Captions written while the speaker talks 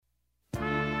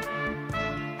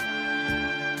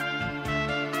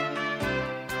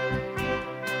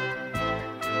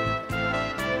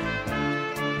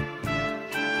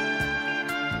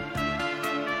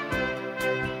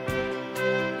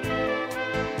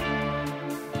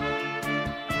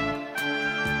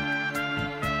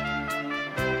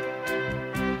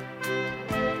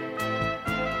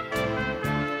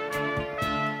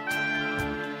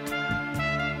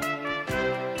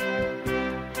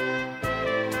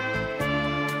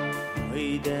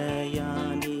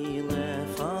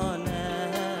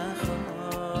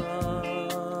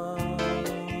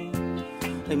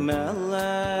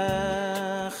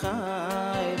melech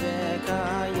chai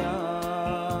v'kayam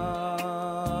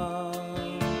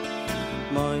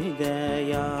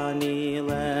moidei ani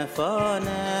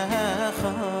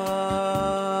lefanecha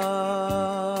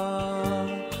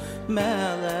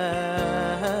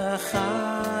melech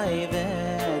chai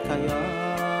v'kayam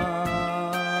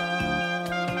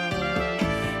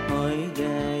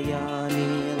moidei ani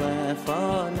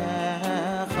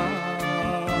lefanecha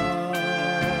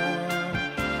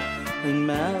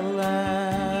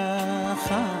melech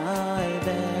chai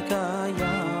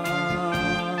v'kayam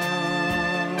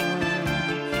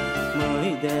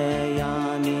moidei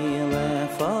ani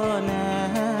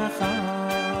lefanecha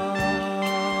melech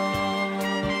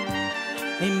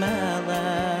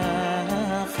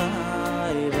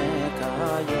chai v'kayam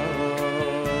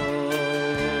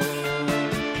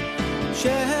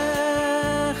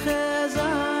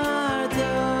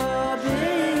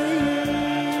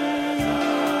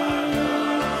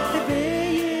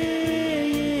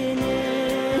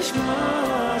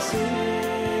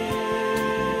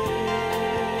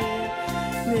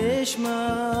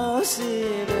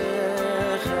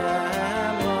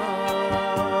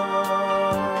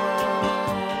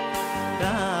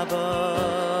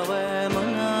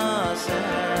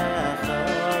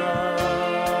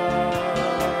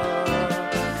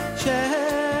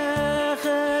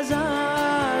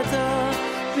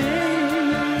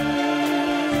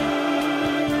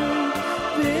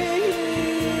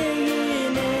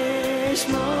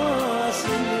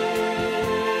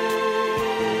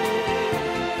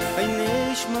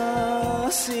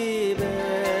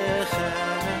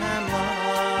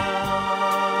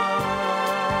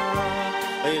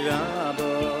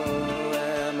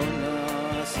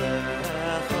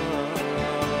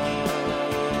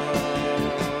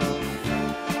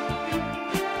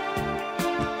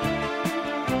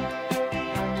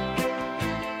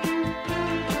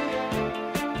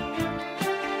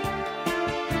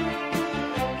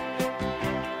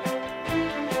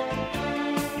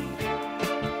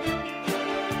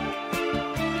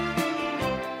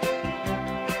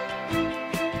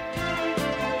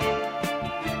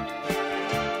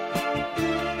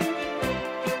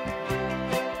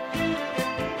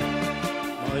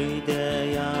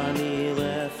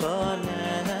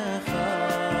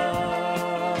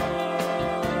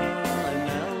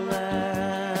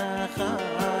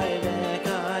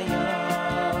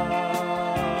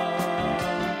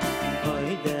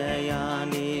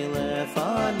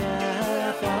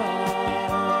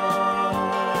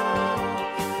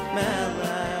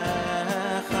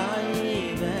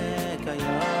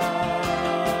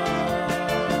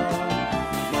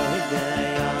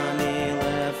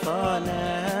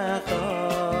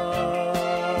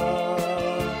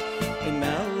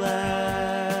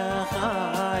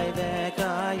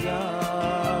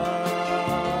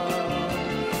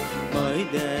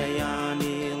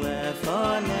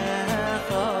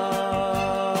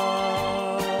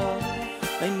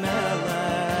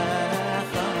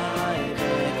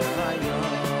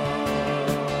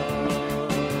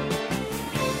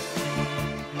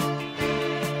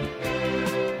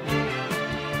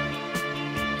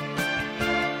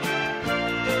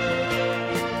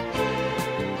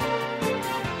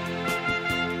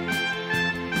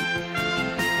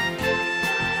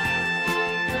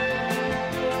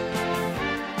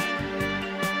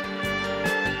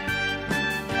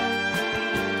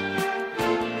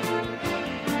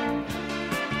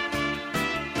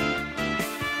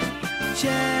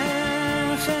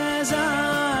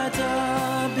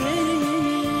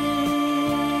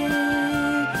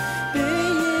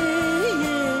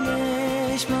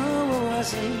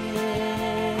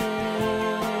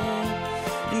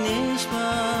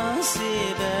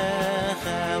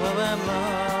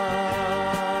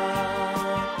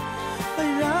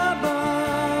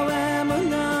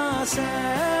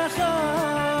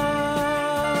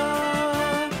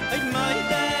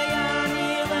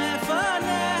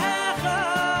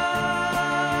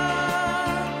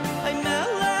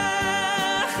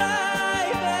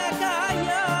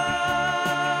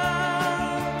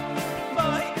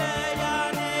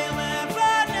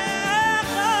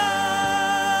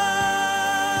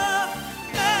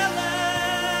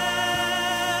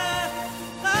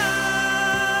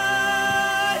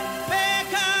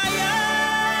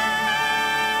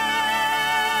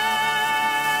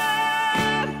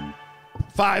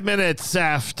Five minutes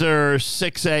after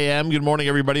 6 a.m. Good morning,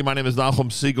 everybody. My name is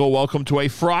Nachum Siegel. Welcome to a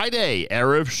Friday,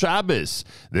 Erev Shabbos.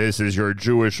 This is your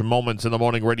Jewish Moments in the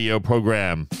Morning radio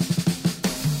program.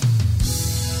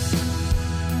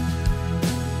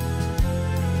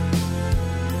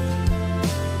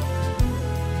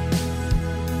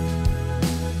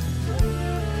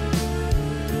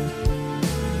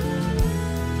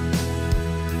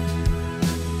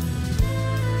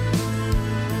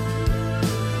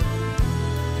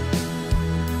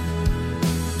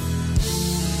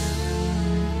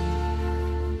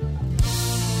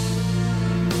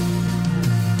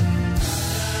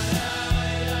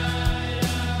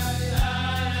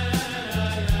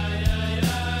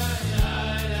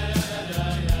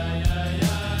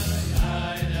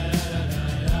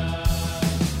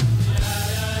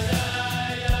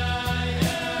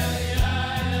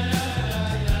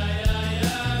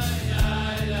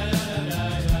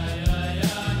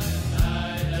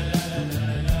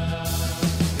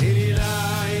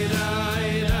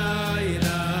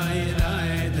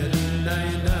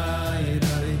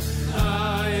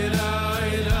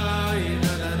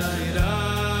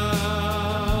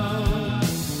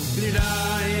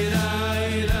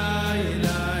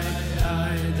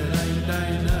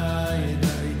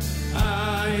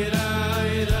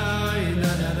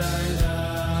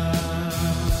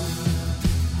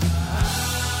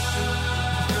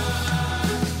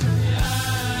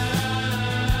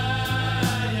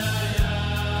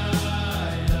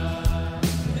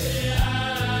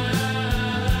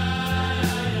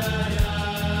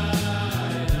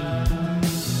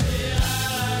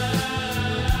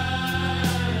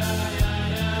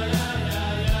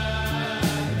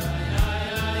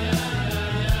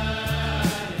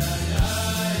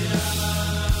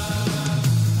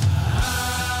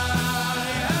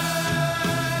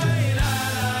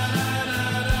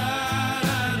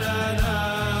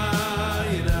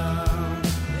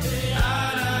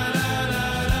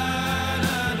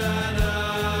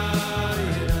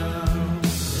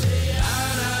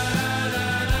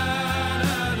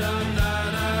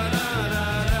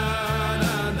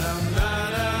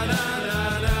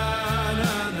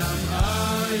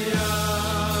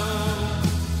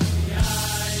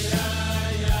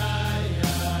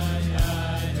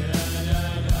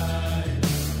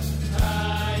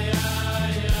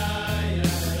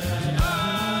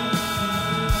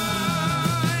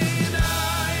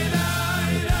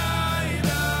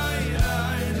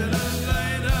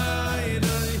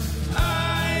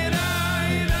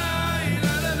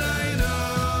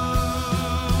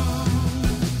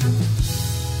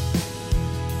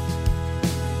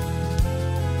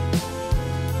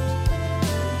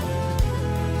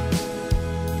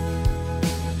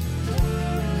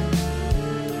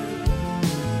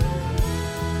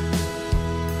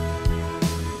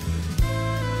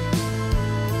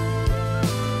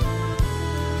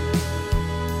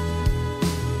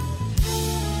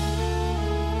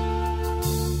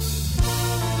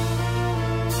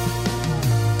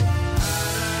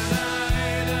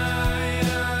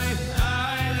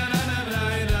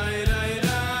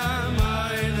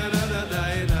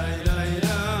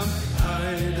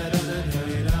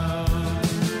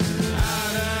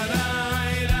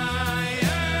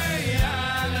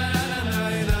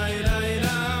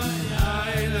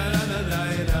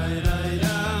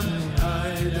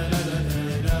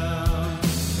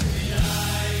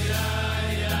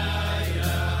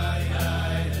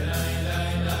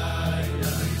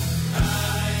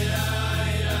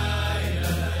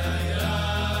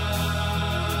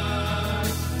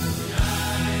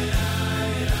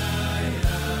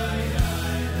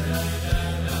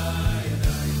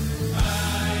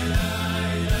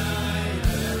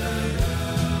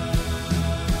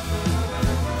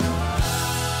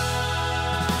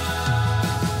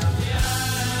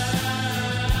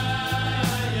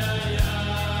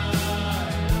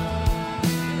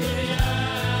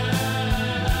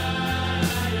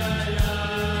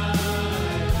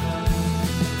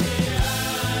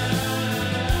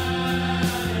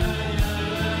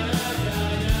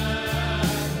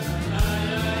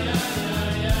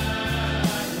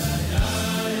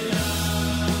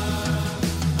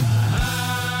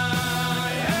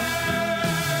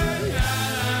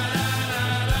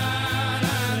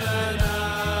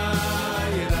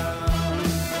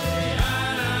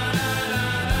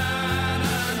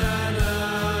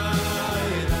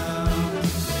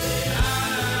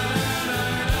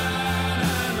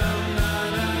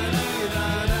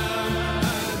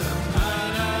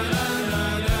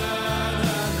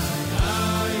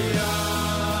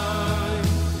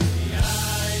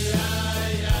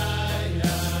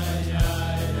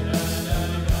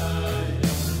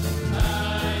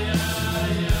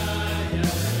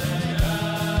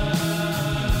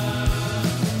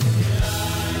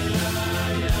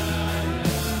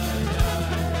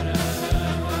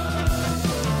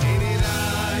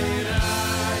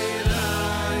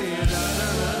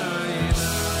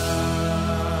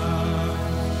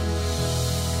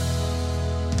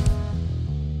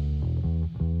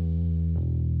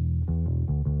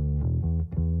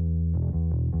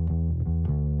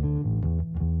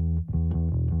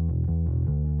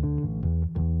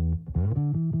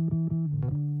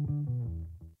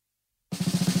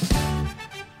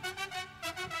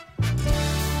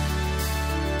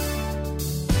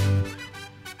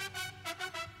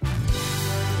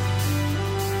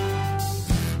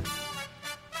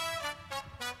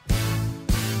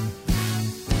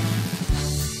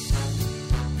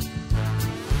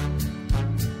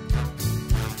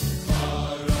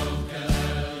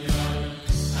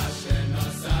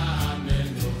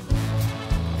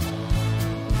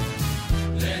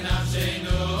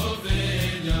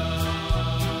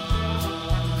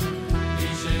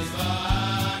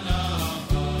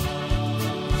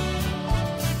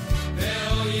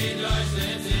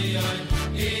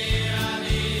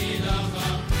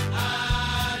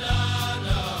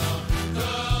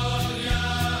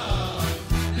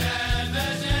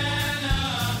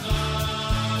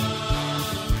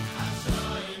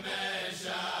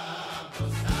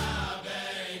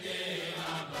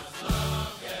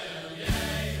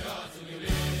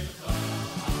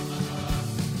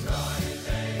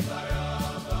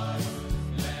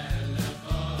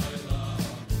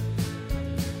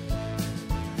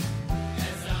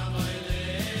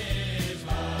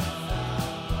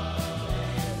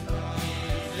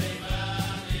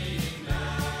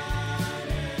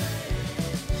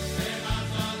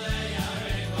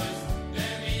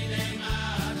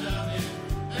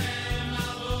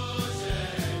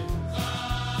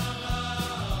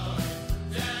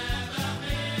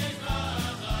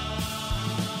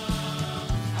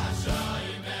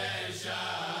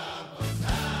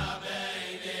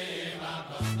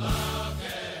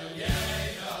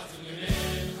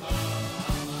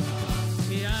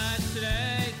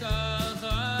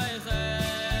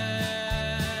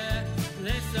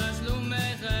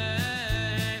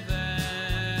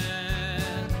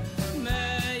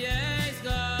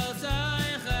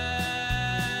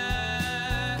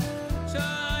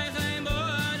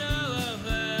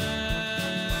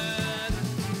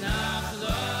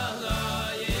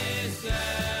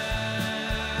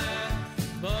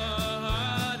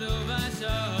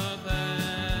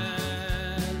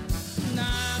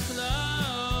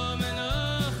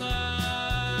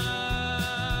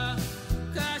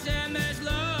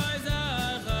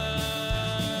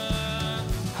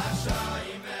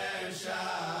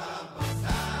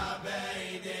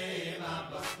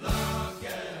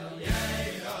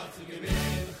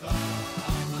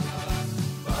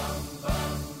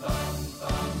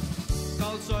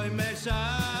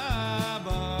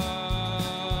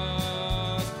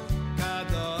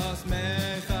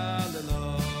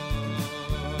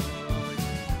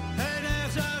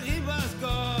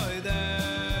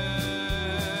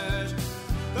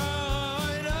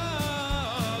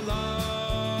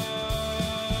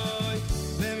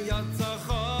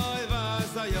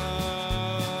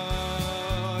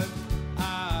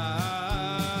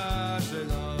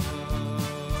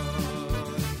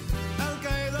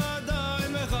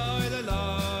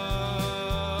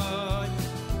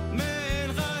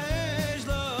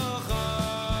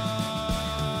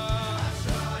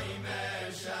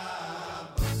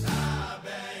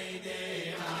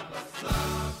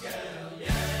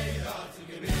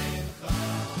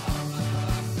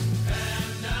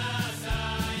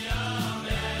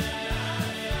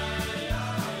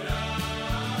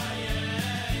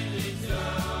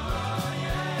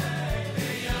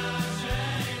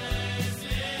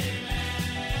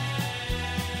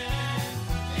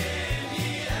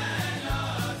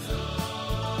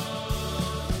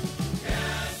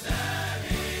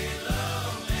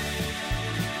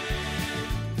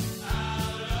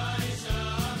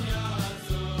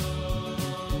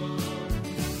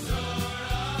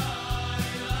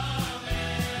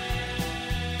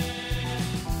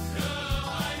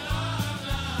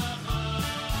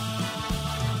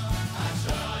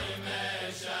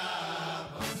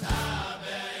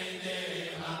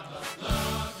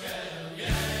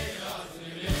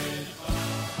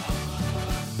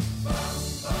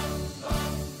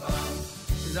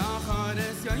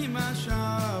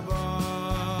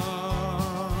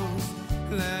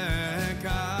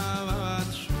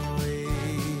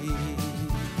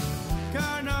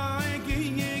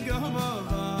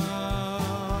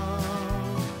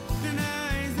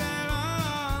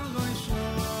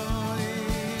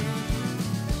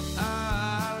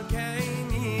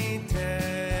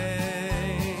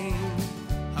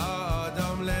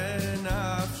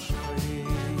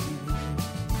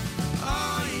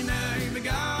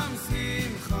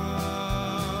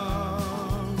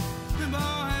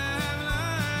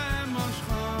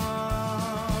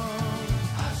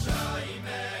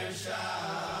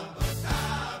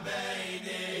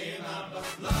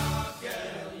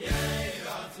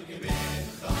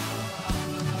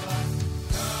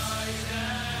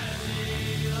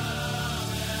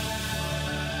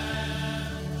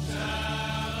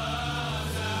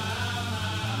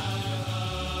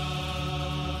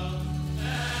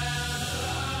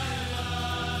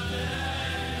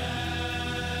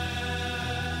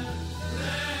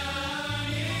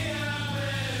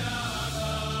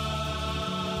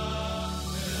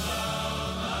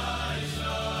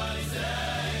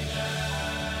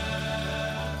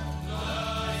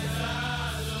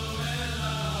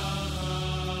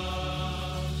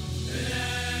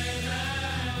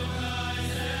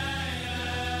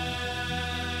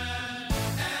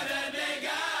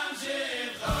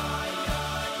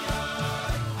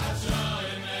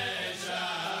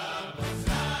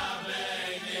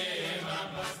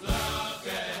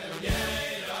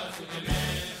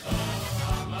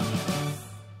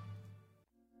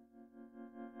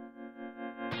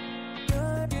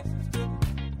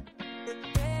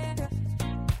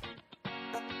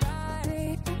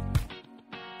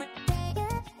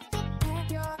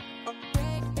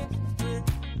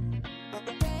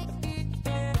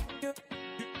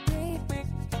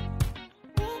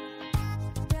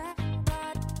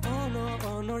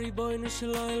 Riboyne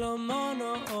shloilom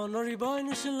mono on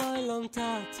riboyne shloilom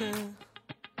tate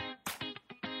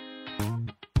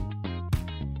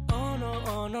ono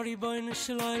on riboyne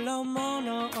shloilom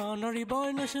mono on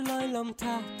riboyne shloilom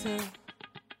tate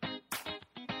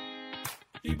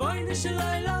riboyne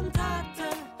shloilom tate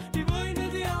riboyne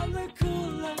di alle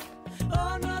kule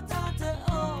ono tate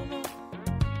ono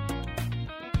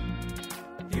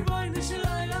Riboyne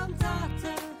shloilam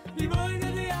tate, riboyne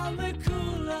di alme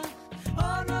kula,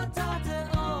 ono tate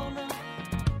ono.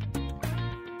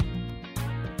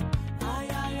 Ay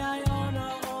ay ay ono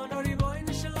ono,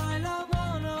 riboyne shloilam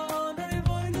ono ono,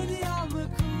 riboyne di alme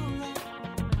kula.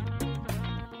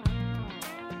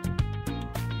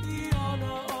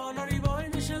 Ono ono,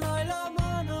 riboyne shloilam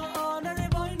ono ono,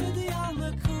 riboyne di alme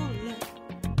kula.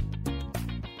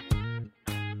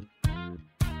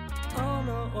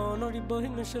 Ono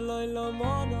riboyne shloilam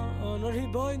ono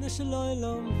riboyne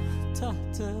shloilam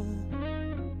tate.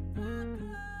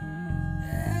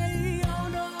 Hey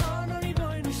ono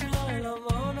riboyne shloilam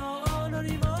ono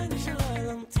riboyne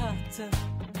shloilam tate.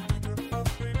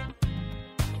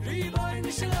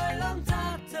 Riboyne shloilam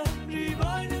tate,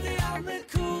 riboyne di alme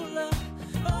kula,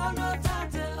 ono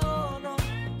tate ono.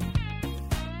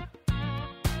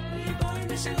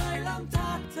 Riboyne shloilam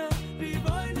tate,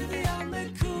 riboyne di alme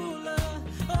kula,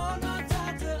 ono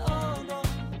tate ono.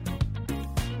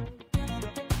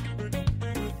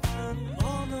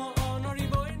 Ono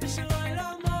riboyne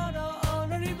shloilam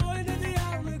ono riboyne di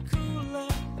alme kula.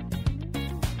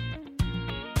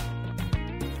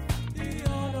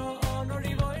 Ono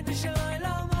riboyne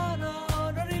shloilam ono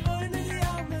riboyne di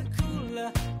alme kula.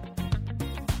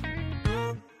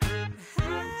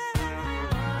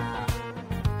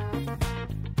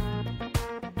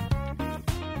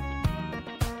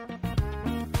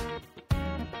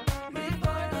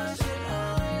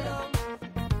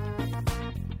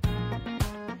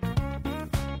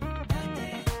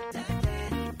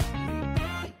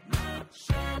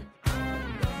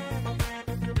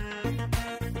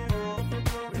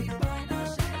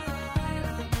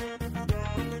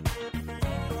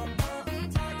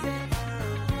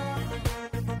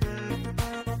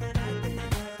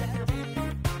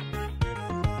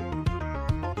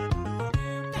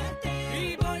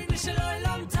 Riboyne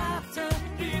shloilam tate,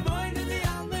 riboyne di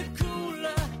alme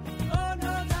kula,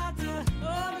 ono tate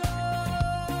ono.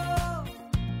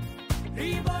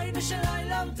 Riboyne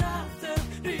shloilam tate,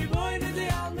 riboyne di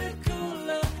alme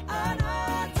kula, ono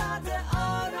tate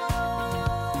ono.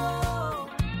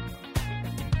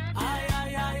 Ay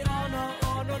ay ay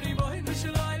ono riboyne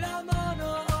shloilam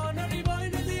ono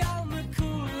riboyne di alme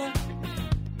kula.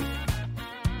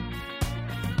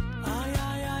 Ay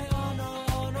ay ay ono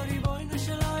riboyne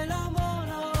shloilam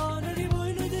ono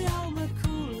riboyne di alme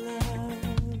kula.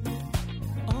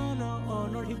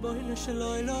 Ono riboyne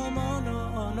shloilam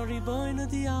ono riboyne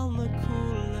di alme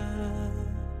kula.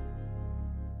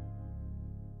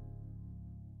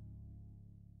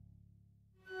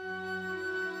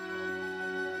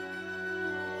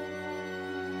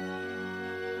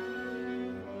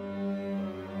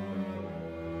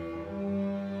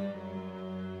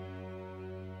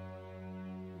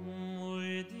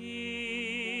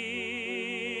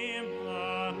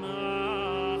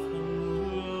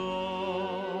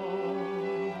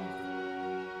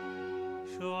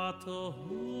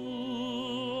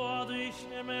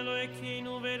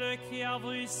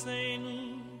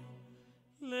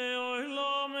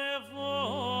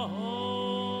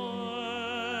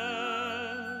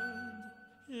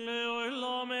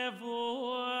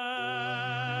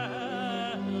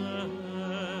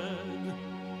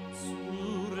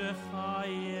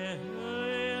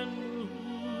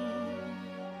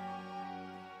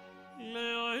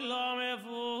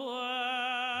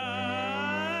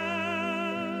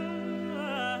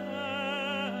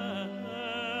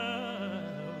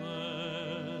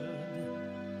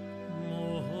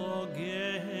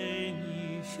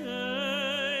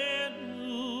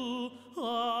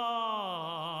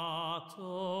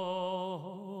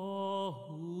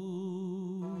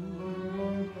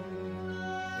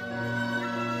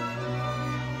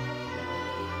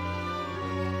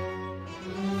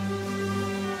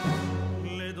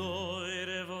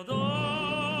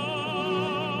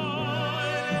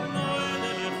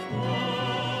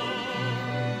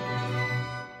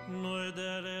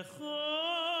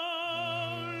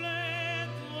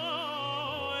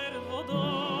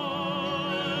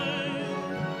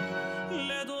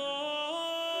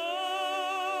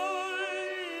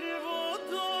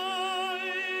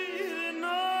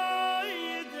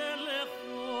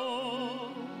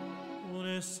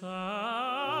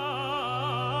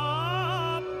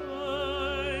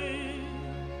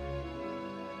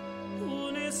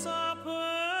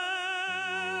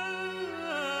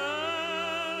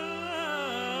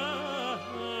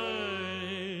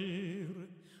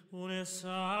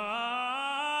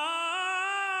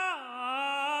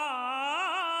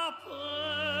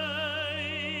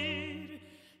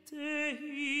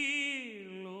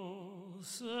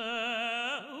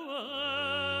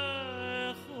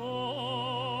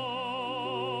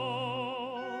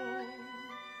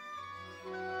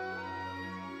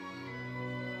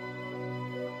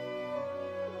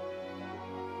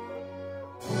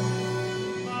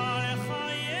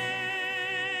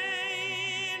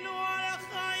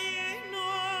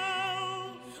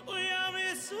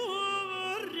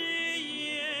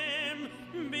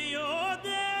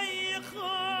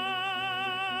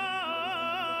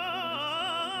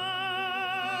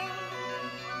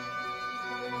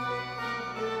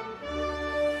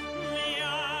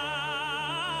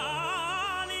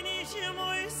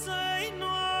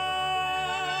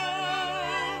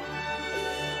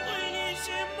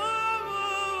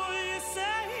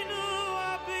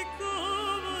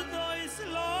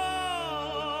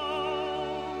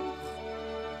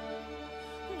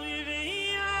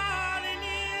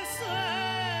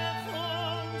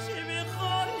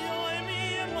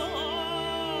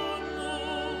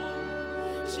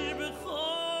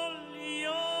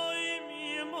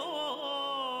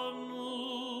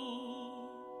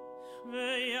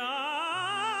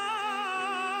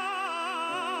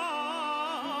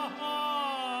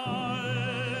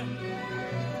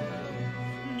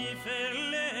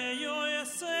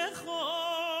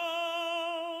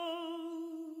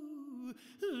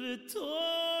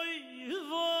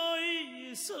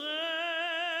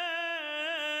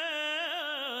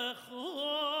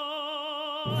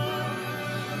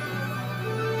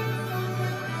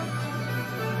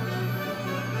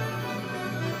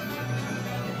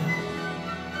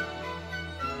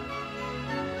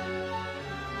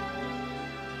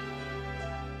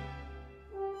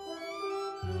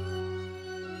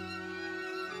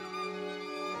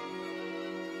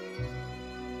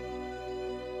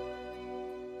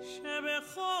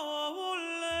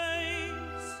 שבחולייס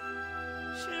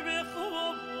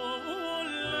שבחולייס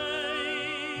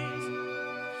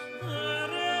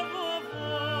ערב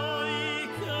אבוי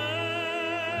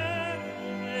קר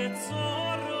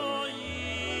וצרויים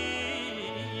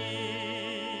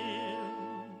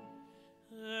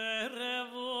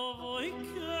ערב אבוי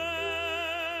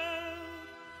קר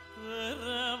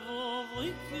ערב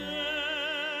אבוי קר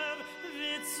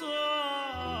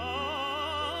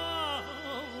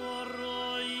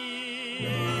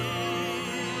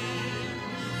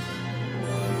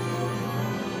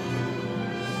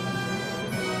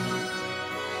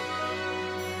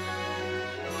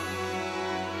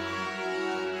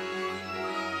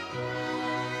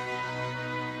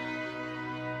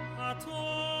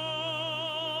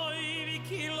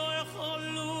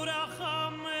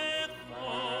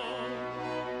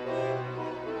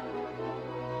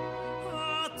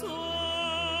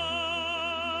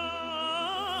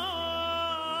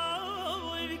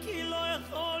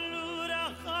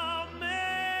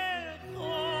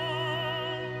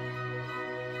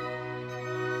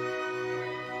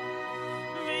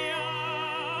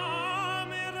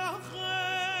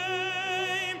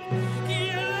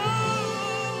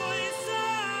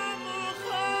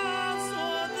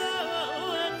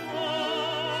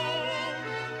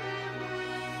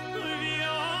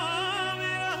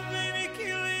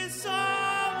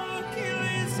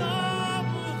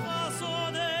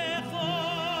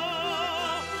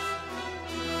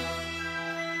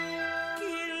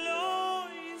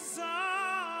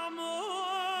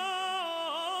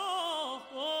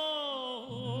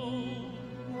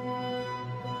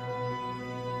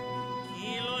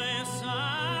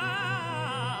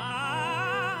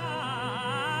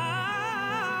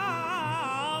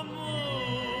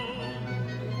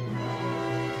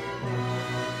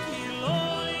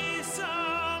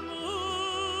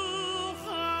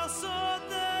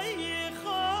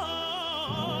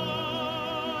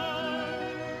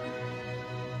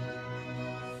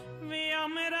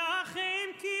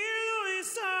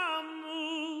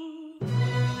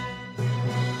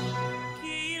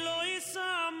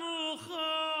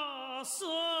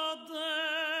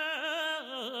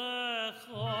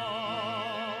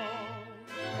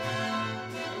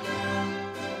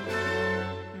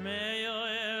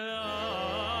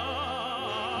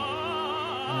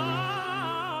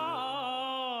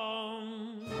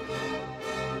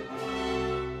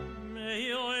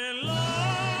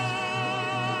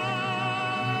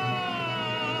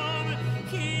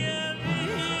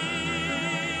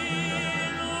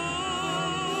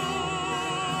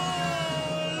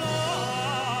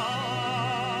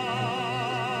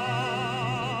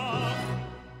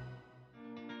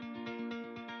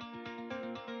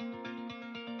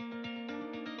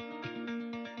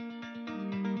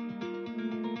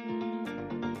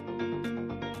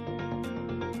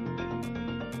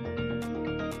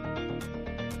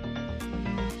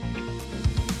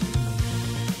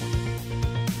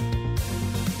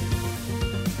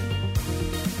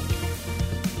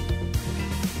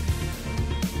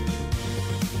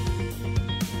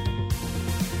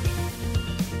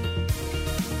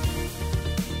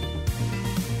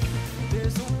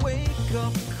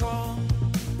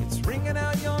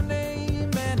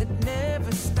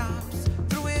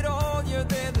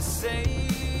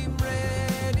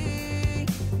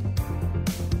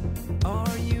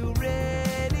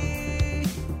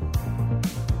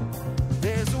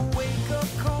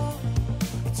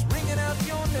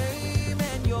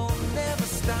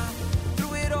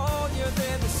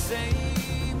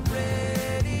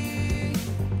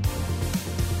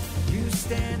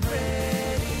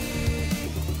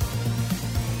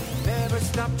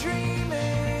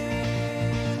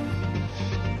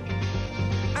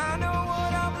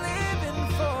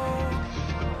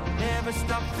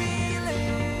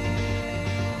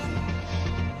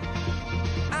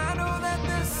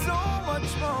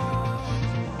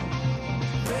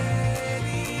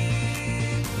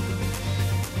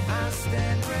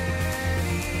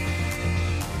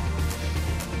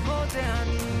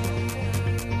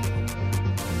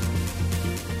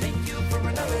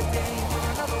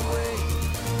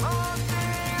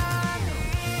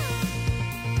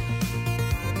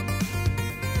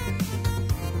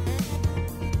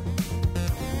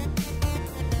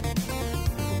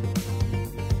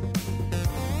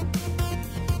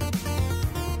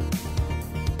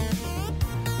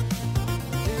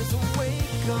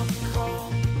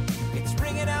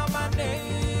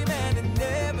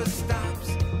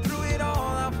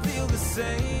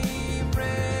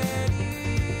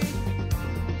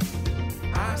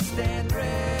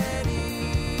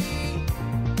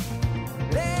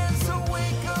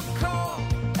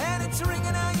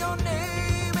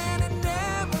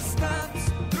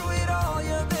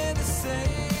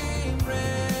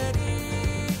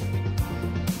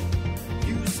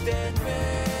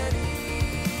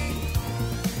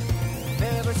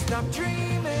stop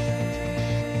dreaming.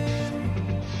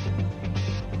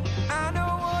 I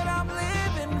know what I'm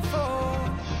living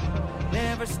for.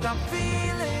 Never stop feeling.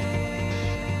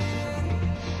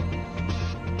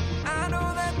 I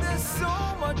know that there's so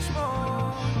much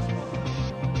more.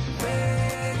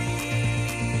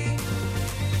 Ready,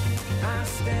 I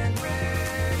stand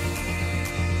ready.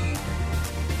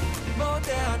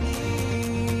 Modernity.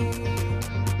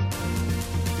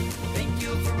 Thank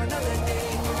you for another day,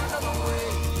 for another way.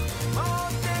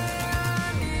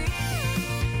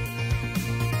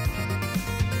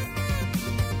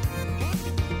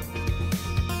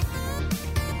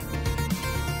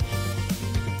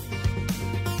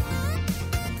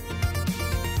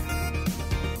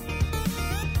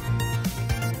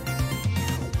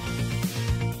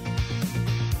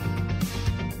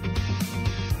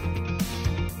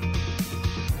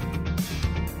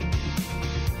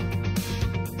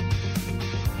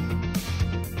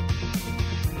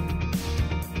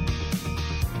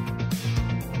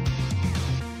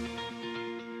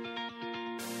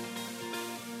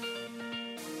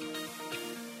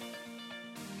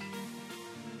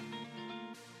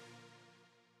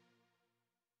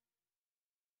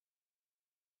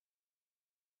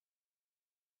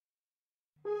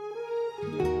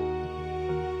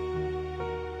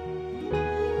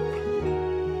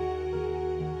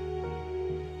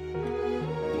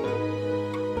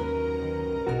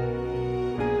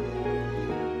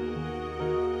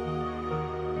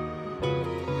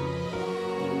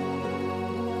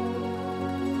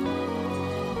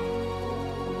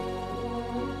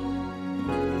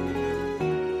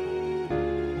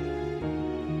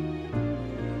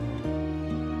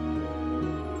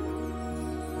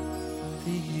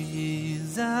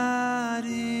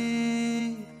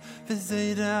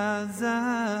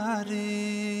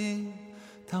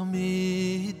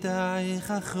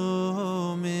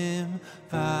 חכמים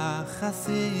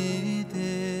וחסידים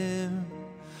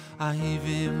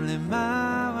אהיבים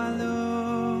למעלו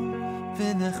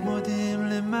ונחמודים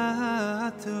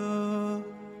למטו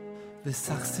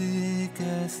ושחסיק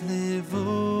אס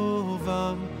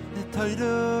לבובם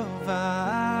לתוירו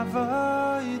ועבוידו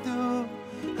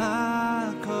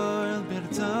הכל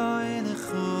ברצוי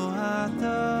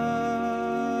לכוחתו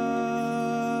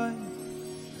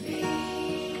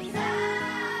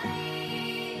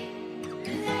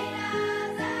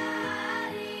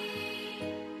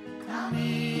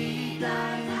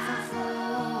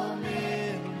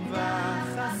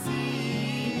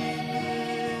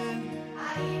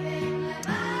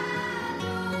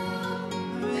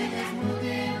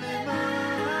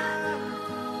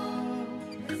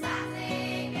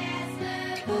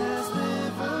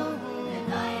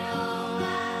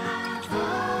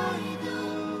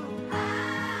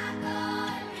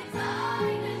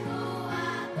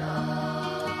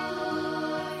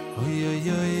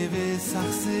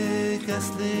Sachsik es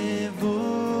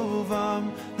levuvam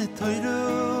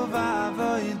netoyru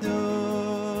vavoidu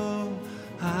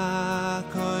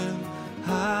hakol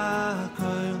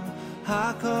hakol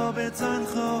hakol betzon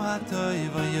chohatoy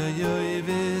vayoyoy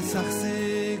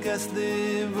v'sachsik es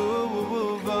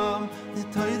levuvam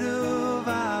netoyru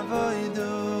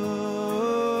vavoidu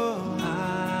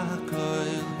hakol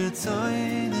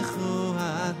betzon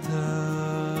chohatoy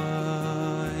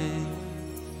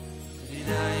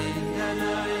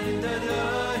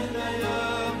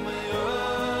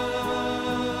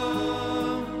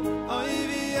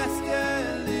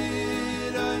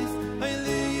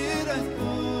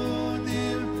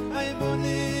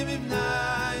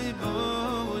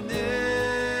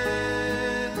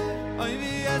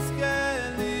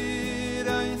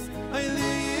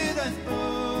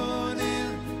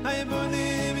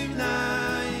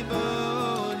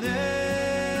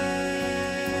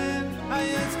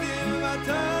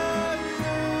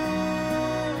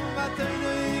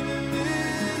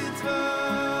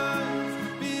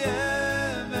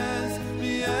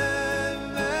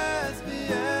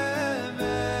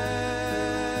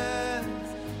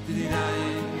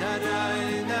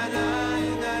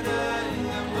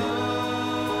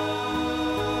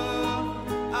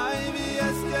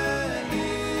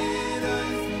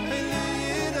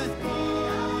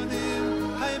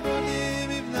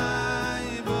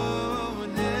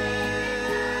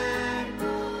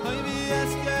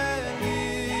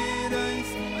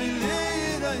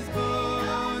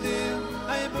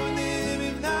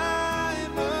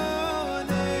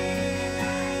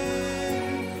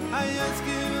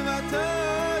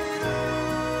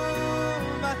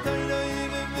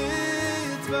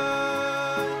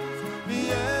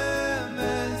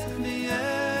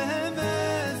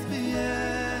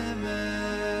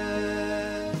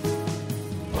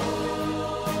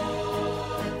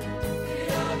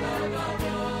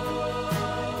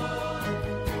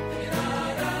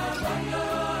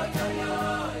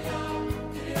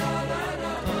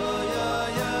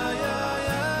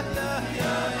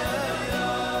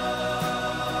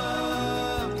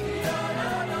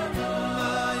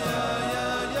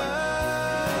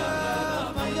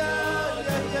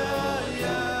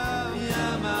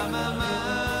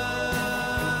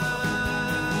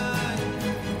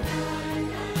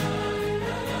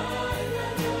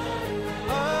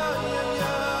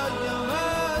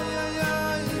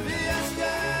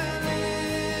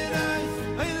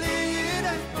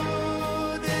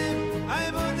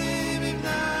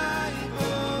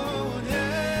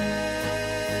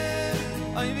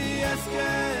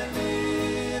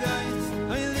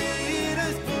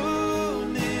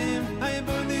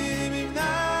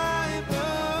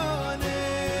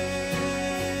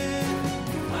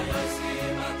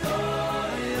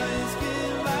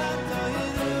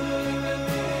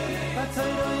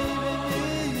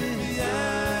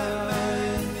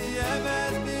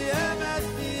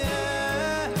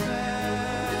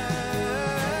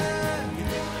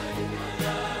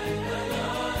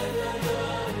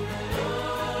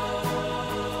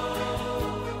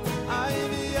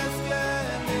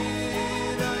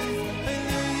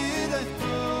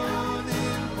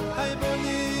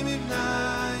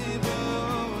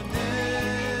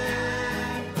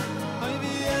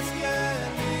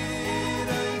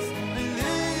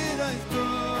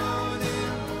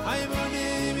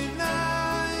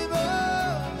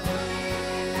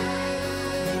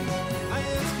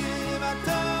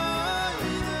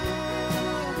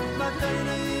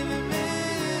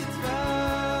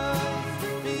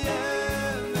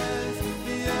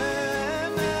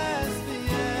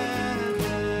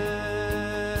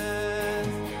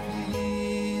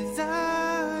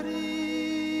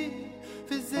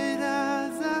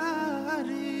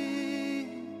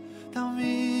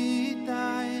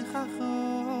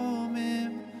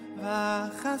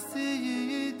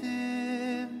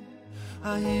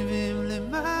אהיבים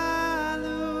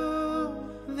למעלו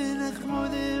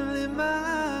ונחמודים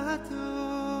למטו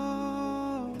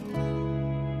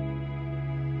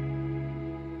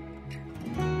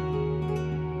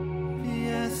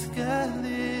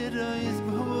ויסקלירויז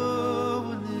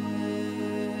בונה.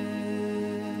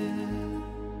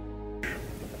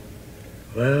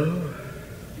 Well,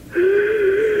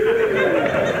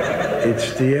 it's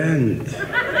the end.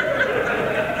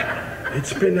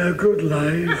 It's been a good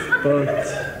life, but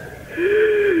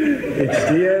it's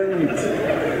the end.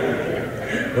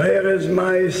 Where is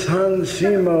my son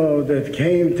Simo that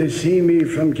came to see me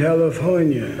from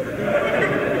California?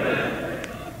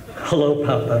 Hello,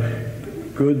 Papa.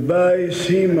 Goodbye,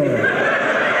 Simo.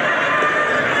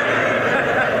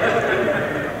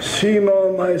 Simo,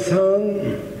 my son,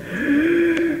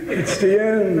 it's the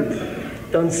end.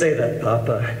 Don't say that,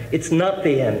 Papa. It's not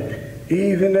the end.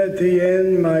 Even at the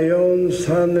end, my own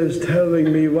son is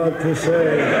telling me what to say.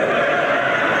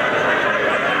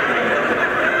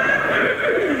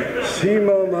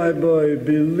 Simo, my boy,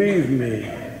 believe me,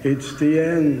 it's the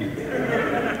end.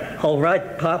 All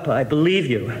right, Papa, I believe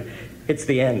you. It's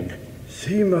the end.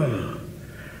 Simo,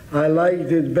 I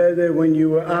liked it better when you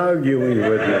were arguing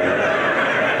with me.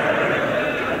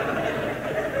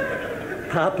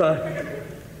 Papa,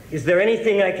 is there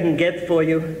anything I can get for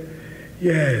you?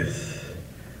 Yes.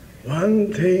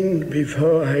 One thing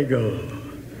before I go.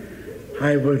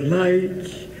 I would like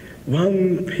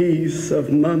one piece of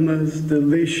Mama's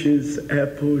delicious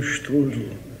apple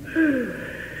strudel.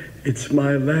 It's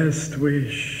my last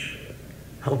wish.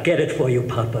 I'll get it for you,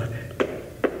 Papa.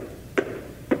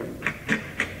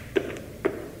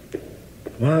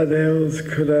 What else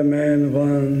could a man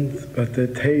want but the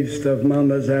taste of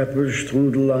Mama's apple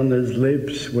strudel on his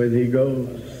lips when he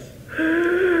goes?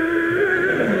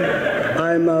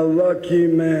 I'm a lucky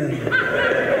man.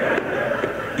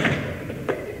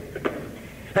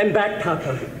 I'm back,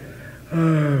 Papa.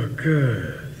 Oh,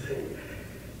 good.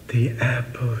 The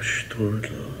apple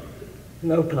strudel.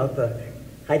 No, Papa.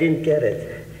 I didn't get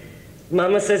it.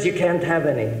 Mama says you can't have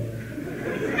any.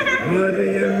 What do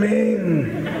you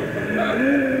mean?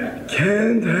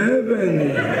 Can't have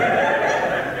any.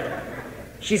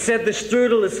 She said the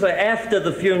strudel is for after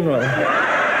the funeral.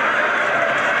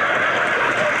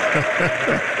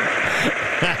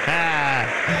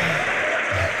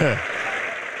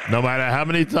 No matter how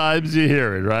many times you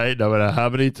hear it, right? No matter how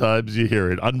many times you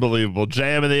hear it. Unbelievable.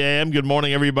 JM in the AM. Good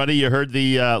morning, everybody. You heard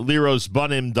the Liros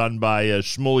Bunim done by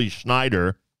Shmuley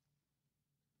Schneider.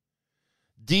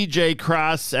 DJ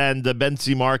Cross and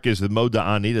Benzi Marcus with Moda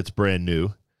Ani, that's brand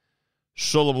new.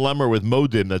 Sholem Lemmer with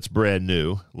Modim, that's brand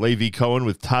new. Levi Cohen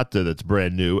with Tata, that's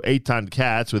brand new. Eitan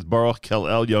Katz with Baruch Kel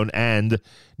Elyon and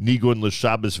Nigun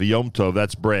L'Shabbos V'Yom Tov,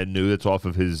 that's brand new. That's off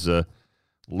of his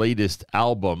latest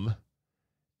album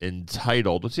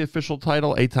entitled, what's the official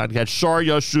title? Eitan Katz, Shar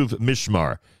Yashuv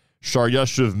Mishmar. Shar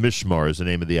Yashuv Mishmar is the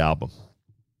name of the album.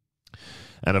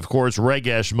 And, of course,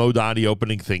 Regesh Modani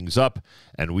opening things up.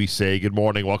 And we say good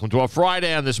morning. Welcome to a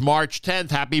Friday on this March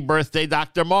 10th. Happy birthday,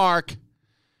 Dr. Mark.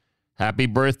 Happy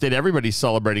birthday to everybody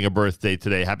celebrating a birthday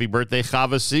today. Happy birthday,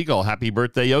 Chava Siegel. Happy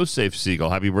birthday, Yosef Siegel.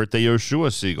 Happy birthday,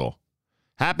 Yoshua Siegel.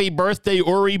 Happy birthday,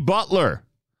 Uri Butler.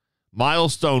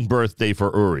 Milestone birthday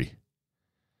for Uri.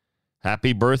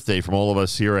 Happy birthday from all of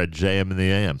us here at JM in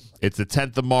the AM. It's the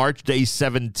 10th of March, day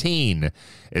 17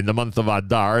 in the month of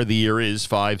Adar. The year is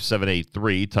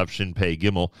 5783, Tufshin Pei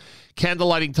Gimel. Candle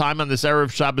lighting time on this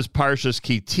Erev Shabbos Parshas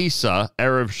Ki Tisa,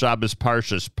 Erev Shabbos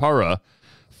Parshas Para,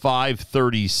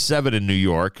 5:37 in New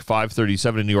York.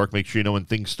 5:37 in New York. Make sure you know when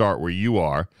things start where you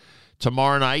are.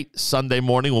 Tomorrow night, Sunday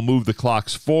morning, we'll move the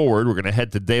clocks forward. We're going to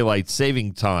head to daylight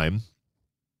saving time.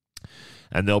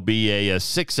 And there'll be a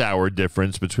 6-hour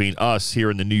difference between us here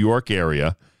in the New York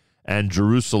area and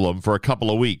Jerusalem for a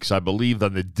couple of weeks. I believe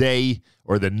on the day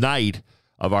or the night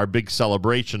of our big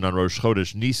celebration on Rosh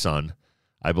Chodesh Nisan,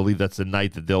 I believe that's the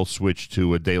night that they'll switch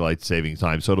to a daylight saving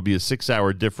time. So it'll be a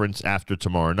 6-hour difference after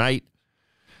tomorrow night.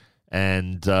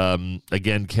 And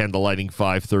again, candle lighting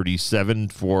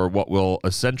 5:37 for what will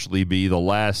essentially be the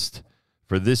last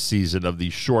for this season of the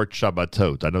short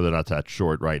Shabbatot. I know they're not that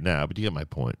short right now, but you get my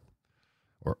point.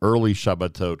 Or early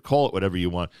Shabbatot. Call it whatever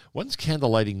you want. When's candle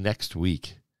lighting next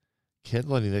week?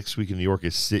 Candle lighting next week in New York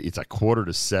it's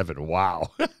 6:45.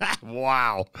 Wow.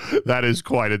 Wow. That is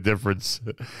quite a difference.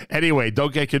 Anyway,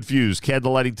 don't get confused.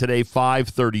 Candle lighting today,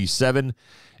 5:37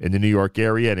 in the New York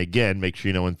area. And again, make sure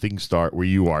you know when things start where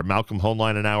you are. Malcolm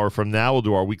Homeline, an hour from now. We'll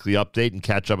do our weekly update and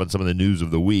catch up on some of the news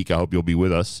of the week. I hope you'll be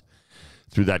with us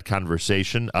through that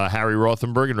conversation. Harry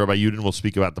Rothenberg and Rabbi Yudin will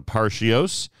speak about the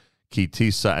Parshios, Ki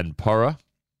Tisa and Para.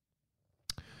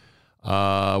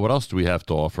 What else do we have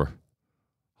to offer?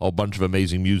 A whole bunch of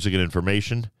amazing music and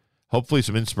information. Hopefully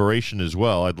some inspiration as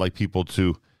well. I'd like people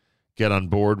to get on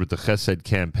board with the Chesed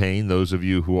campaign. Those of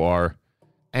you who are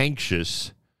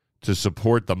anxious to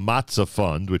support the Matzah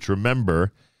Fund, which,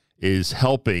 remember, is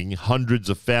helping hundreds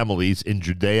of families in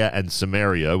Judea and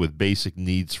Samaria with basic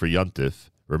needs for Yontif.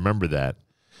 Remember that.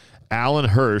 Alan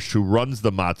Hirsch, who runs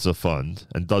the Matzah Fund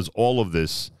and does all of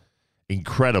this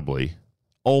incredibly,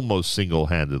 almost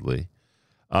single-handedly,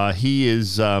 he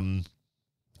is in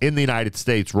the United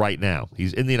States right now.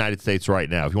 He's in the United States right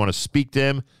now. If you want to speak to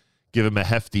him, give him a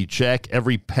hefty check.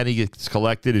 Every penny that's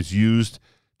collected is used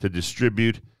to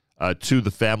distribute to the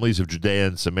families of Judea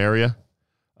and Samaria.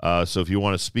 So if you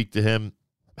want to speak to him,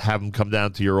 have him come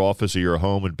down to your office or your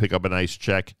home and pick up a nice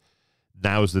check.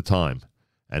 Now's the time.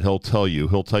 And he'll tell you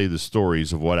the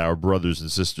stories of what our brothers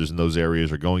and sisters in those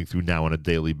areas are going through now on a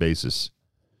daily basis.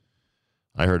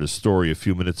 I heard a story a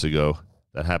few minutes ago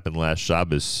that happened last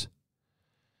Shabbos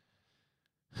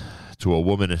to a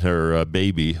woman and her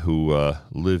baby who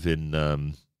live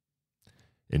in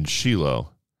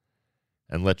Shiloh.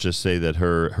 And let's just say that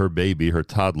her baby, her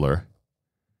toddler,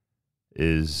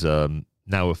 is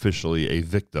now officially a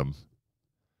victim,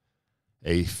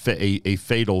 a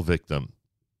fatal victim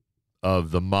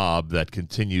of the mob that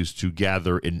continues to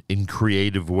gather in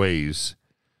creative ways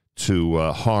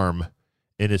to harm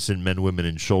innocent men, women,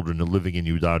 and children living in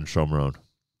Yudan and Shomron.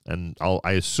 And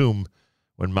I assume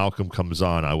when Malcolm comes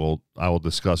on, I will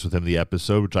discuss with him the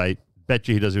episode, which I bet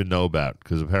you he doesn't even know about,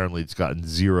 because apparently it's gotten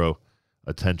zero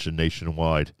attention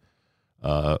nationwide.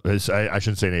 I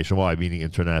shouldn't say nationwide, meaning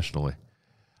internationally.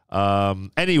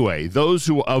 Anyway, those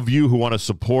of you who want to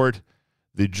support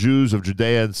the Jews of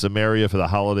Judea and Samaria for the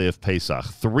holiday of Pesach,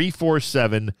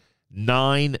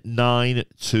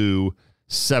 347-992-7411.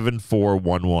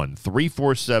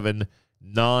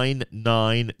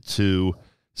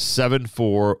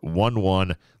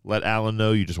 347-992-7411. Let Alan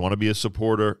know you just want to be a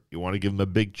supporter. You want to give him a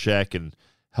big check and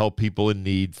help people in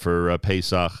need for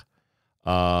Pesach.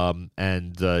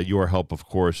 And your help, of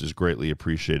course, is greatly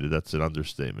appreciated. That's an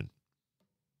understatement.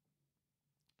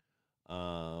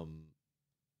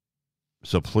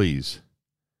 So please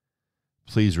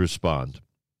respond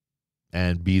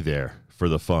and be there for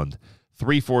the fund.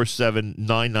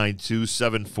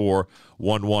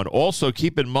 347-992-7411. Also,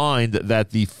 keep in mind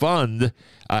that the fund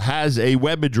has a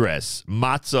web address,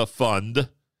 Matzah Fund,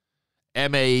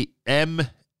 M-A-T-Z-O-H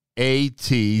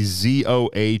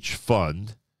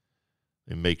Fund.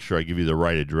 Let me make sure I give you the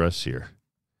right address here.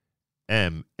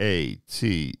 M-A-T-Z-O-H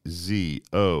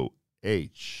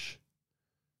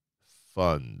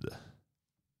Fund.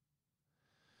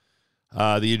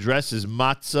 The address is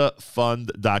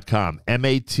matzahfund.com.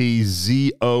 M-A-T-Z-O-H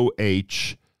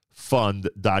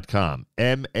fund.com.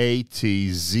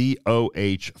 M-A-T-Z-O-H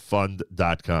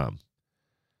fund.com.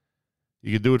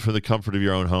 You can do it from the comfort of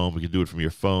your own home. You can do it from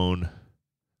your phone,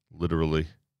 literally.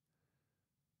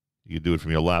 You can do it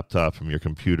from your laptop, from your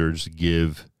computer. Just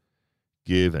give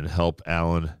and help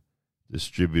Alan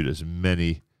distribute as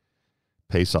many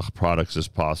Pesach products as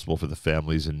possible for the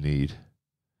families in need.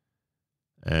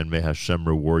 And may Hashem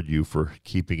reward you for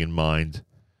keeping in mind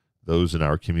those in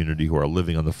our community who are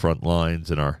living on the front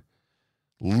lines and are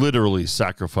literally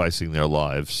sacrificing their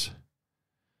lives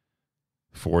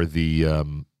for the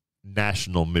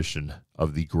national mission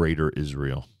of the Greater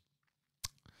Israel.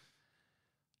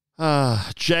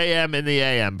 JM in the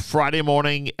AM, Friday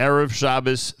morning, Erev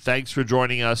Shabbos. Thanks for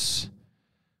joining us.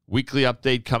 Weekly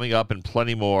update coming up and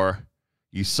plenty more.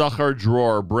 Yisachar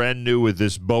Dror, brand new with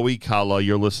this Bowie Kala.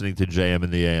 You're listening to JM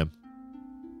in the AM.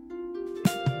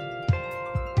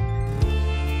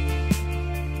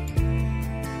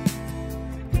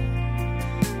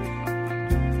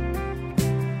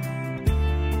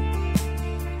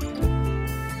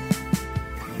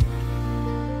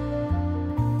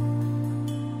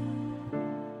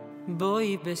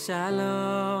 בואי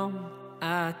בשלום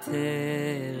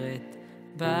עטרת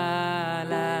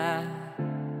בעלה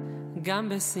גם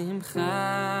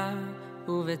בשמחה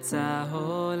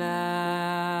ובצהולה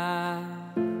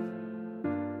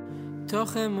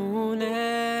תוך אמוני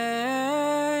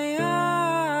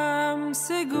ים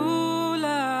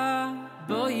סגולה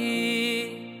בואי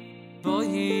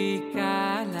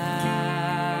קלה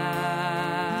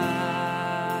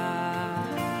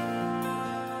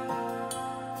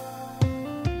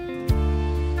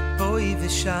בואי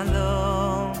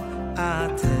ושלום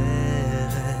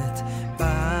עטרת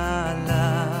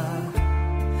בעלה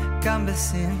גם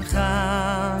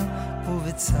בשמחה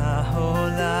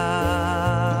ובצהולה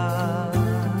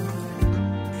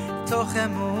תוך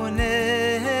אמוני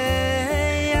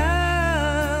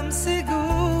ים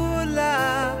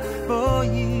סגולה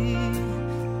בואי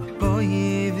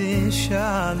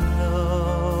ושלום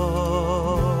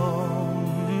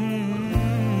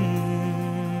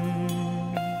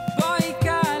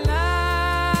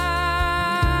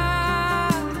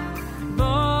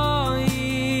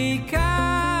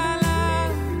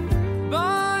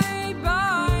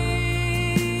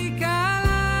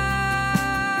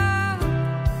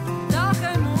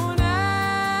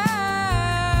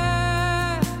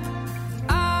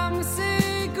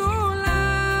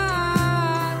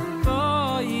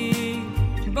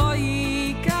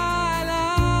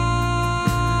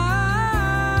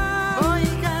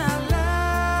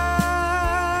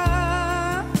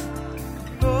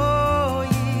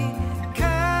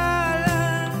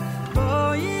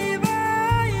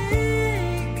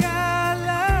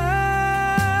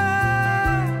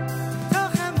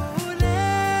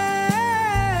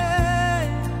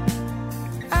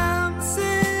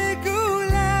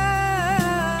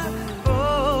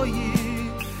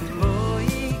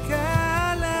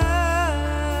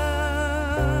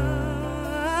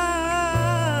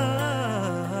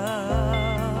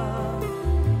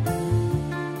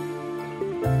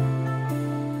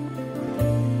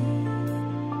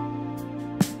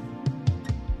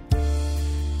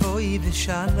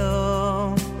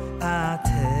שלום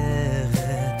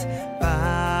עטרת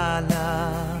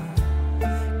בעלה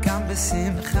גם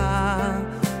בשמחה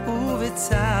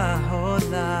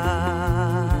ובצהולה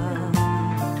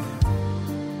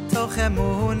תוך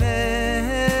אמוני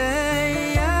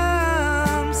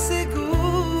ים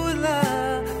סגולה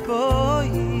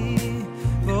בואי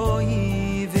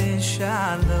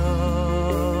ושלום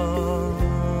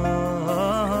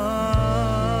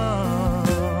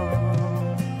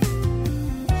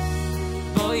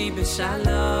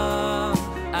שלום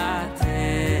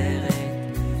עטרת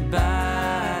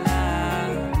בעלה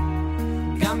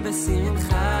גם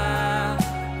בשמחה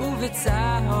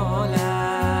ובצהולה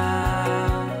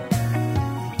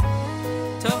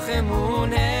תוך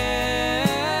אמוני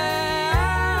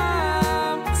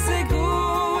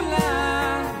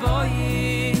סגולה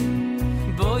בואי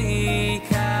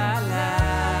קלה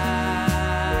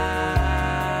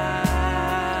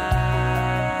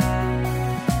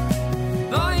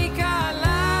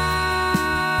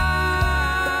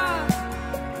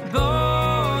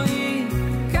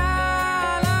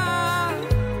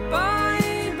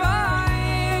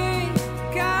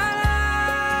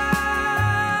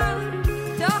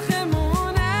תוך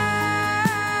אמונה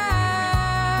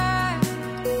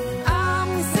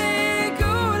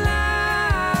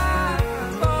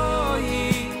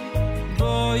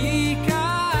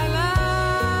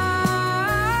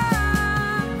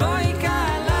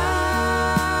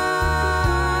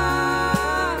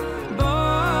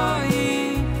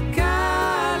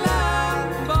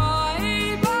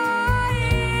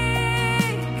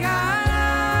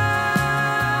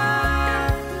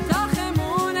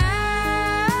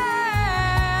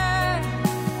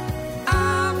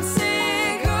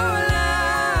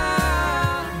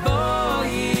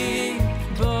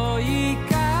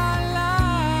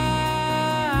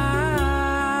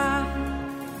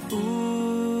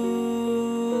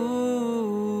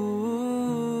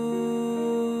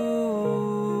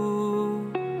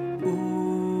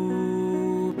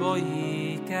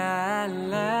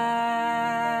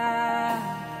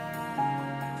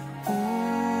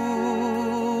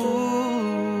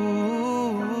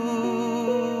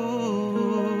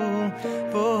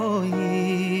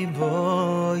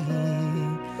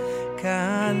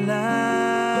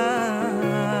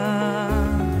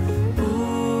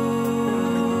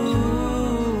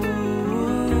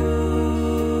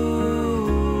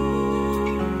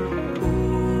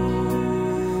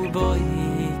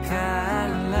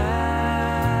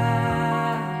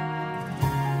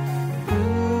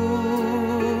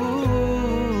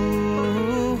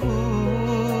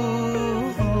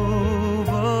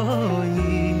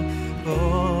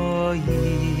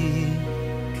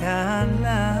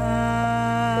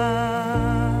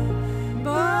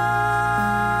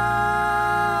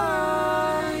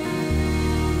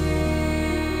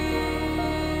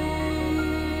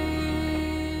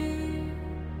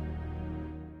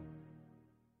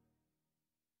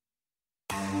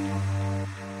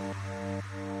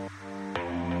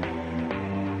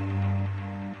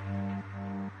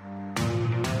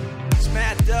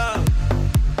Mad Dog.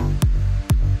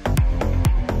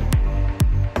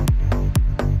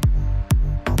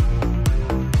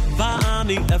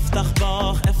 ואני אפתח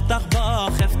בך, אפתח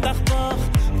בך, אפתח בך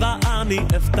ואני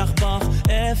אפתח בך,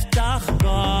 אפתח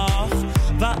בך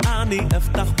ואני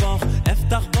אפתח בך,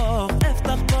 אפתח בך,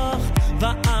 אפתח בך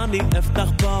ואני אפתח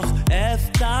בך,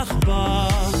 אפתח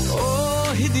בך.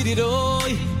 Oh,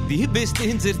 hidiridoi, die bist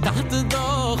in der Tat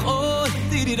doch. Oh,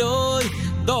 hidiridoi,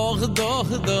 doch, doch,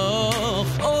 doch.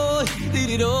 Oh,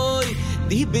 hidiridoi,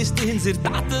 die bist in der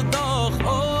Tat doch.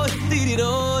 Oh,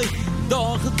 hidiridoi,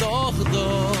 doch, doch,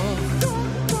 doch.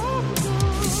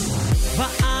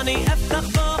 ואני אפתח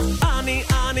בך, אני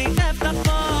אפתח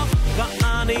בך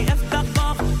ואני אפתח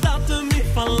בך, dat du mich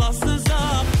verlassen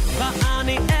sag.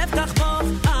 ואני אפתח בך,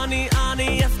 אני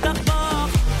אפתח בך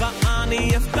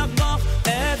ואני אפתח בך,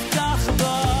 אפתח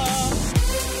בך.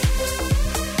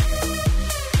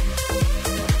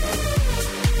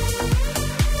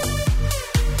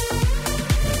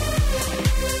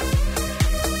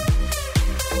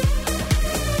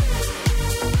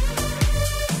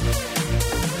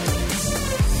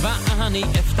 ואני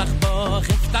אפתח בך,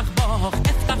 אפתח בך,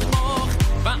 אפתח בך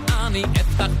ואני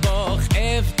אפתח בך,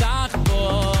 אפתח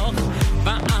בך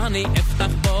ואני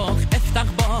אפתח בך, אפתח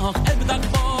בך, אפתח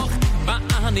בך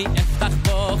ואני אפתח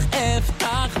בך,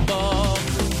 אפתח בך.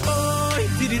 Oi,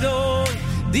 tiridoi,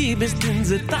 die bist in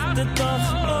ze Tate doch.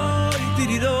 Oi,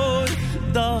 tiridoi,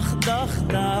 doch, doch,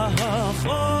 doch.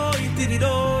 Oi,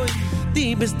 tiridoi,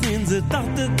 die bist in ze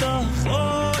Tate doch.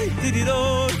 Oi,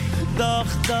 tiridoi,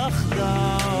 doch, doch,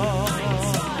 doch.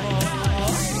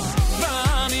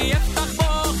 ואני אפתח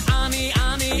בך, אני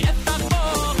אפתח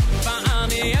בך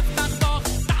ואני אפתח בך,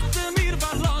 dat du mir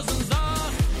verlassen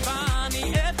sag. ואני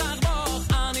אפתח בך,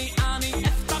 אני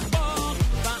אפתח בך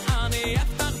ואני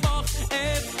אפתח בך,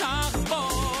 אפתח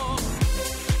בך.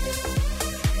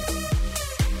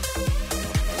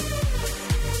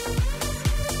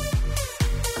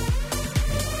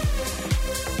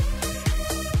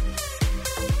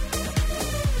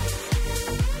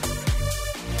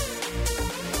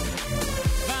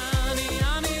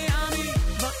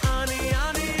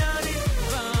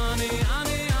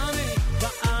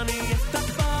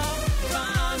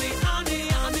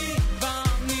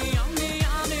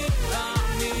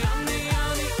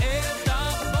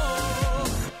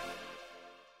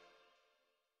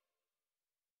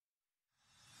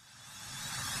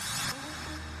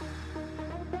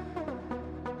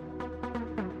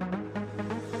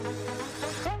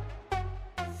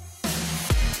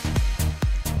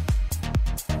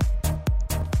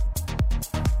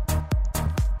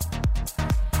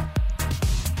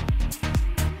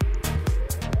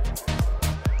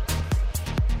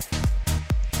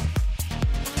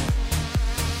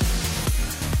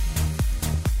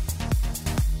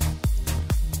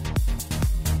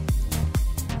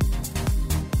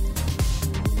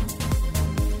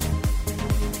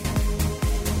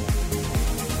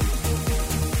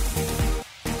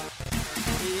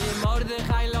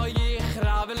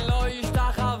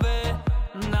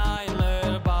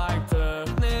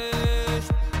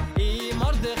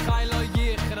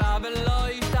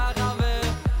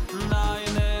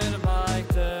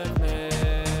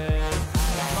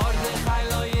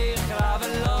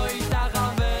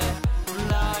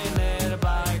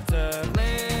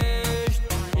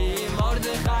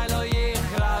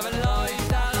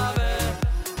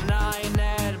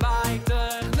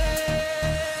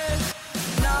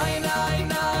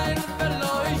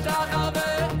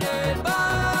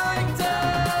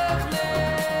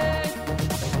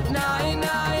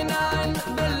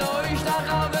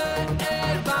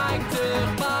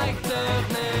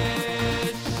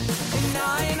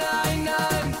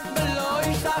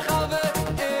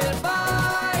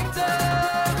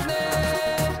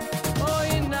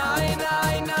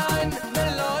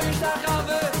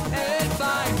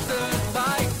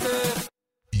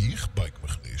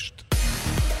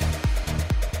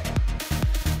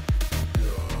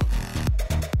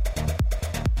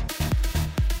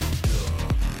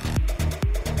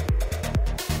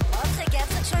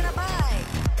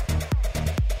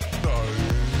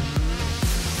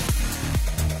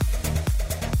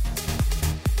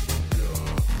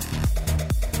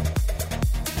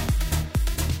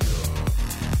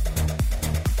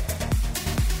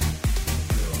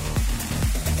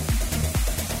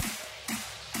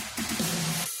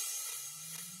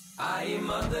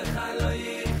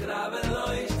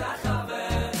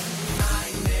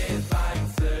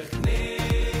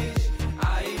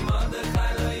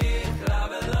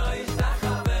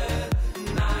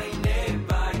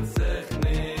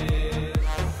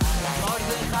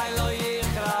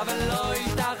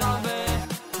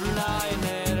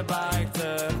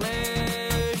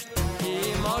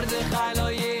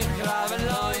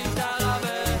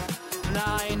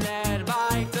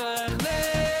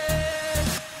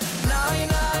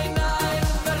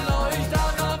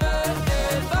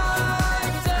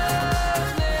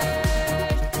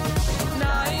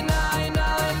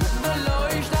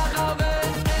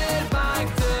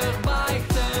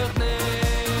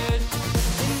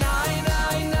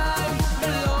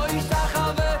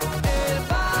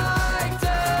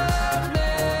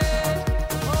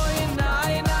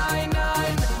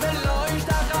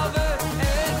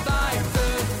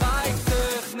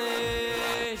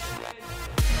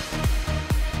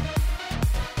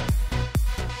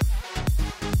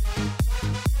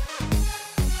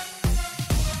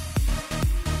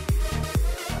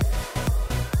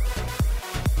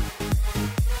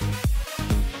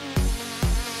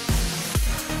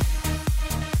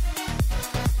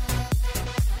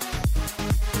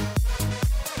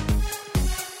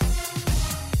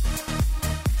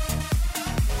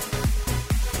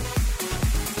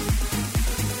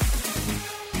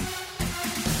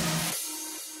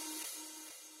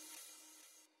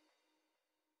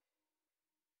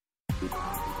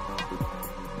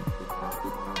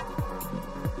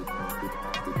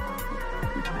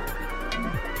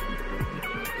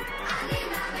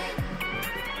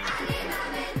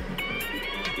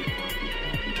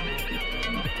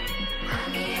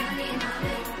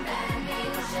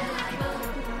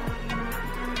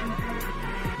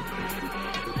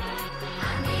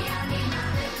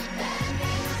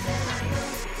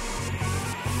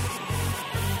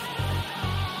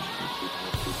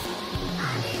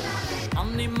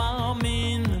 אני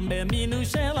מאמין במינו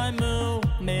שלנו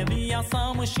מביא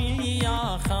עשה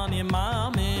משיח אני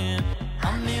מאמין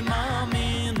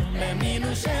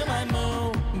במינו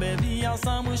שלנו מביא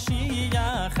עשה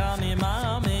משיח אני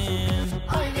מאמין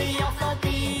אוי ויפה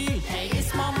בי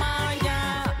שישמע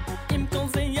מאיה אם כל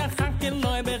זה יחק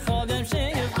אלוהי בכל יום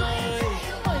שיבוא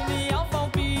אוי ויפה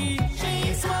בי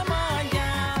שישמע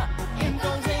מאיה אם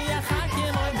כל זה יחק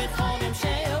אלוהי בכל יום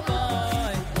שיבוא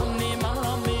אני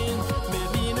מאמין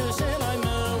במינו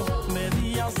שלנו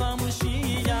מביא עשה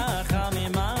משיח אני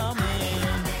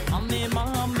מאמין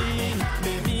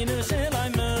במינו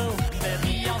שלנו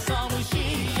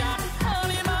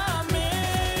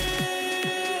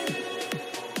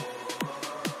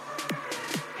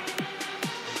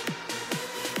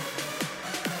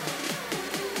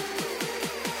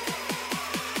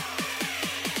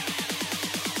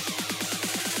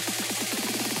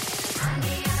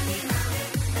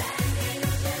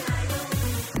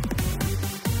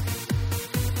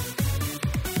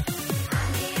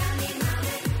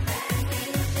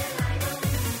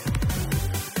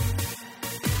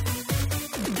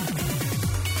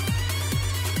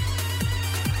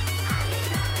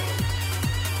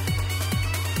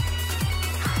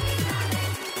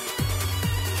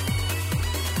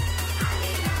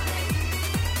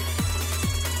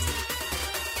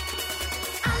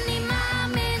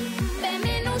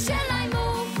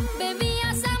מביא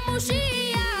עשה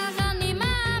משיח אני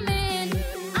מאמין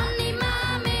אני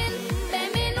מאמין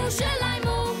במינו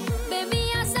שלנו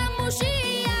מביא עשה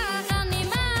משיח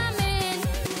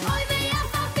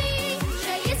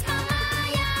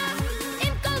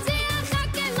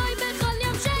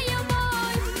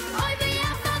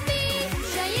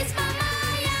אני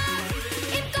מאמין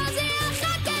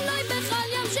במינו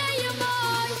שלנו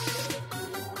מביא עשה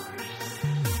משיח אני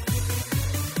מאמין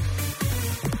אוי ויפה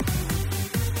בי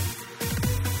שישמע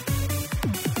מאיה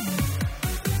אם כל זה יחק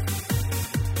אלוהי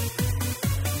בכל יום שיבוא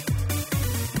אוי ויפה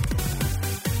בי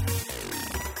שישמע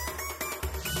מאיה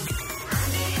אם כל זה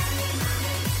יחק אלוהי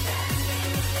בכל יום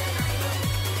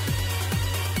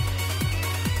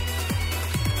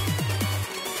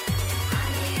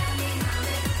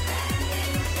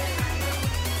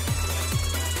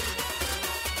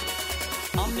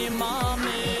אני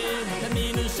מאמין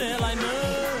במינו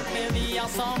שלנו מביא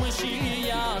עשה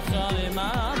משיח אני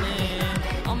מאמין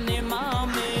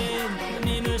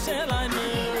במינו שלנו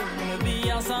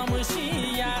מביא עשה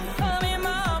משיח אני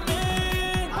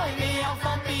מאמין אוי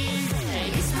ויפה בי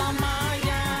שישמע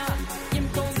מאיה אם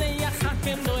כל זה יחק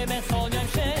אלוהי בכל יום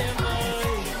שיבוא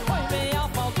אוי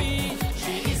ויפה בי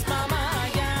שישמע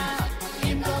מאיה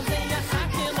אם כל זה יחק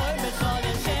אלוהי בכל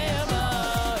יום שיבוא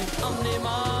אני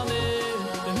מאמין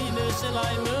במינו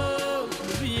שלנו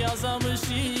מביא עשה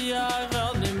משיח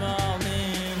אני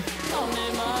מאמין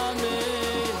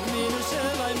במינו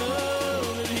שלנו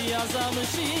מביא עשה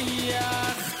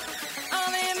משיח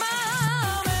אני מאמין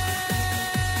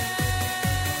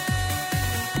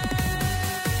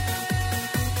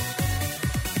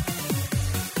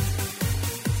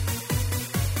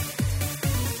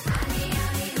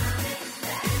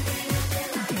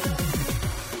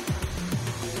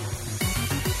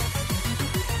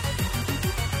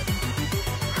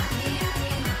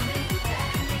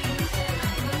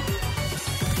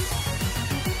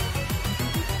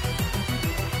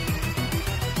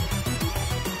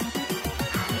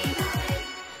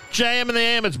JM in the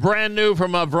AM. It's brand new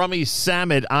from Vrummy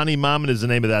Samid. Ani Mamin is the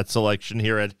name of that selection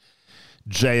here at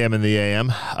JM in the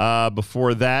AM.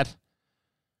 Before that,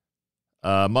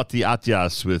 Mati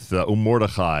Atyas with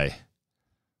Mordechai.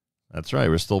 That's right.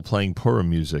 We're still playing Purim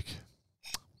music.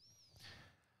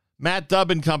 Matt Dubb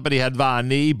and Company had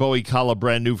Va'ani, Bowie Kala,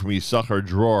 brand new from Yisachar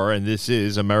Dror, and this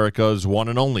is America's one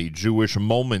and only Jewish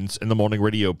Moments in the Morning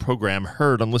radio program,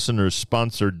 heard on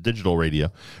listeners-sponsored digital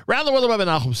radio. Around the world, web at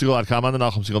NachumSegal.com, on the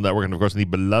Nachum Segal Network, and of course, on the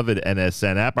beloved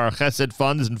NSN app. Our Chesed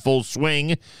Fund is in full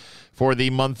swing for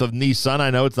the month of Nisan. I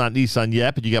know it's not Nisan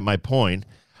yet, but you get my point.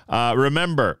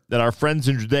 Remember that our friends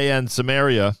in Judea and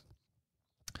Samaria,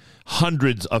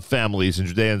 hundreds of families in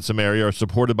Judea and Samaria, are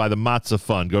supported by the Matzah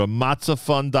Fund. Go to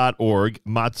matzahfund.org,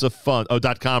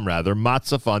 .com rather,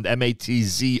 Matzah Fund,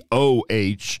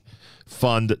 MATZOH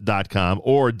fund.com,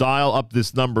 or dial up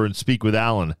this number and speak with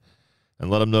Alan and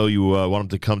let him know you want him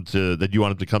to come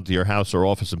to your house or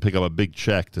office and pick up a big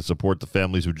check to support the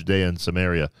families of Judea and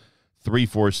Samaria.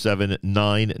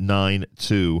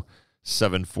 347-992-7411,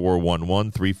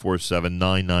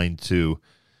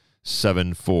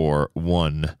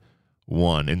 347-992-7411.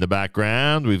 In the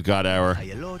background, we've got our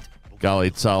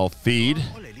Galei Tzahal feed.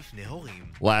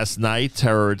 Last night,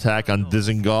 terror attack on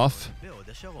Dizengoff.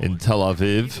 in Tel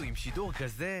Aviv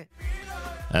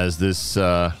as this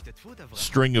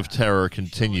string of terror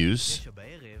continues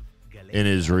in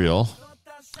Israel.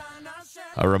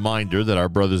 A reminder that our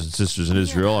brothers and sisters in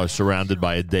Israel are surrounded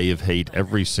by a day of hate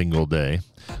every single day.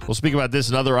 We'll speak about this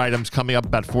and other items coming up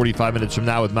about 45 minutes from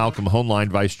now with Malcolm Hoenlein,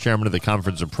 Vice Chairman of the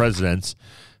Conference of Presidents.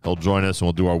 He'll join us and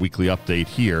we'll do our weekly update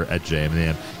here at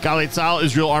JM&M. Galei Tzahal,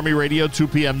 Israel Army Radio, 2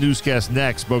 p.m. newscast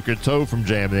next. Boker Tov from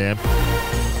JM&M.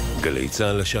 גלי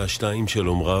צהל השעה 2,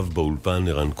 שלום רב, באולפן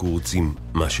ערן קורץ עם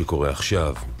מה שקורה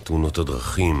עכשיו. תאונות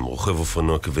הדרכים, רוכב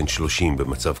אופנוע כבן 30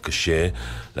 במצב קשה,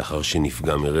 לאחר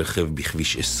שנפגע מרכב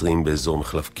בכביש 20 באזור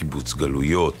מחלף קיבוץ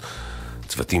גלויות.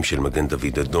 צוותים של מגן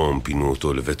דוד אדום פינו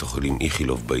אותו לבית החולים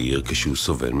איכילוב בעיר כשהוא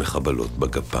סובל מחבלות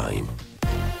בגפיים.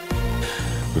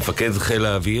 מפקד חיל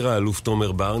האוויר, האלוף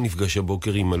תומר בר, נפגש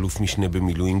הבוקר עם אלוף משנה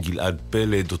במילואים גלעד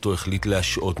פלד, אותו החליט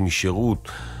להשעות משירות.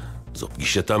 זו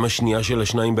פגישתם השנייה של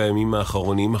השניים בימים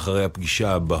האחרונים אחרי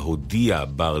הפגישה בה הודיע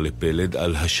בר לפלד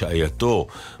על השעייתו.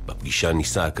 בפגישה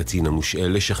ניסה הקצין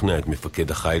המושאל לשכנע את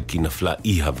מפקד החיל כי נפלה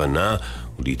אי הבנה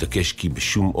ולהתעקש כי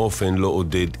בשום אופן לא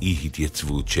עודד אי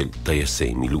התייצבות של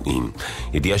טייסי מילואים.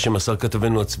 ידיעה שמסר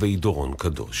כתבנו הצבאי דורון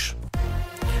קדוש.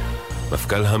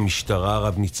 מפכ"ל המשטרה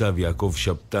רב ניצב יעקב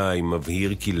שבתאי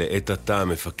מבהיר כי לעת עתה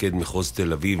מפקד מחוז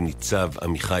תל אביב ניצב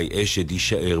עמיחי אשד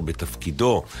יישאר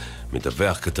בתפקידו.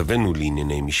 מדווח כתבנו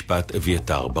לענייני משפט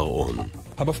אביתר בר-און.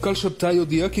 המפכ"ל שבתאי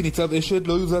הודיע כי ניצב אשד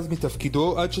לא יוזז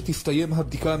מתפקידו עד שתסתיים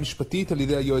הבדיקה המשפטית על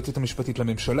ידי היועצת המשפטית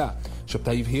לממשלה.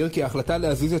 שבתאי הבהיר כי ההחלטה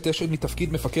להזיז את אשד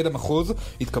מתפקיד מפקד המחוז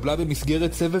התקבלה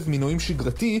במסגרת סבב מינויים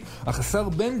שגרתי, אך השר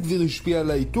בן גביר השפיע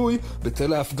על העיתוי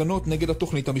בצל ההפגנות נגד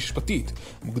התוכנית המשפטית.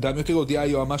 מוקדם יותר הודיעה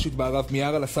היועמ"שית בערב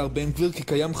מיארה לשר בן גביר כי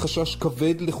קיים חשש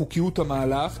כבד לחוקיות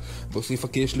המהלך, והוסיפה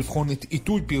כי יש לבחון את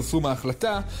עיתוי פרסום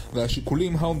ההחלטה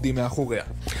והשיקולים העומדים מאחוריה.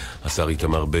 השר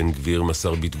איתמר בן גביר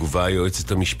מסר בתגובה,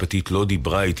 היועצת המשפטית לא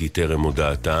דיברה איתי טרם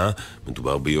הודעתה.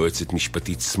 מדובר ביועצת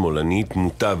משפטית שמאלנית,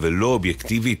 מוטה ולא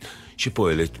אובייקטיבית,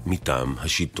 שפועלת מטעם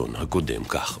השלטון הקודם,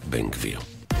 כך בן גביר.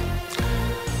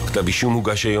 כתב אישום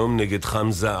הוגש היום נגד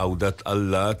חמזה עודת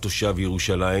אללה, תושב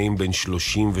ירושלים בן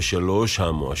 33,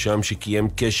 המואשם שקיים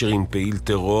קשר עם פעיל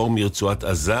טרור מרצועת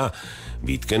עזה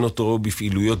והתקן אותו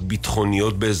בפעילויות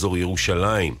ביטחוניות באזור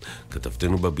ירושלים.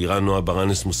 כתבתנו בבירה נועה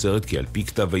ברנס מוסרת כי על פי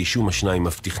כתב האישום השניים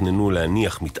אף תכננו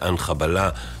להניח מטען חבלה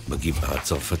בגבעה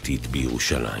הצרפתית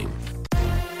בירושלים.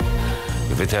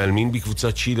 בבית העלמין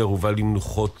בקבוצת שילר הובא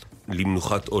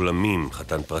למנוחת עולמים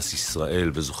חתן פרס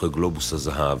ישראל וזוכה גלובוס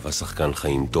הזהב, השחקן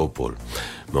חיים טופול.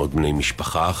 מאות בני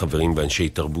משפחה, חברים ואנשי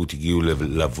תרבות הגיעו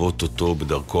ללוות אותו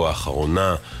בדרכו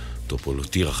האחרונה. טופול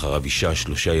הותיר אחריו אישה,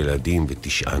 3 ילדים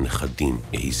ו9 נכדים,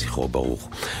 יהי זכרו ברוך.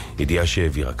 ידיעה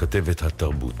שהעבירה כתבת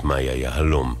התרבות מאיה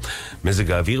יהלום.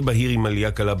 מזג האוויר בהיר עם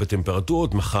עלייה קלה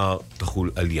בטמפרטורות, מחר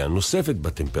תחול עלייה נוספת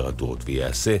בטמפרטורות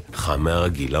ויעשה חם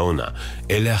מהרגיל לעונה.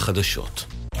 אלה החדשות.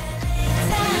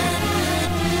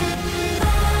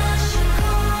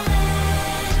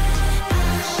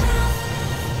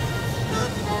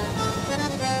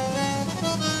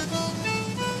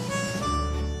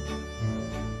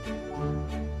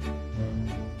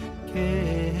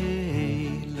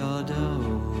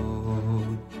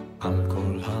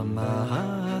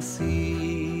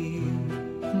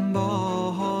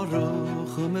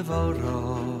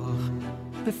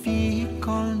 בפי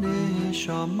כל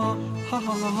נשמה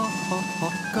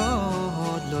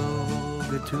גדלו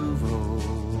וטובו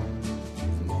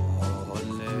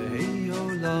מולי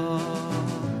עולם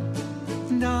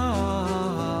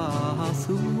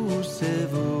נעשו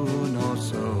סבון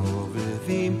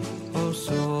הסובבים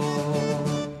עשו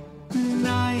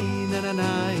ניי נה נה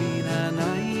ניי נה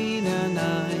ניי נה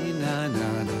ניי נה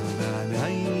נה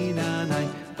ניי נה ניי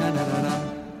נה נה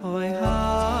אוי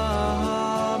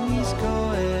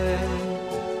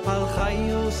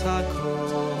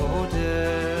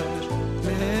הקודש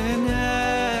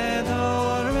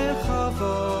ונדר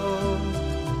וחבוד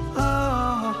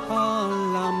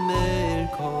על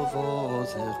המרכבו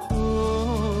זכוס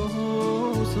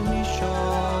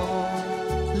ומשור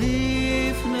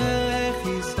לפני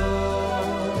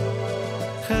חיסון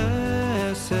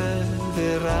חסד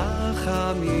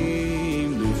ורחמים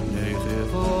לפני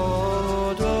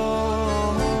כבודו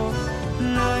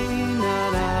ניי נה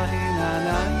ניי נה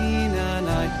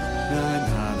ניי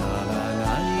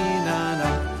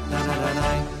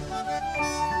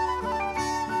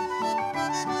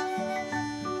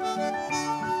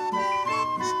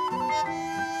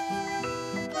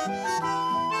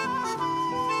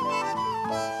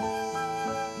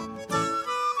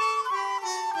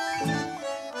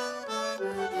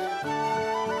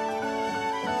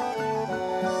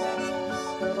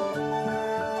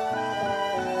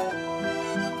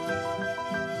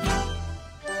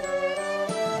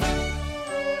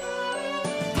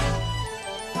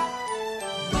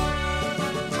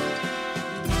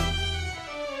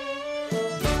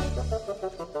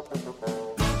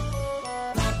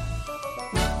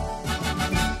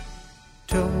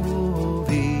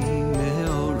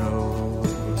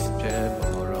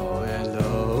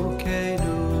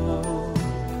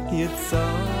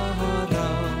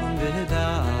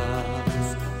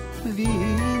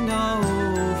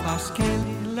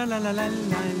la la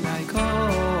la la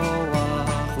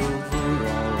koach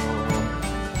uvuro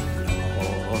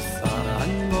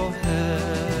osan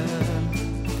mohem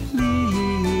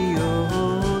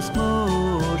lios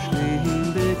moshlim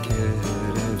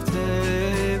bekerev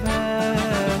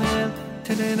tevel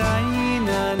tenenai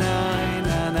na na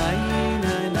na na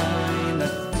na na na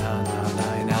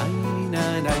na na na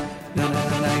na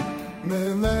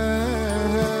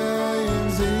Melein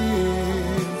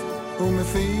ziv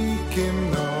umefikim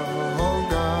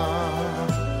noga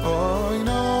oy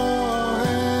no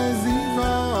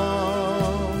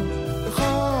ezivam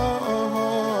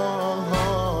cholam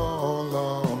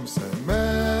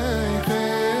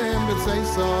semechem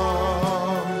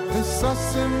b'tzeisam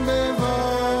v'sasim b'va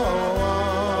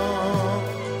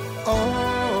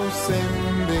osim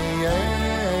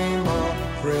b'yema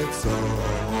ritzom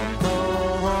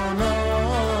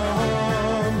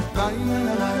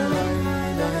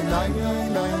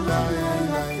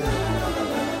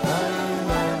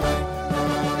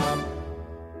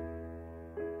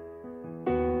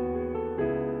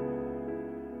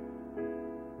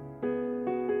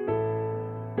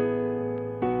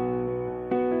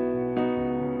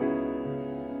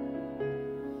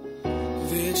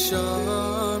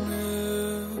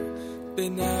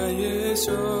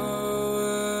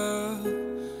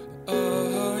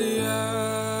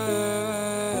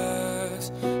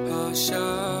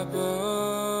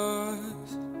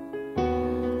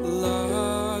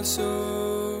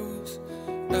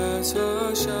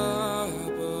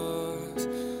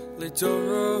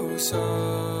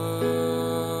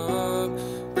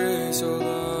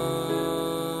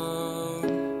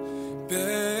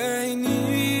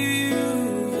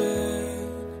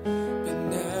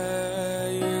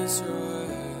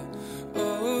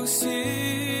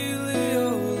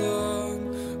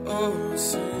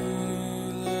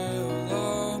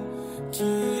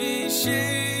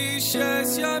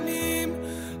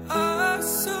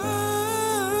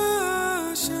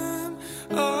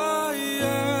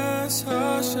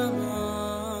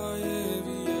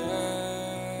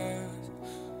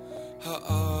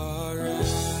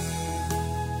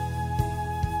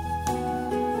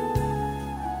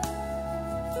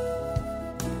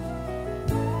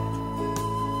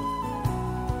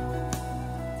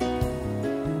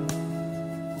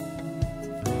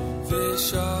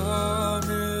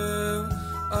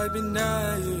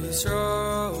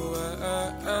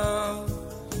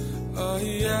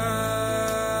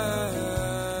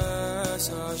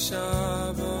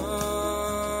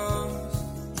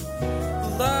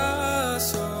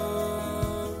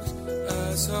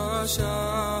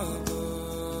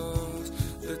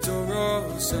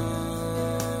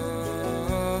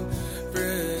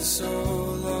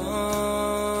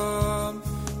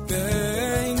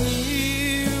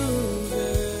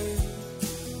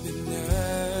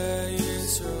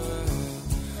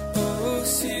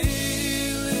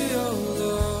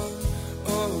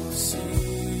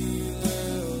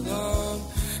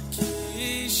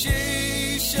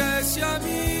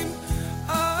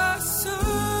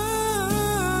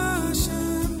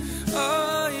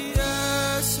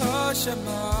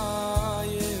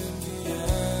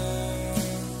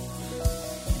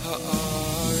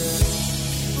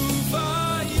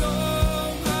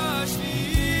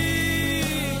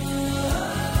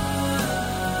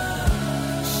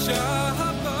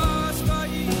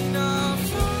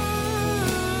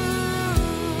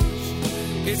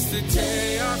It's the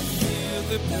day I feel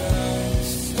the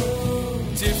best,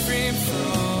 different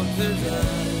from the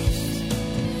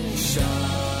rest.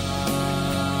 Shabbos,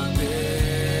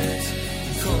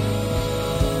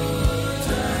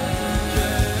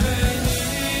 Kodesh,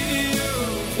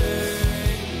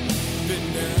 Yehudei,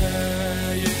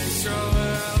 B'nai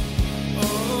Yisrael,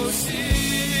 Osi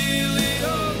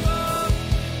Le'olam,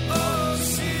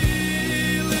 Osi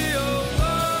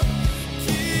Le'olam,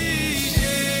 Ki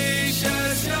Yesh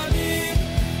Yamim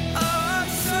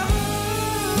Asar.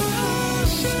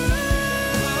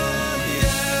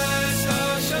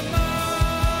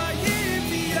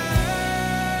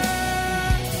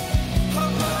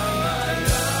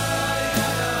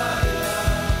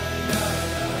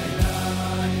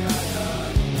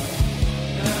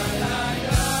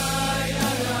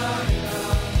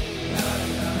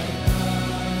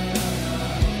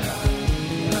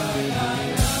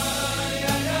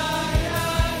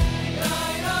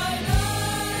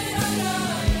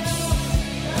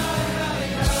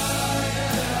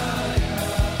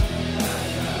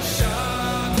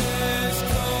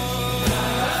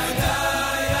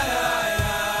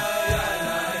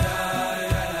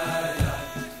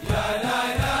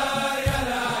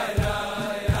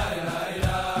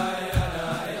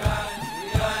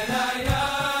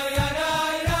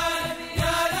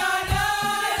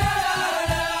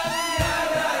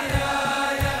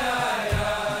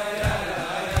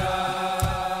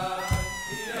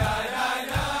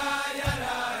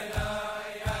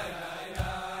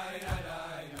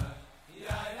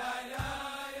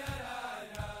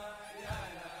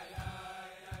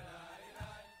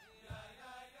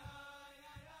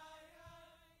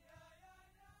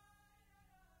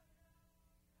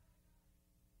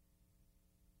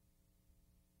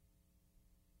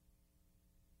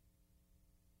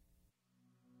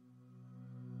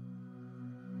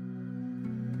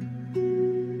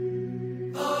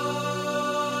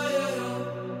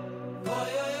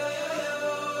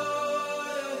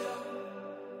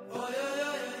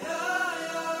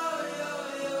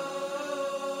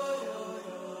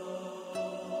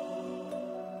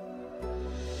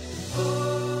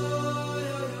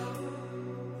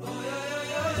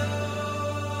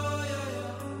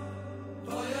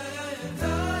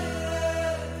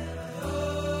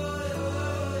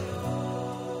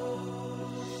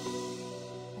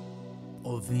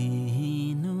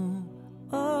 Ovinu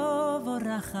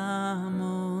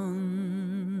Ovorachamon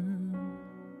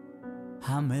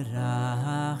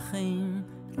Hamerachim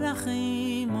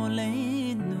Rachim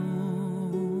Oleinu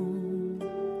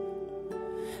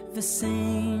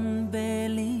V'sein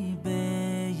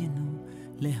belibeinu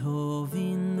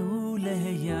Lehovinu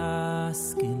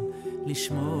leheyaskin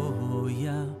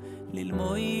Lishmoya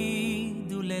lilmoid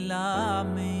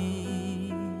ulelamed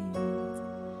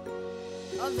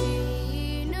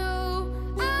Avinu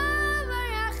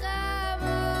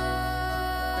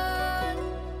Avarachamon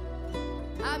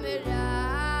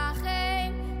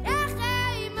Amirachem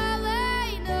Rachem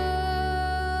Aleinu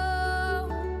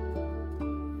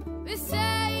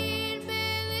V'sein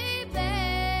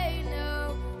b'libeinu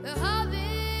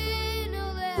Lehavinu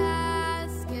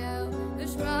lehaskel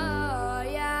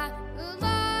Lishmoya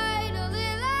l'moid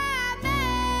u'lilamed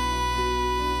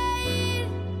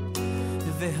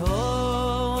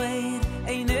Vehoed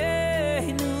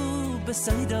eineinu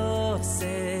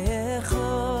b'seidosecho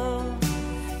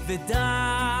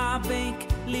V'dabek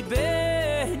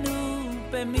libeinu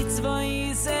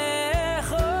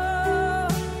b'mitzvoisecho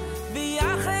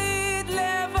V'yachid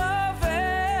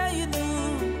levaveinu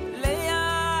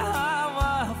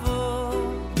leyahavo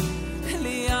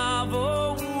liyavo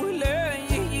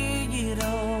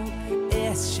uleyiro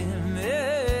es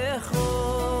shemecho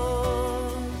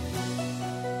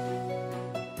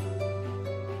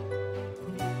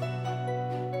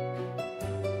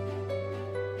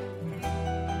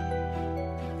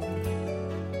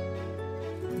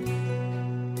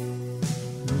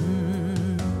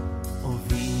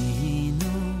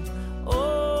Ovinu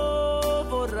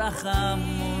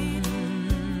Ovorachamon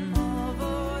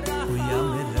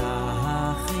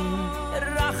Uyamerachim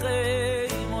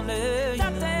Rachem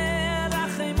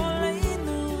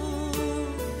Oleinu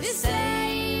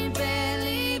V'sein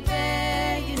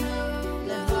belibeinu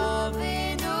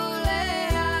Lehovinu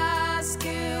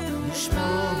lehaskel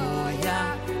Lishmoya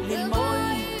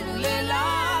lilmoid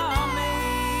ulelamed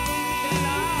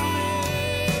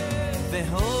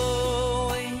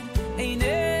Vehoed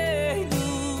eineinu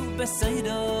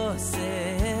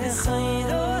b'seidosecho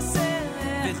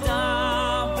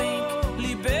V'dabek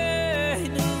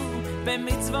libeinu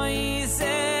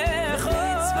b'mitzvoisecho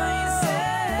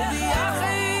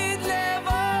V'yachid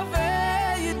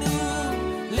levaveinu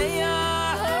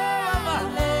leyahavo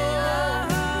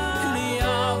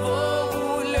liyavo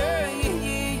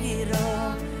uleyiro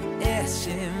es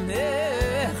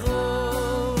shemecho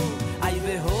Ay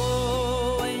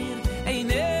vehoed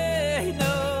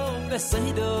eineinu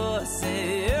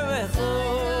b'seidosecho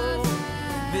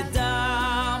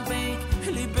V'dabek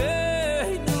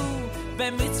libeinu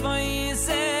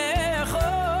b'mitzvoisecho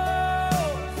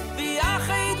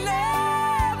V'yachid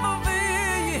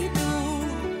levaveinu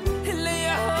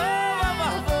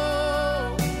leyahavo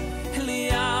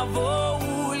liyavo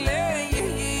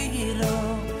uleyiro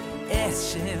es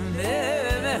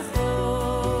shemecho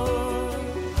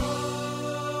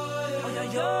Yo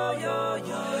yo yo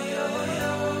yo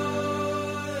yo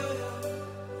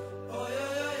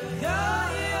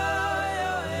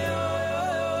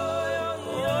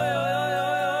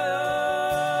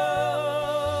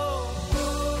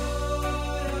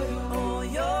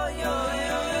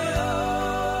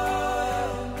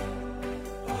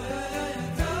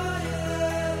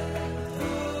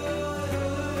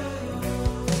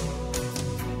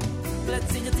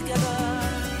Let's sing it together.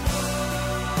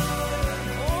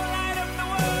 Light up the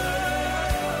world.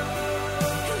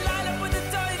 Light up with the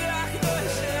Torah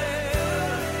HaKadosh.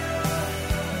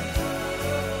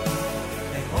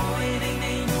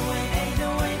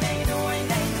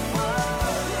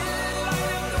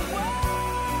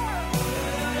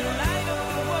 Light up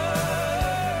the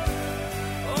world.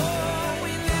 Oh,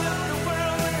 we lit up the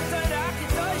world with the Torah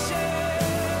HaKadosh.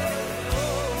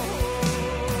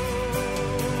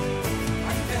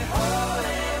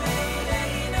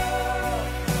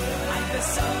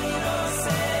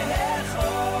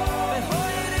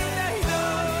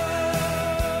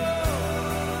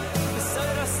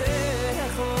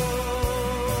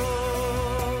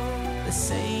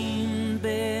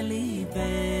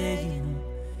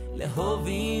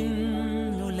 להובין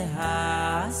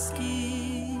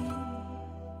ולהשכיל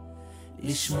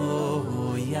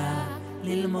לשמוע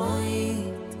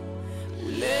ללמוד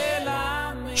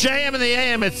וללמד JM in the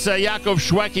AM, it's Yaakov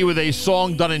Shweki with a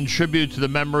song done in tribute to the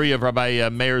memory of Rabbi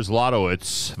Meir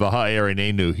Zlotowitz, Vaha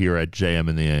Erinenu, here at JM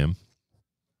in the AM.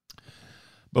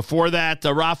 Before that,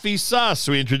 Rafi Suss,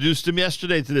 we introduced him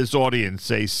yesterday to this audience,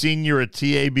 a senior at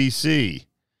TABC,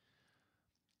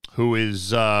 who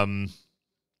is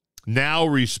now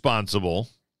responsible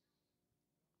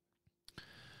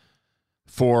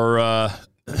for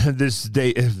this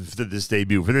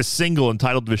debut, for this single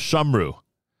entitled Vishamru.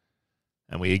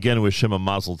 And we again wish him a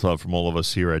mazel tov from all of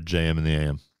us here at JM in the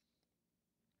AM.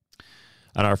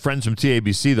 And our friends from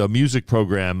TABC, the music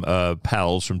program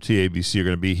pals from TABC, are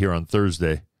going to be here on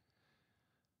Thursday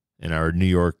in our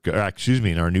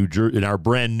in our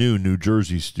brand new New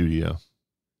Jersey studio.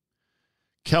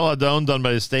 Keladon, done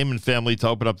by the Stamen family, to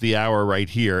open up the hour right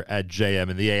here at JM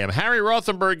in the AM. Harry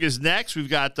Rothenberg is next. We've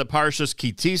got the Parshas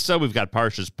Kitisa. We've got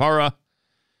Parshas Para.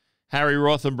 Harry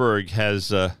Rothenberg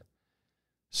has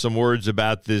some words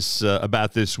about this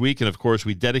week, and of course,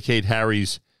 we dedicate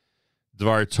Harry's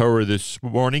Dvar Torah this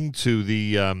morning to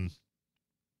the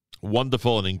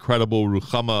wonderful and incredible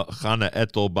Ruchama Chana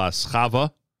Etel Bas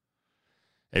Chava,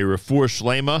 a refuah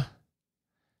shlema,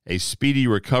 a speedy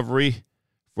recovery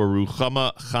for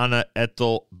Ruchama Chana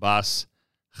Etel Bas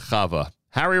Chava.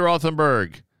 Harry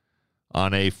Rothenberg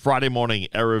on a Friday morning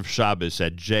Erev Shabbos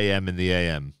at JM in the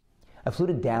AM. I flew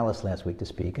to Dallas last week to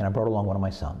speak, and I brought along one of my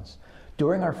sons.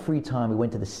 During our free time, we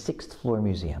went to the 6th floor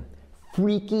museum.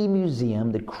 Freaky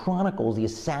museum that chronicles the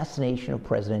assassination of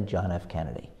President John F.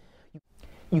 Kennedy.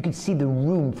 You can see the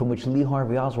room from which Lee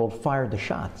Harvey Oswald fired the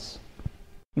shots.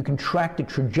 You can track the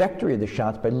trajectory of the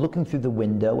shots by looking through the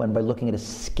window and by looking at a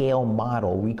scale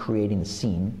model recreating the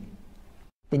scene.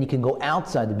 Then you can go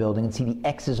outside the building and see the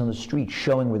X's on the street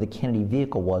showing where the Kennedy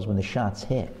vehicle was when the shots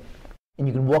hit. And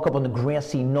you can walk up on the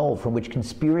grassy knoll from which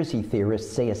conspiracy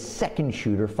theorists say a second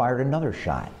shooter fired another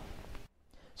shot.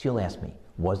 So you'll ask me,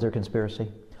 was there a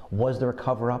conspiracy? Was there a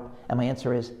cover-up? And my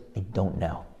answer is, I don't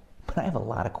know. But I have a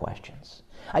lot of questions.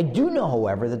 I do know,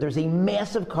 however, that there's a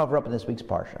massive cover-up in this week's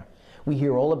Parsha. We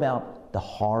hear all about the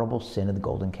horrible sin of the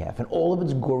golden calf and all of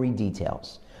its gory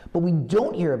details. But we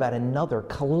don't hear about another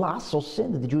colossal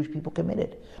sin that the Jewish people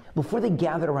committed. Before they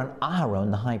gathered around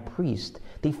Aharon, the high priest,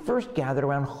 they first gathered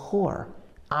around Hor,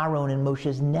 Aaron and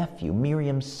Moshe's nephew,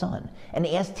 Miriam's son, and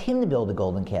asked him to build a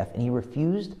golden calf, and he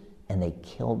refused, and they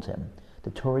killed him. The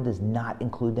Torah does not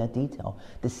include that detail.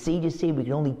 The sages say we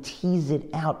can only tease it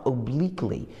out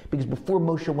obliquely, because before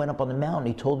Moshe went up on the mountain,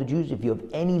 he told the Jews, if you have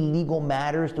any legal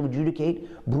matters to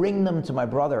adjudicate, bring them to my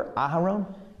brother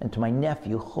Aharon and to my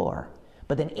nephew Hor.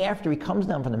 But then after he comes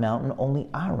down from the mountain, only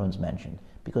Aharon's mentioned,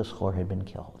 because Hor had been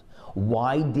killed.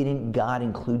 Why didn't God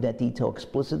include that detail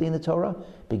explicitly in the Torah?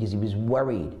 Because he was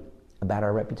worried about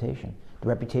our reputation, the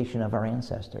reputation of our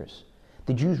ancestors.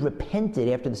 The Jews repented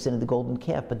after the sin of the golden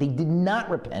calf, but they did not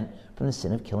repent from the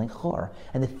sin of killing Hor.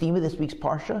 And the theme of this week's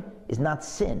Parsha is not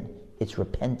sin, it's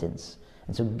repentance.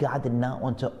 And so God did not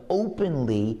want to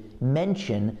openly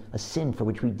mention a sin for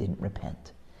which we didn't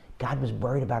repent. God was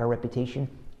worried about our reputation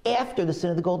after the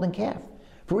sin of the golden calf,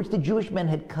 for which the Jewish men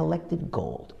had collected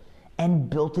gold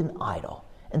and built an idol,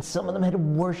 and some of them had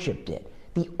worshipped it.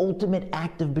 The ultimate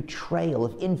act of betrayal,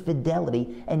 of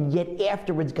infidelity, and yet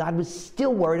afterwards God was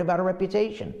still worried about our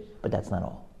reputation. But that's not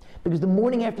all. Because the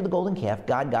morning after the golden calf,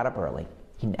 God got up early.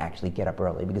 He didn't actually get up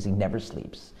early because he never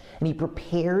sleeps. And he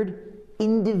prepared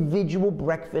individual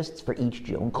breakfasts for each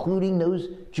Jew, including those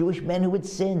Jewish men who had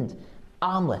sinned.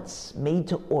 Omelets made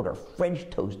to order, French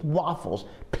toast, waffles,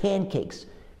 pancakes,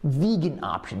 vegan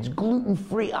options,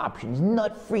 gluten-free options,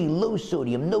 nut-free, low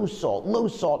sodium, no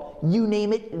salt, you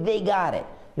name it, they got it.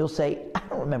 You'll say, I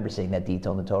don't remember seeing that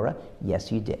detail in the Torah.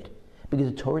 Yes, you did.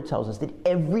 Because the Torah tells us that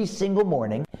every single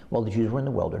morning, while the Jews were in the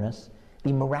wilderness,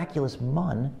 the miraculous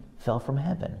man fell from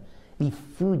heaven. The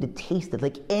food that tasted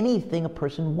like anything a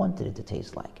person wanted it to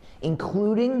taste like,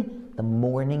 including the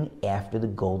morning after the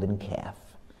golden calf.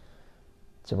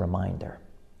 It's a reminder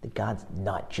that God's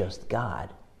not just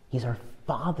God. He's our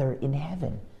Father in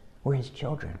heaven. We're his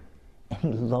children. And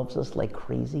he loves us like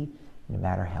crazy, no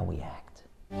matter how we act.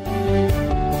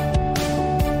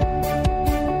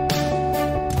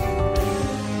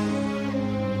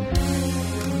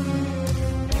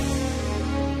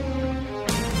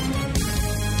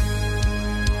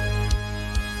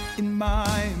 In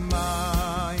my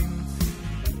mind,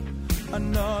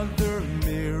 another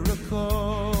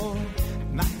miracle,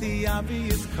 not the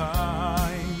obvious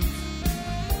kind,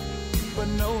 but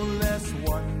no less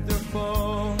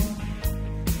wonderful.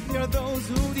 There are those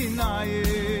who deny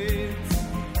it.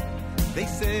 They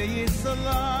say it's a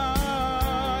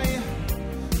lie.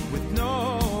 With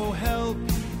no help,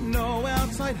 no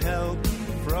outside help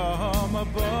from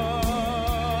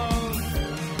above.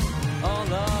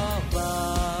 All of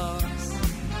us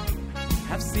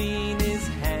have seen his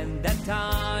hand at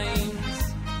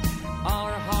times.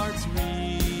 Our hearts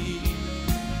read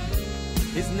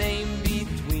his name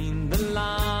between the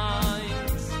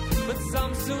lines, but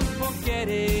some soon forget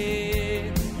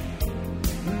it,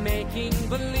 making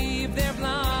believe they're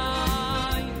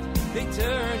blind. They turn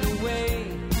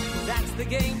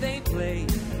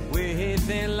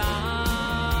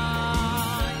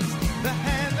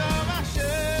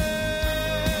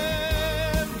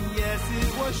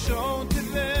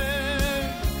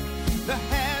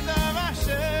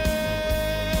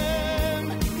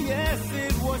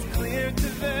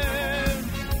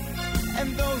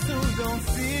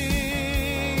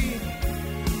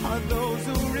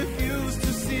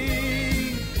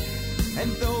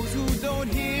And those who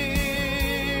don't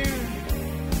hear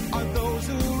are those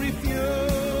who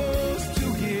refuse to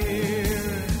hear.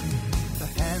 The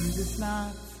hand is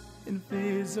not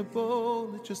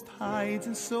invisible, it just hides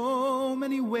in so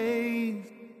many ways.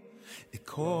 It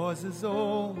causes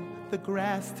all the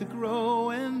grass to grow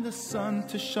and the sun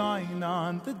to shine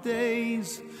on the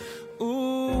days.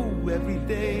 Ooh, every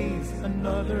day's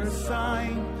another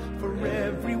sign for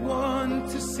everyone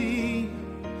to see.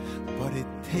 But it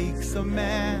takes a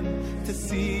man to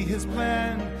see his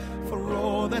plan for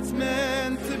all that's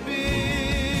meant to be.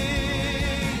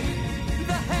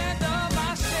 The hand of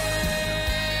Hashem,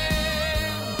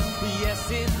 yes,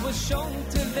 it was shown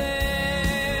to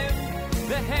them.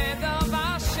 The hand of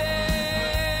Hashem,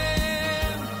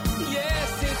 yes,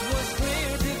 it was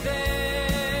clear to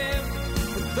them.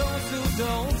 But those who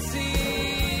don't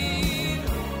see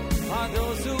are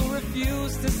those who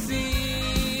refuse to see.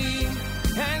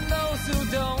 And those who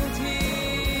don't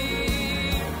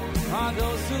hear are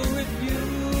those who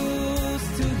refuse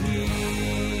to hear.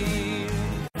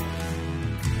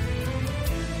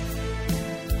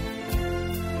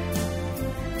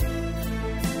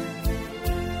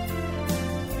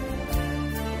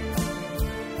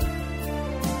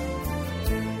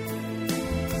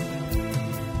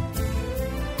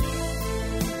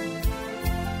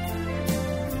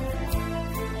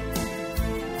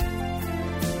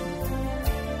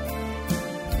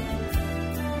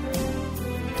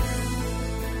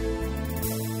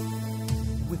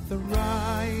 The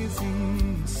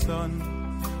rising sun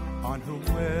on her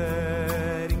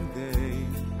wedding day,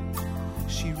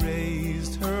 she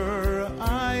raised her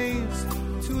eyes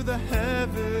to the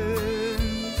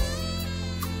heavens,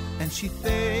 and she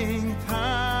thanked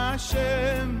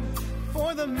Hashem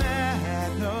for the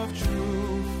man of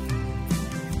truth,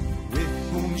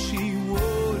 with whom she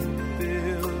would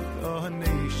build a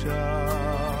nation.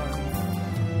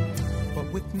 But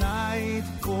with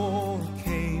nightfall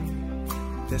came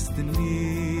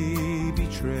destiny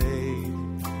betrayed,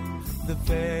 the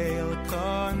veil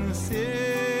concealing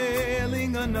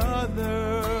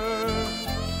another.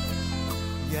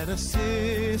 Yet a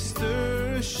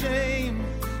sister's shame,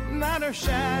 not her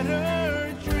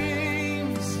shattered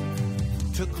dreams,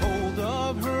 took hold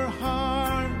of her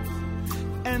heart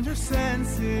and her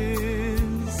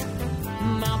senses.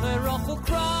 Mother Rachel,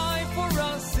 cry for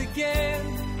us again.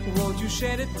 Won't you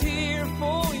shed a tear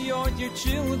for your dear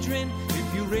children?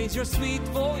 If you raise your sweet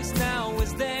voice now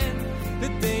as then, the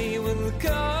day will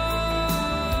come.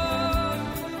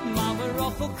 Mother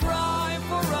Rachel, cry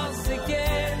for us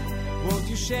again. Won't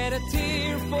you shed a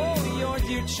tear for your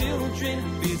dear children?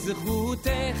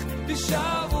 B'zechutech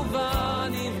b'shavu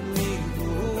v'anim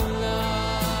nigulam.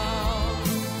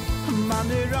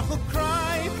 Mother Rachel,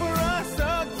 cry for us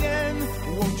again.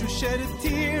 Won't you shed a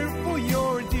tear for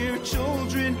your dear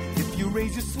children? If you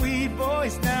raise your sweet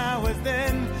voice now as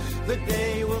then, the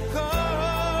day will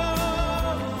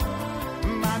come.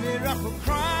 Mother Rachel,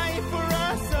 cry for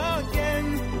us again.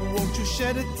 Won't you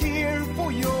shed a tear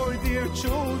for your dear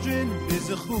children?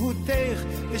 B'zechutech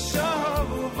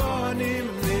b'shavu v'anim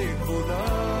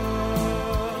nigulam.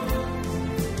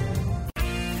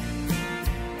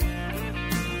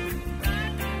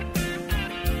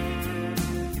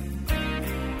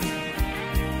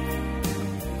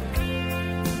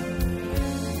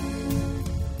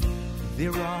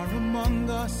 There are among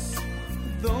us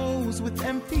those with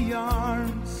empty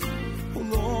arms who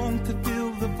long to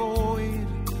fill the void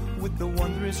with the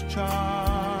wondrous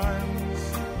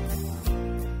charms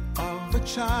of a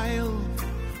child,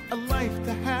 a life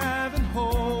to have and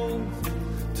hold,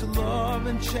 to love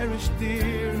and cherish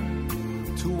dear,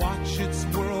 to watch its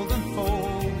world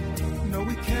unfold. No,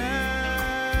 we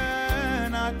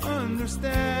cannot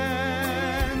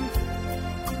understand.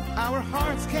 Our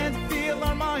hearts can't feel,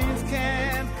 our minds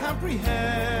can't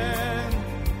comprehend.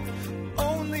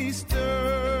 Only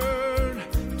stirred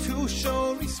to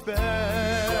show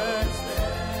respect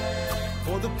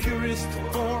for the purest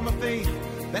form of faith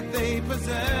that they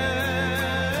possess.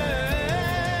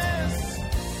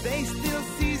 They still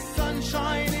see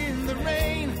sunshine in the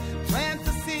rain, plant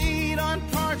the seed on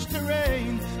parched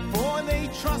terrain, for they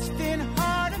trust in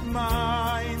heart and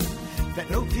mind that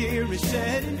no tear is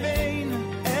shed in vain.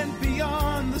 And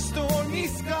beyond the stormy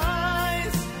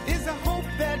skies is a hope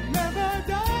that never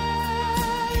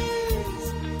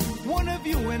dies. One of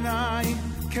you and I,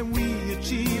 can we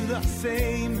achieve the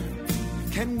same?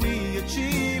 Can we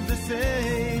achieve the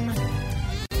same?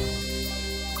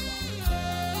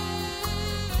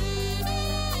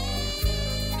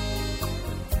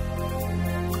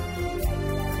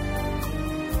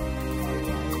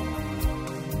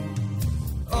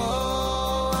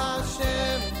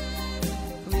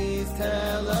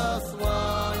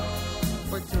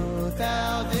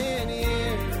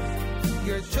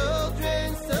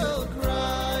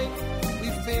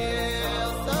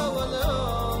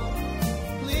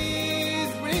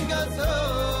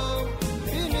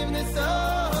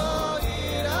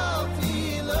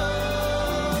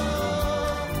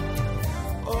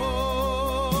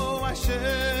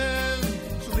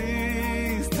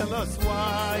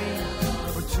 why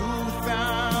for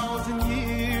 2,000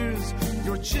 years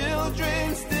your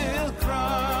children still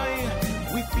cry.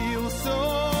 We feel so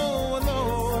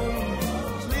alone.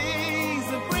 Please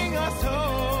bring us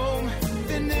home.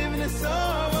 Then even so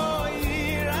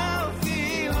year I'll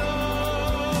feel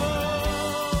alone.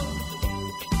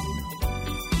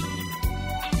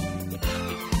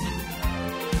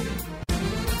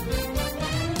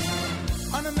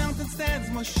 On a mountain stands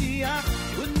Moshiach.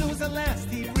 Good news at last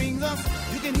he brings us.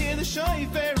 You can hear the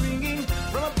shofar ringing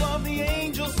from above, the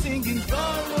angels singing.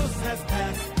 Taurus has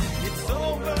passed. It's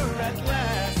over at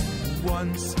last.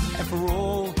 Once and for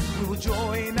all, we will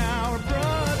join our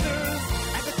brothers.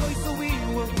 At the place where we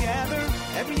will gather.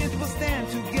 Every inch will stand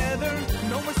together.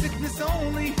 No more sickness,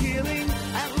 only healing.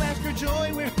 At last for joy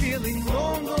we're feeling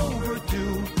long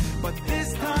overdue. But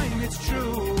this time it's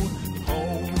true.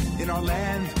 Home in our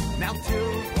land, now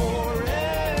till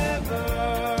forever.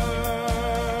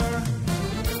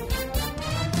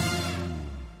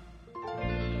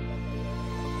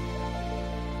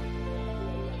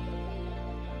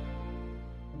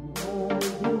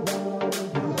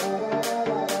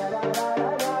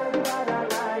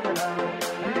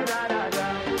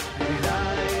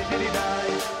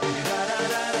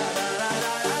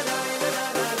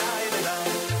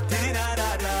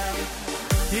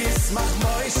 Yismach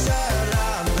Moshe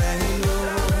Rabbeinu,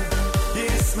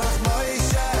 Yismach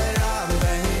Moshe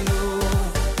Rabbeinu,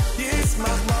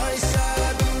 Yismach Moshe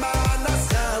b'manas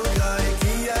chelkoi,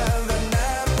 ki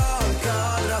yevenemon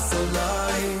kol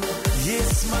rasoloi.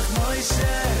 Yismach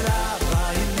Moshe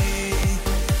Rabbeinu,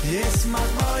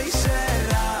 Yismach Moshe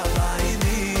Rabbeinu,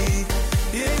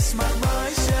 Yismach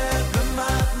Moshe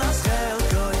b'manas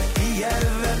chelkoi, ki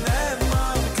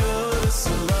yevenemon kol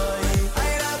rasoloi.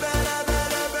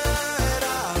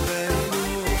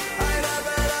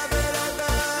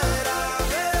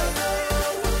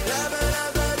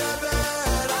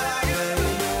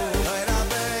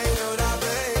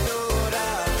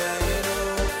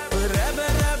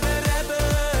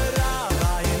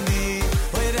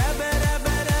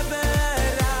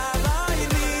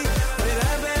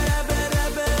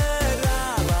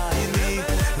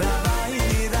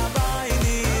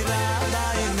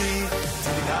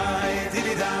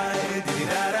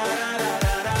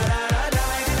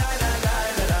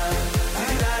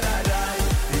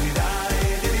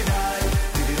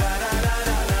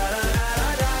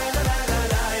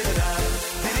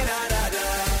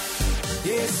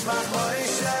 Yismach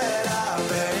Moshe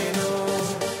Rabbeinu,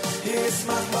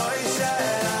 Yismach Moshe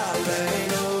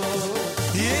Rabbeinu,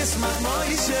 Yismach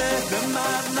Moshe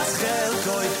b'manas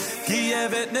chelkoi, ki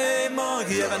yevenemon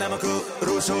kol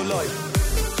rasoloi.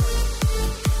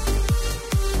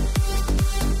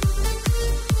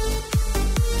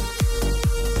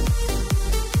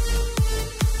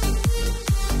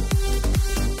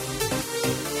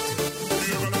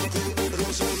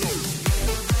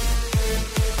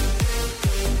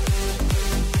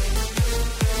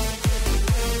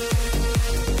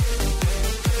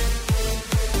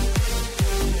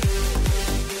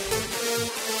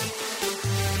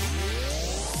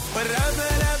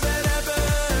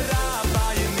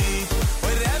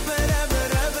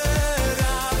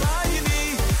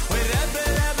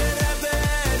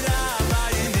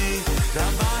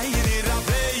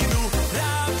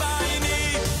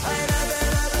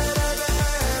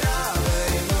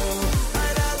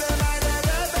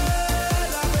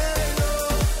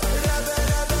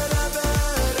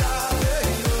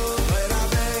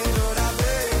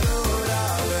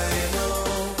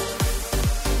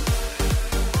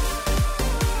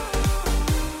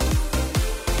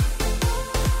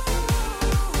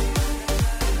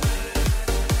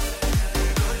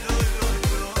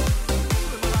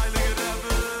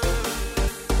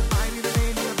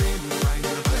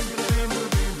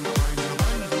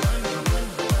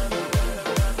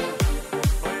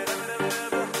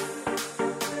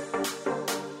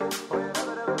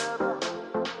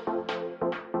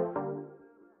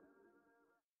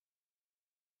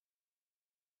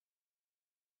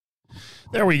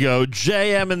 There we go.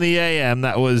 JM in the AM.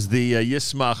 That was the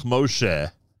Yismach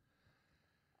Moshe.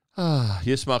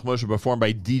 Yismach Moshe performed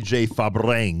by DJ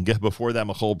Fabreng. Before that,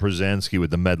 Michal Brzezinski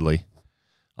with the medley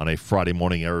on a Friday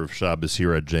morning Erev Shabbos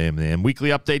here at JM in the AM. Weekly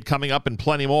update coming up and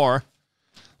plenty more.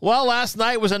 Well, last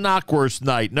night was a knockwurst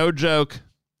night. No joke.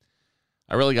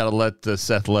 I really got to let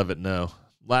Seth Levitt know.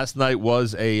 Last night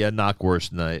was a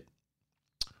knockwurst night.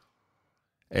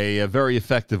 A very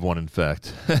effective one, in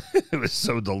fact. It was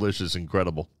so delicious,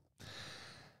 incredible.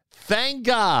 Thank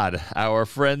God our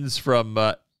friends from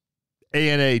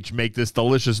A&H make this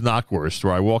delicious knockwurst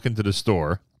where I walk into the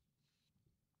store.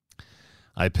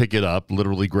 I pick it up,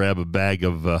 literally grab a bag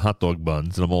of hot dog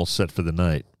buns, and I'm all set for the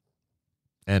night.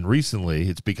 And recently,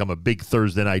 it's become a big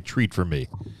Thursday night treat for me.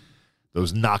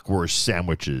 Those knockwurst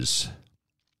sandwiches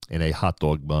in a hot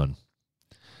dog bun.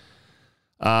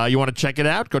 You want to check it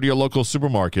out? Go to your local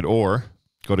supermarket or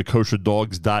go to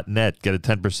kosherdogs.net. Get a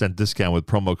 10% discount with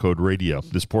promo code radio.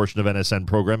 This portion of NSN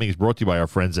programming is brought to you by our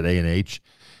friends at A&H.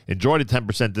 Enjoy the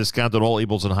 10% discount on all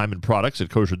Abels and Hyman products at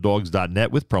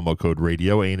kosherdogs.net with promo code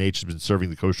radio. A&H has been serving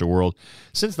the kosher world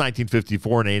since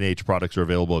 1954, and A&H products are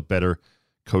available at better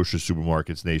kosher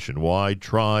supermarkets nationwide.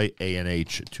 Try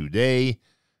A&H today.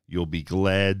 You'll be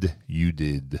glad you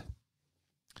did.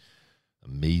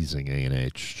 Amazing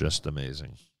A&H. Just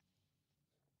amazing.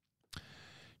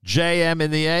 JM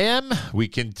in the AM. We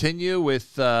continue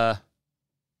with the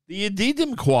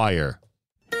Yedidim Choir.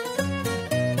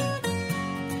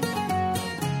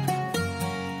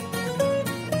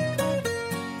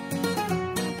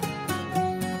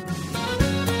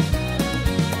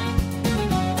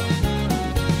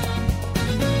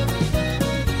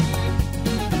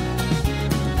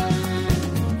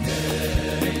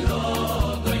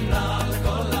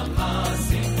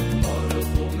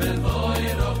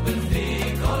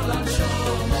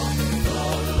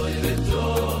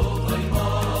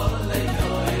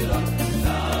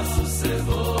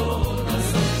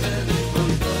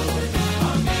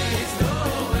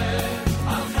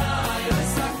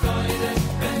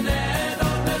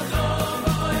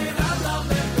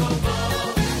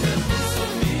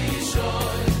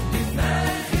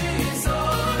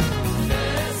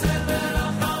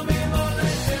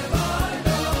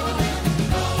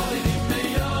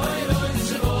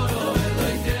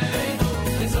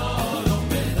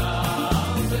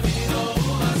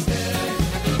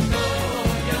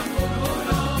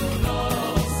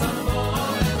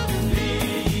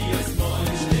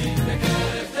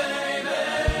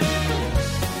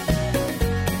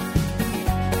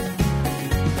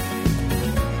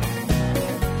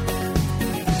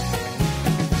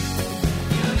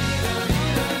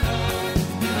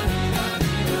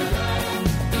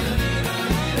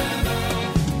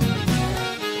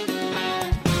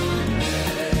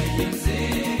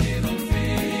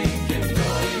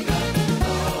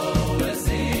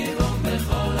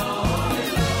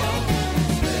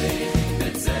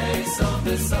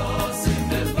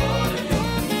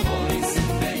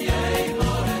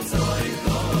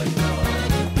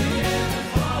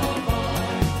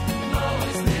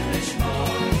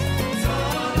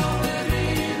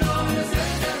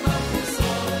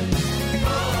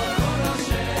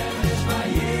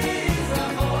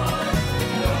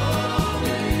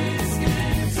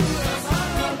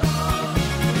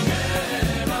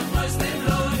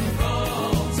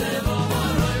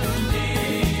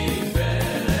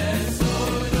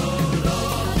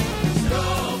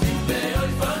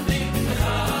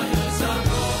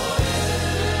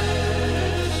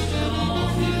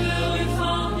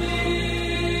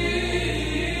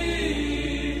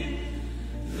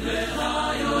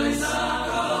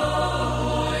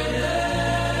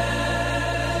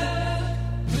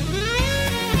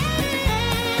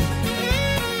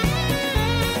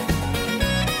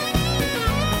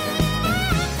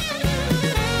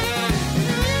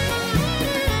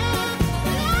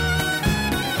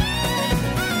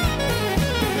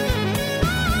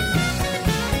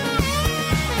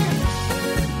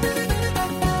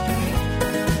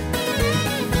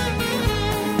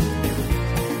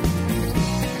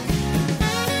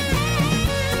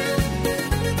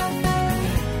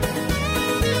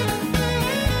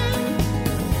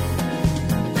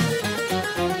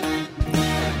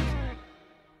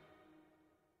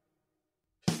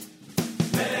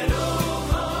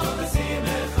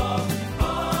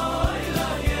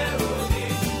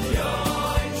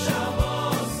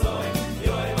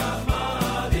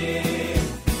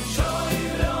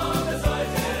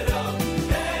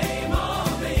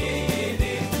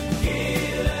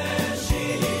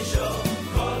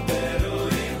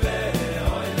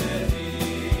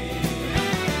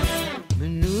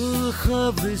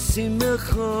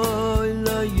 ושמחה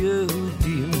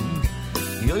ליהודים,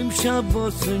 יום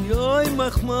שבוס ויום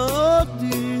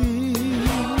מחמדים,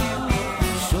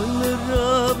 שון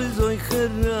רב זוי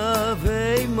חרב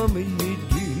אימה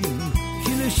מידים,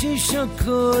 כי לשיש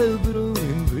הכל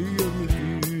ברורים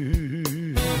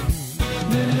ויאמרים,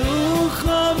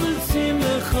 מנוחה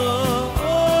ושמחה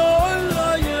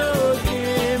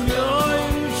ליהודים,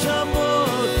 יום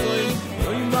שבוס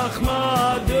ויום מחמדים,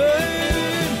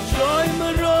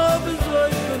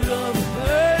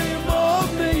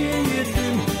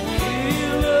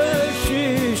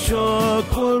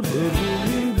 כל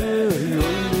ברורים ויולדים,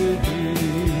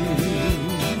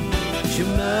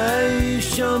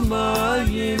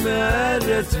 Hayim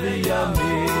eretz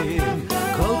v'yamim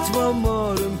Kol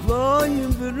tzvamorim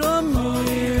gvoyim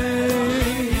v'ramim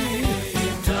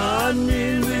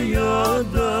Tanin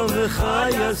v'yodam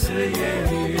v'chayas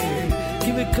v'yemim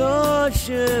Ki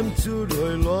v'kashem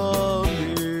tzuroi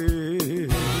lamim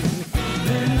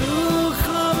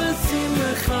Menucha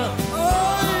v'simcha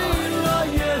Oy la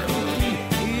yechuki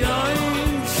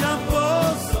Yain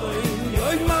Shabbos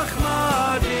Yoy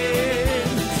machmadim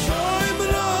Shoy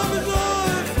b'ram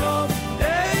zoichom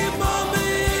Ey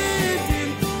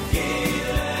mamidim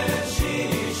Kire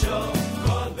shisho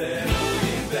Kol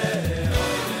beruim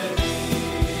be'oimedim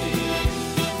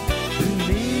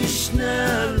Mishne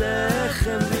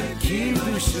lechem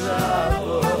V'kidush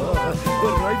rabo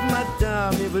V'roiv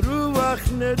matam V'ruach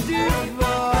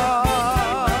nediva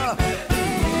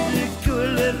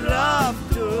Kul rab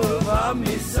tov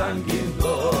Amisangim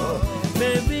bo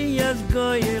Mevi yaz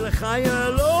goyel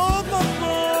chayal o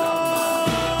mabo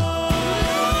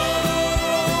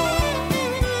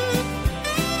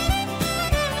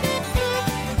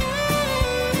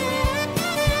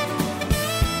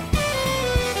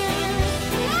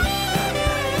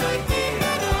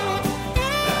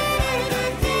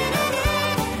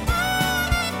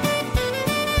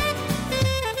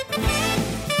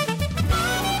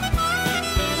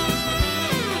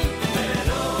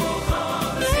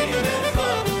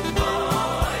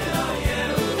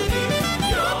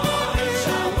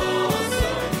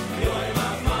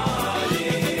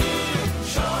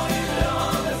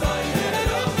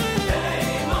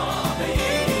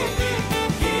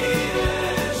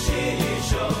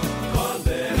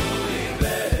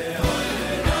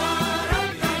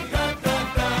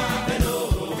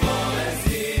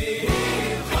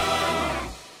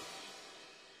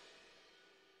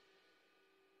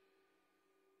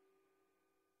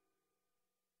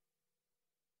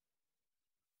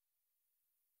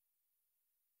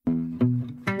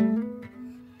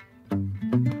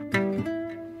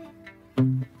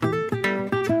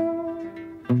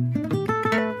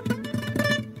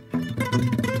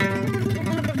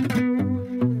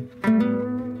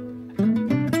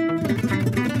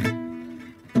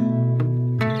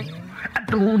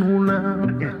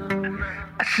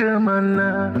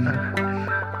שמנה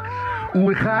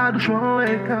הוא אחד ושמו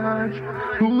אחד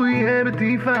הוא יהיה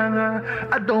בתפארה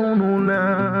אדון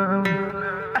עולם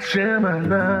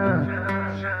השמנה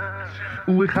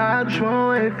הוא אחד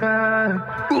ושמו אחד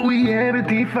הוא יהיה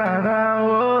בתפארה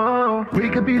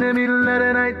Wake up in the middle of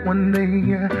the night one day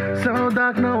so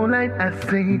dark no light I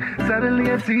see suddenly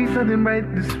I see something bright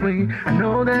this way I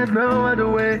know there's no other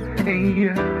way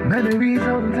memories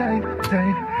hold tight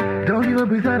don't give up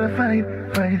without a fight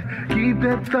keep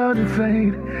that thought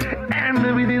inside and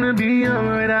everything will be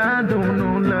alright I don't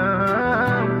know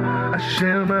love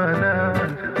השמנה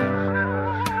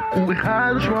הוא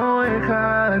אחד ושמו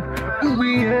אחד הוא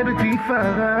יהיה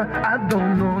בתפארה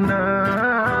אדון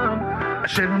עולם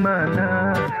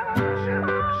השמנה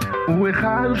הוא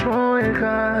אחד ושמו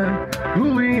אחד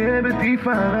הוא יהיה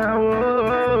בתפארה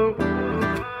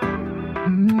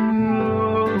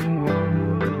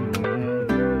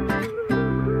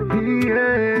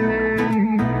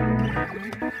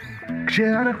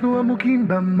כשאנחנו עמוקים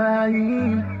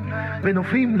במים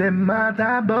ונופלים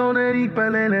למטה בואו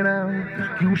נתפלל אליו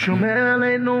כי הוא שומר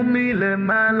עלינו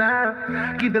מלמעלה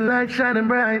Keep the light shining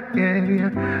bright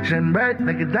shine bright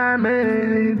like a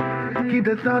diamond Keep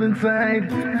the thought inside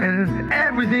and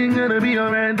everything gonna be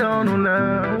alright don't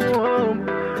know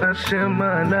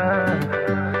השמנה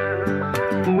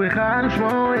הוא אחד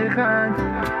ושמו אחד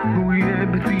הוא יהיה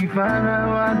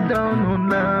בתפארה אדון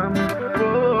עולם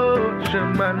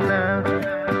שמנה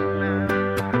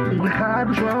הוא אחד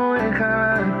ושמו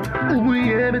אחד הוא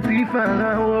יהיה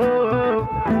בתפארה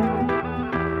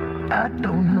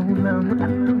אדון עולם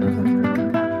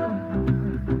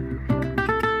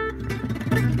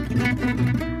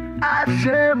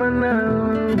השמנה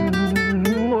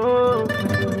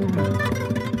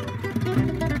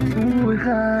הוא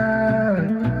אחד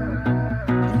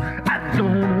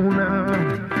אדון עולם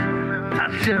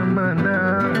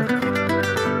השמנה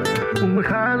הוא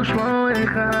אחד ושמו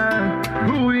אחד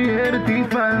הוא יהיה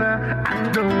בתפארה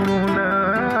אדון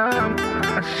עולם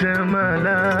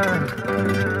השמנה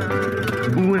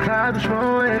הוא אחד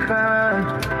ושמו אחד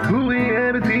הוא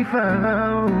יהיה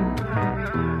בתפארה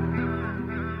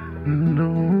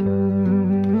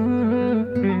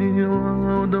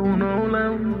אדון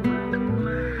עולם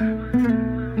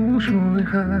ושמו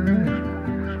אחד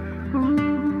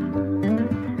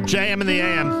JM in the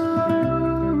AM.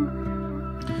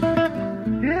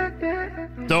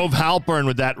 Dov Halpern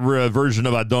with that version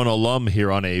of Adon Olam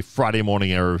here on a Friday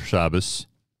morning Erev Shabbos.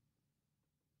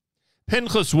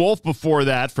 Pinchas Wolf before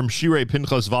that from Shirei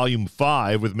Pinchas Volume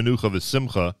 5 with Menucha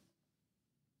V'Simcha.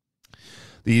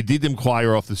 The Yedidim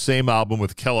Choir off the same album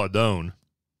with Kel Adon.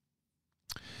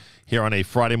 Here on a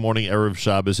Friday morning Erev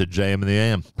Shabbos at JM and the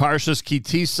AM. Parshas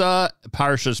Kitisa,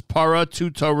 Parshas Para, 2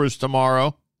 Torahs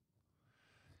tomorrow.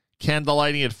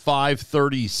 Candlelighting at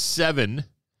 5:37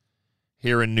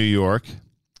 here in New York.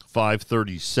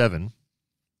 5:37.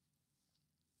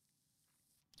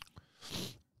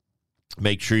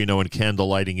 Make sure you know when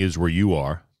candlelighting is where you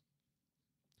are.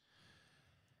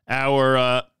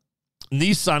 Our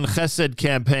Nissan Chesed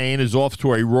campaign is off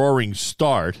to a roaring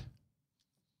start.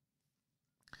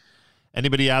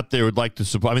 Anybody out there would like to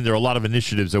support? I mean, there are a lot of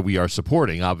initiatives that we are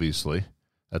supporting, obviously.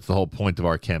 That's the whole point of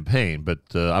our campaign.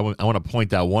 But I want to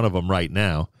point out one of them right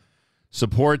now.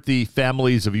 Support the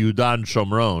families of Yehuda and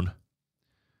Shomron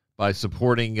by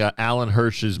supporting Alan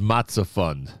Hirsch's Matzah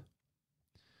Fund.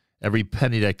 Every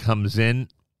penny that comes in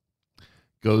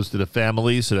goes to the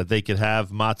families so that they could have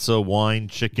matzah, wine,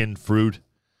 chicken, fruit,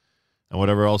 and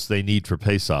whatever else they need for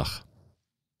Pesach.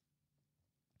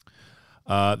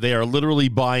 They are literally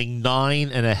buying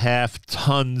 9.5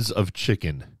 tons of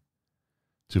chicken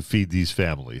to feed these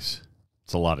families.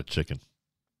 It's a lot of chicken.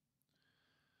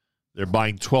 They're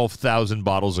buying 12,000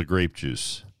 bottles of grape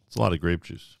juice. It's a lot of grape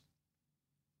juice.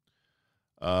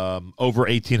 Over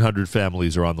 1,800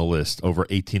 families are on the list. Over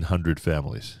 1,800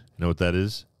 families. You know what that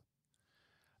is?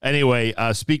 Anyway,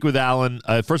 speak with Alan.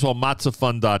 First of all,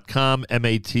 matzahfund.com,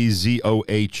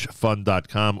 MATZOH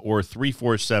fund.com, or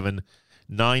 347-992-7411,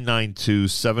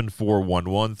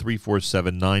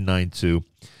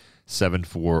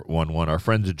 347-992-7411. Our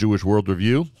friends at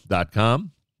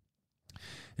JewishWorldReview.com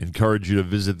encourage you to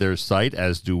visit their site,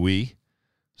 as do we.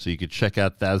 So you could check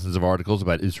out thousands of articles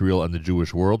about Israel and the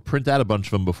Jewish world. Print out a bunch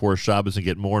of them before Shabbos and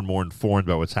get more and more informed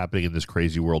about what's happening in this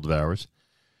crazy world of ours.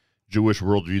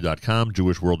 JewishWorldReview.com,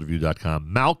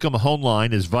 JewishWorldReview.com. Malcolm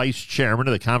Hoenlein is vice chairman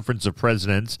of the Conference of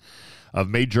Presidents of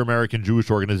Major American Jewish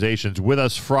Organizations, with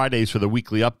us Fridays for the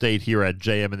weekly update here at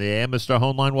JM and the AM. Mr.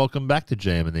 Hoenlein, welcome back to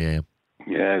JM and the AM.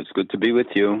 Yeah, it's good to be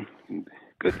with you.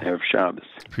 Good to have Shabbos.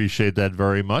 Appreciate that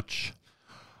very much.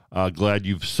 Glad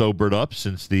you've sobered up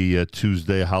since the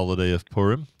Tuesday holiday of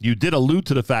Purim. You did allude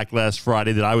to the fact last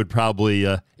Friday that I would probably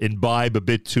imbibe a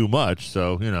bit too much.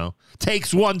 So, you know,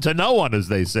 takes one to know one, as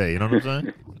they say. You know what I'm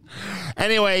saying?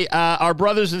 Anyway, our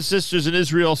brothers and sisters in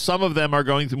Israel, some of them are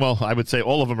going through, well, I would say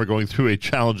all of them are going through a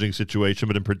challenging situation.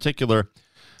 But in particular,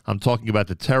 I'm talking about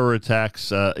the terror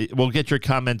attacks. We'll get your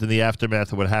comment in the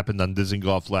aftermath of what happened on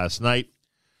Dizengoff last night.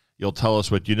 You'll tell us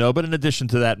what you know. But in addition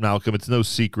to that, Malcolm, it's no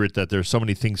secret that there's so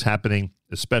many things happening,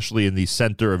 especially in the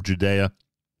center of Judea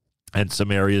and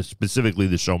some areas, specifically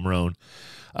the Shomron,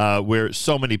 where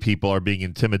so many people are being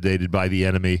intimidated by the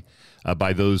enemy,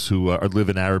 by those who live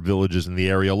in Arab villages in the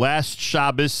area. Last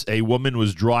Shabbos, a woman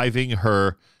was driving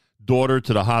her daughter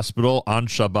to the hospital on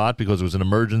Shabbat because it was an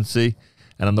emergency.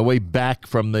 And on the way back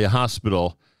from the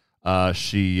hospital,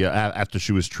 she after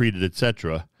she was treated,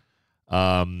 etc.,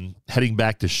 heading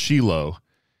back to Shiloh,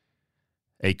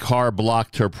 a car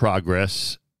blocked her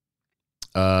progress.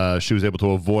 She was able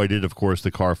to avoid it. Of course, the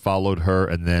car followed her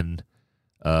and then,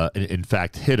 in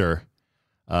fact, hit her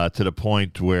to the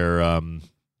point where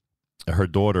her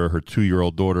daughter, her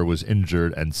 2-year-old daughter, was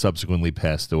injured and subsequently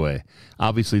passed away.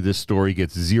 Obviously, this story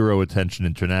gets zero attention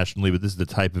internationally, but this is the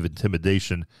type of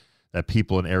intimidation that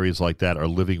people in areas like that are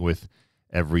living with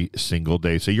every single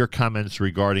day. So your comments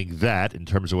regarding that in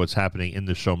terms of what's happening in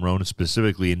the Shomron,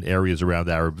 specifically in areas around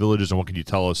Arab villages, and what can you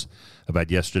tell us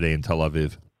about yesterday in Tel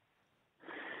Aviv?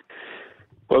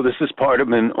 Well, this is part of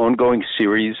an ongoing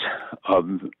series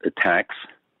of attacks,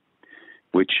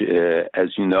 which,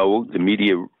 as you know, the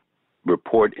media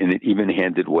report in an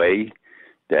even-handed way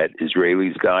that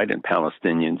Israelis died and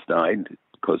Palestinians died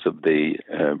because of the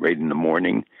raid in the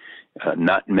morning.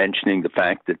 Not mentioning the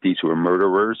fact that these were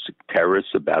murderers,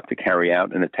 terrorists about to carry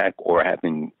out an attack or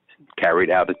having carried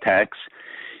out attacks,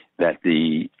 that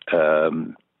the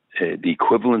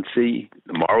equivalency,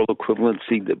 the moral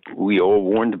equivalency that we all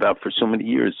warned about for so many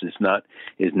years is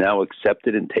now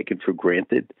accepted and taken for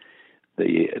granted.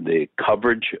 The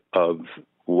coverage of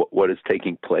what is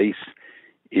taking place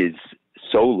is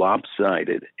so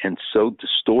lopsided and so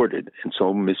distorted and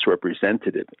so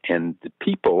misrepresentative, and the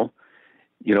people,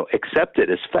 accept it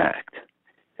as fact.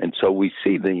 And so we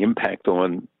see the impact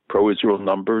on pro-Israel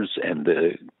numbers and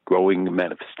the growing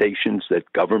manifestations that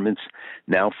governments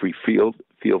now feel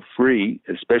free,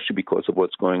 especially because of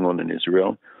what's going on in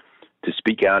Israel, to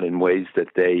speak out in ways that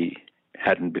they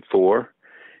hadn't before.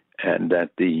 and that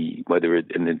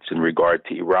and it's in regard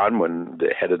to Iran, when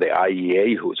the head of the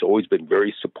IEA, who has always been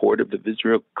very supportive of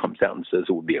Israel, comes out and says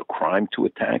it would be a crime to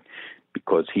attack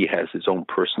because he has his own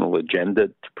personal agenda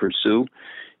to pursue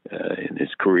in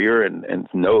his career, and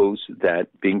knows that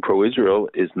being pro-Israel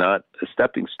is not a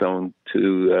stepping stone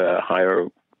to a higher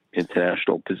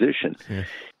international position. Yeah.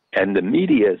 And the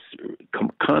media's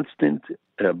constant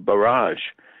barrage,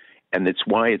 and it's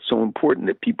why it's so important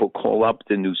that people call up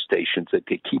the news stations, that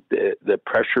they keep the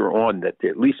pressure on, that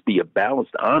there at least be a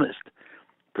balanced, honest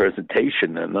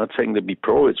presentation. I'm not saying to be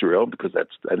pro-Israel, because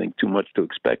that's, I think, too much to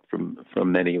expect from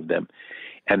many of them.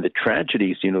 And the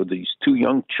tragedies, these two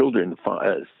young children,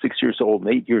 6 years old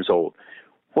and 8 years old,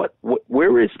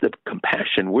 where is the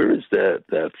compassion? Where is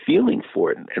the feeling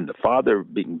for it? And the father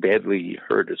being badly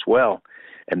hurt as well.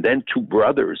 And then two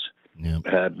brothers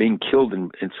being killed in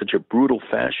such a brutal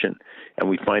fashion. And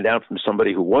we find out from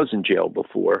somebody who was in jail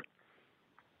before.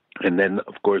 And then,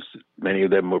 of course, many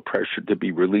of them were pressured to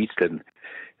be released and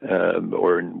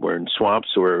were in swamps,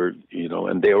 or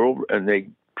and they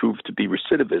proved to be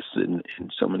recidivists in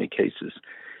so many cases.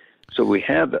 So we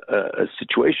have a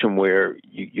situation where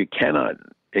you cannot,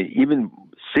 even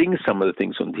seeing some of the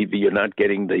things on TV, you're not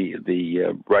getting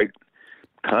the right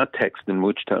context in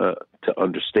which to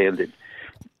understand it.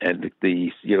 And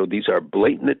these are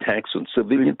blatant attacks on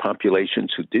civilian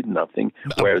populations who did nothing,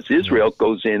 whereas Israel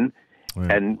goes in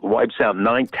and wipes out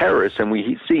 9 terrorists, and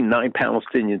we see 9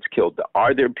 Palestinians killed.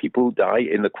 Are there people who die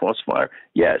in the crossfire?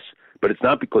 Yes. But it's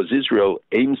not because Israel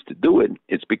aims to do it.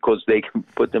 It's because they can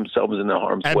put themselves in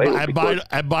harm's way.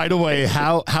 And by the way,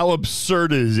 how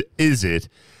absurd is it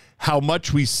how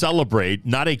much we celebrate,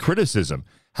 not a criticism,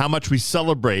 how much we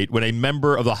celebrate when a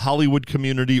member of the Hollywood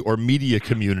community or media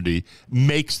community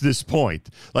makes this point.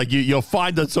 Like you'll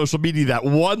find on social media that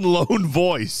one lone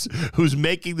voice who's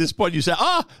making this point. You say,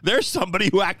 there's somebody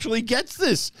who actually gets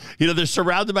this. They're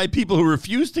surrounded by people who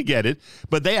refuse to get it,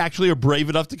 but they actually are brave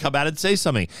enough to come out and say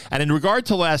something. And in regard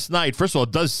to last night, first of all,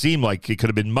 it does seem like it could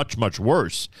have been much, much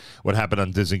worse what happened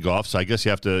on Dizengoff. So I guess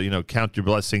you have to, count your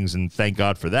blessings and thank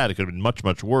God for that. It could have been much,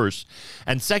 much worse.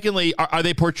 And secondly, are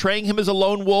they portraying him as a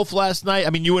lone wolf last night? I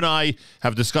mean, you and I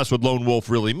have discussed what lone wolf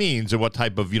really means and what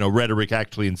type of, rhetoric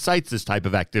actually incites this type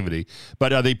of activity.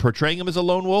 But are they portraying him as a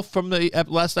lone wolf from the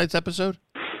last night's episode?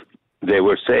 They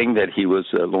were saying that he was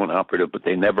a lone operative, but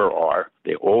they never are.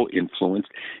 They're all influenced.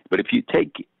 But if you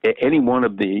take any one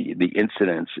of the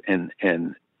incidents and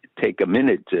take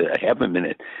half a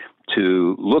minute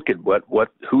to look at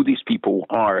who these people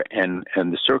are and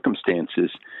the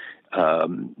circumstances,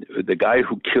 the guy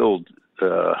who killed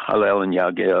Hillel and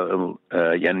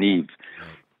Yaniv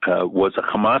was a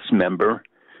Hamas member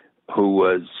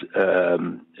who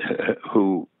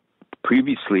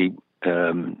previously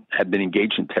had been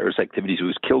engaged in terrorist activities. He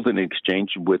was killed in an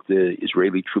exchange with the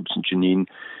Israeli troops in Jenin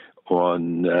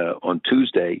on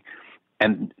Tuesday,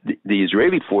 and the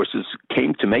Israeli forces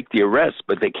came to make the arrest,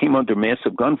 but they came under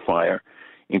massive gunfire,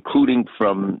 including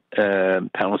from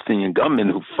Palestinian gunmen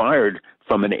who fired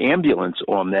from an ambulance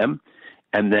on them.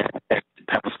 And then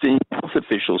Palestinian health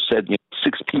officials said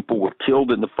 6 people were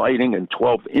killed in the fighting and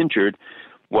 12 injured.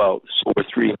 Well, so were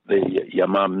 3 of the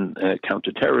Yamam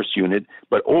counter-terrorist unit,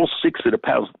 but all 6 of the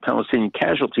Palestinian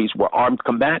casualties were armed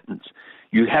combatants.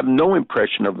 You have no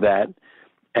impression of that.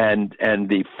 And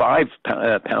the 5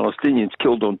 Palestinians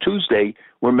killed on Tuesday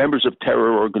were members of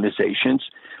terror organizations,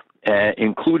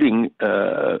 including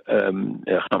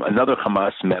another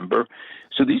Hamas member.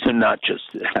 So these are not just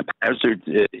haphazard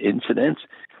incidents,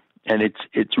 and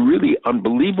it's really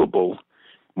unbelievable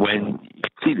when you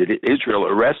see that Israel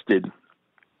arrested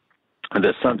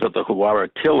the sons of the Hawara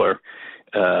killer.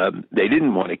 They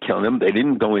didn't want to kill them. They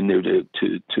didn't go in there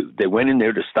they went in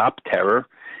there to stop terror,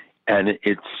 and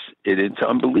it's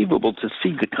unbelievable to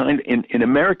see the kind in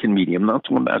American media. I'm not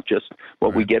talking about just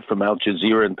what we get from Al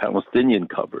Jazeera and Palestinian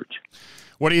coverage.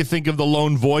 What do you think of the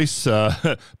lone voice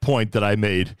point that I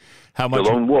made? How much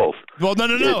the lone wolf? Well,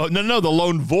 no. The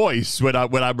lone voice. When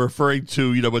I'm referring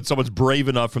to, when someone's brave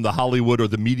enough from the Hollywood or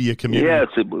the media community. Yes,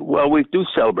 well, we do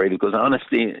celebrate it because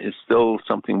honesty is still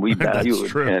something we value. That's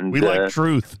true. And we like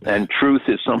truth, and truth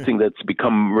is something that's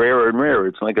become rarer and rarer.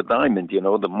 It's like a diamond.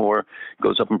 The more it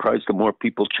goes up in price, the more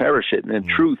people cherish it, and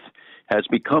truth has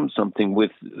become something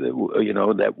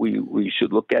that we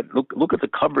should look at. Look at the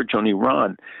coverage on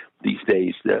Iran these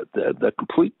days. The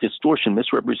complete distortion,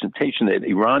 misrepresentation that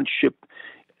Iran shipped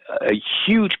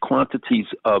huge quantities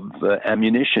of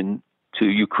ammunition to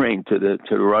Ukraine, to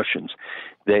the Russians.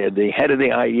 The head of the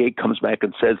IEA comes back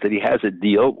and says that he has a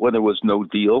deal when there was no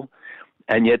deal.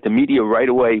 And yet the media right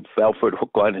away fell for it, hook,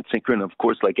 line, and sinker. And of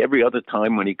course, like every other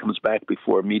time when he comes back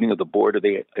before a meeting of the board of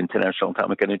the International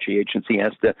Atomic Energy Agency, he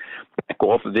has to back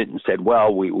off of it and said,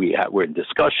 well, we're in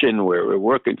discussion, we're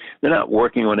working. They're not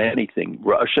working on anything.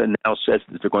 Russia now says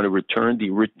that they're going to return the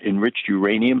enriched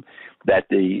uranium that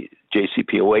the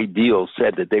JCPOA deal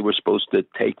said that they were supposed to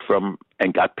take from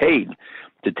and got paid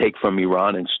to take from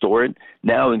Iran and store it.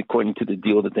 Now, according to the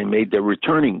deal that they made, they're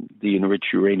returning the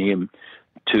enriched uranium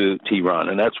to Iran.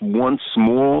 And that's one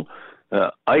small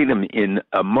item in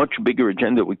a much bigger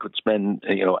agenda. We could spend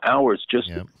hours just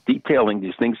detailing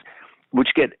these things,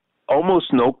 which get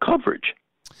almost no coverage.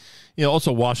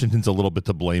 Also Washington's a little bit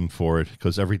to blame for it,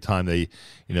 because every time they,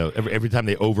 every time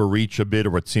they overreach a bit, or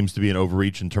what seems to be an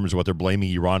overreach in terms of what they're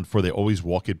blaming Iran for, they always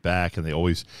walk it back, and they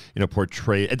always,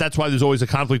 portray. And that's why there's always a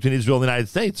conflict in Israel and the United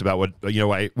States about what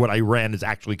Iran is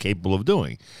actually capable of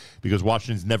doing, because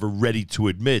Washington's never ready to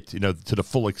admit, to the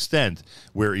full extent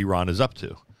where Iran is up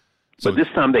to. But this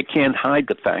time they can't hide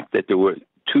the fact that there were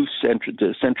two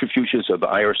centrifuges of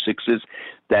IR-6s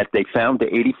that they found the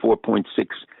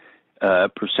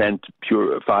 84.6%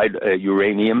 purified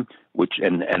uranium, which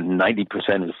and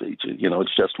 90% is,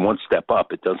 it's just one step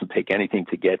up. It doesn't take anything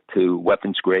to get to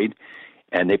weapons grade,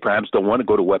 and they perhaps don't want to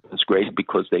go to weapons grade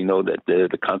because they know that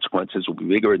the consequences will be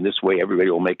bigger. In this way,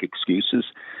 everybody will make excuses,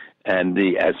 and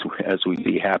as we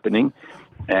see happening,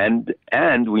 and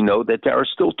we know that there are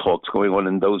still talks going on,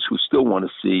 and those who still want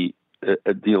to see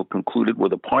a deal concluded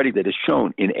with a party that has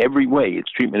shown in every way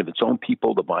its treatment of its own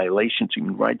people, the violations of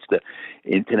human rights, the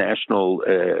international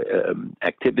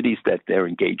activities that they're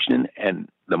engaged in, and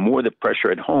the more the pressure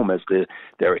at home as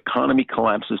their economy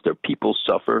collapses, their people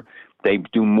suffer, they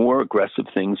do more aggressive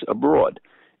things abroad.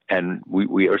 And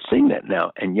we are seeing that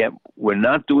now, and yet we're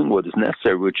not doing what is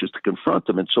necessary, which is to confront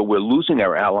them. And so we're losing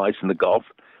our allies in the Gulf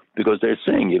because they're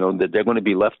saying, that they're going to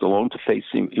be left alone to face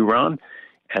Iran.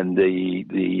 And the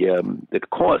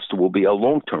cost will be a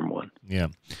long-term one. Yeah.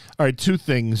 All right, two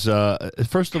things.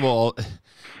 First of all,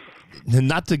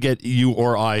 not to get you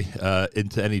or I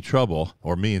into any trouble,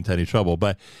 or me into any trouble,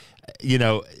 but it's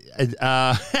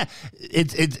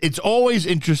always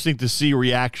interesting to see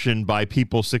reaction by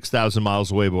people 6,000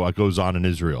 miles away about what goes on in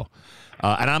Israel.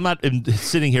 And I'm not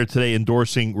sitting here today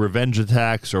endorsing revenge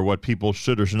attacks or what people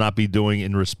should or should not be doing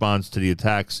in response to the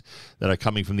attacks that are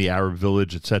coming from the Arab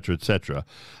village, et cetera, et cetera.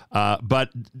 But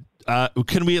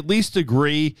can we at least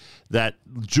agree that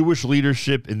Jewish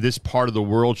leadership in this part of the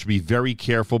world should be very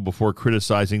careful before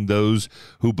criticizing those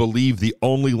who believe the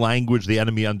only language the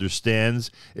enemy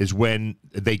understands is when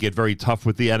they get very tough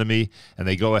with the enemy and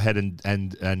they go ahead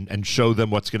and show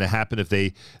them what's going to happen if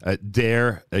they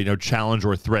dare challenge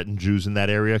or threaten Jews in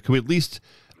that area? Can we at least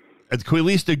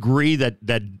agree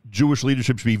that Jewish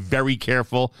leadership should be very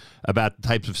careful about the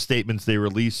types of statements they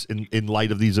release in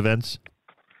light of these events?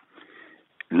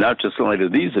 Not just in light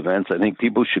of these events, I think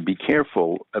people should be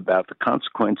careful about the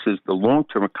consequences, the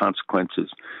long-term consequences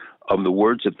of the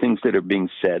words of things that are being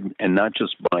said, and not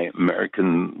just by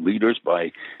American leaders,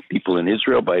 by people in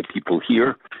Israel, by people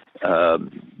here,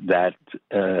 that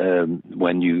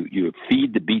when you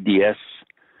feed the BDS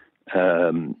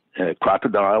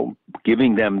crocodile,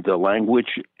 giving them the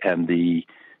language and the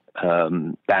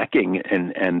backing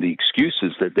and the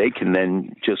excuses that they can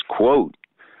then just quote,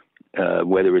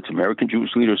 whether it's American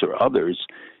Jewish leaders or others,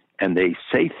 and they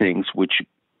say things which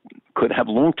could have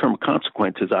long-term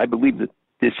consequences, I believe that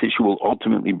this issue will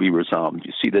ultimately be resolved.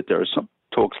 You see that there are some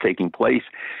talks taking place,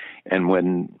 and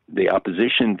when the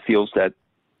opposition feels that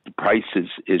the price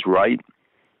is right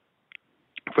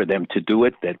for them to do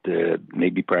it, that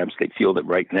maybe perhaps they feel that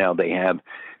right now they have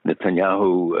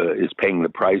Netanyahu is paying the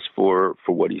price for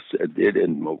what he did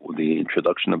and the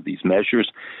introduction of these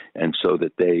measures, and so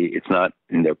that it's not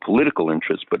in their political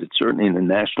interest, but it's certainly in the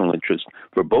national interest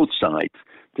for both sides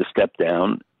to step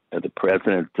down. The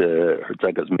president,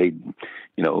 Herzog, has made,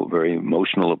 very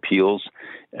emotional appeals,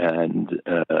 and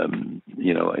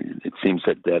it seems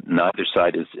that neither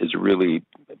side is really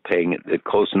paying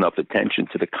close enough attention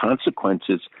to the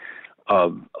consequences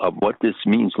of what this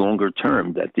means longer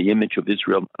term, that the image of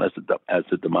Israel as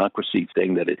a democracy,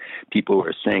 saying that people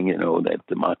are saying, that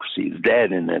democracy is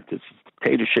dead and that this is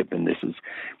dictatorship, and this is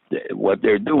what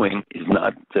they're doing is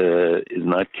not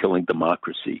killing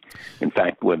democracy. In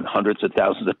fact, when hundreds of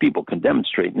thousands of people can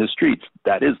demonstrate in the streets,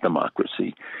 that is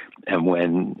democracy. And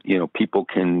when people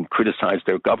can criticize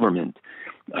their government,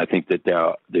 I think that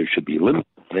there should be limits.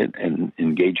 And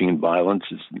engaging in violence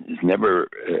is never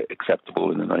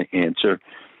acceptable in an answer.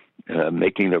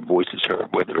 Making their voices heard,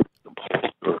 whether it's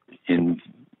or in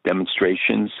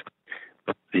demonstrations,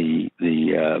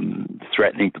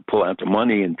 threatening to pull out the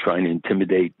money and trying to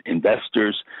intimidate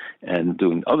investors and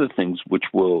doing other things which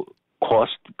will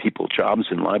cost people jobs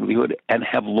and livelihood and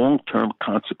have long-term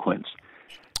consequence.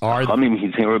 Is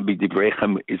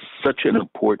such an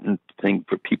important thing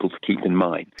for people to keep in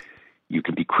mind. You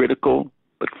can be critical,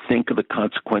 but think of the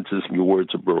consequences of your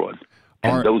words abroad.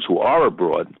 And those who are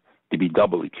abroad, to be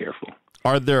doubly careful.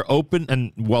 Are there open,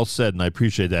 and well said, and I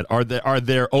appreciate that, are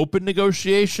there open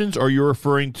negotiations, or you're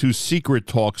referring to secret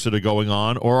talks that are going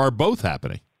on, or are both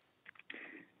happening?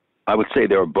 I would say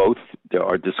there are both. There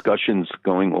are discussions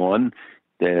going on.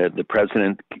 The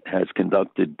president has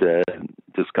conducted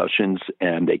discussions,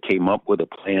 and they came up with a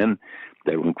plan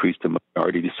that will increase the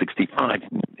minority to 65,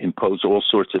 impose all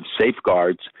sorts of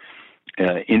safeguards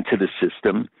into the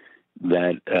system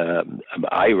that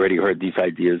I already heard these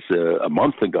ideas a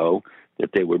month ago,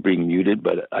 that they were being muted,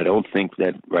 but I don't think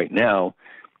that right now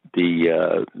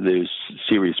there's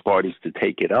serious parties to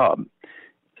take it up.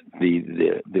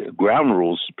 The ground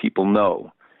rules people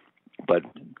know, but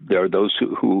there are those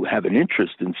who have an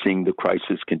interest in seeing the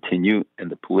crisis continue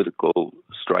and the political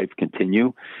strife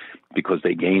continue because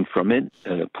they gain from it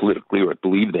politically, or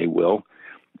believe they will,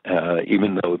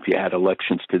 even though if you had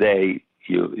elections today,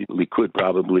 Likud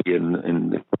probably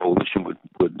and the coalition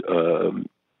would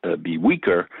be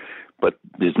weaker, but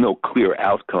there's no clear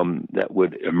outcome that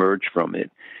would emerge from it.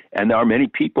 And there are many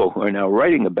people who are now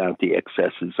writing about the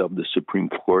excesses of the Supreme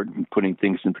Court and putting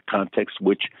things into context,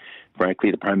 which,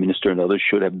 frankly, the Prime Minister and others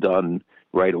should have done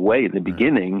right away in the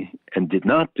beginning and did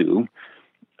not do.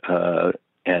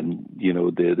 And,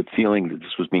 the feeling that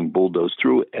this was being bulldozed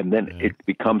through, and then it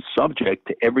becomes subject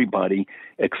to everybody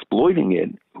exploiting it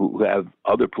who have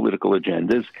other political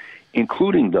agendas,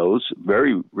 including those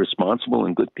very responsible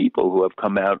and good people who have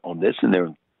come out on this, and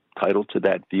they're entitled to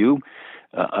that view.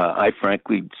 I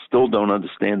frankly still don't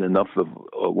understand enough of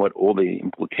what all the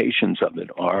implications of it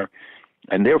are,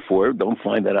 and therefore don't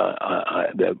find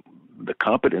that the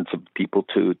competence of people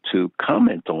to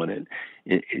comment on it.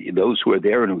 Those who are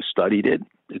there and who studied it,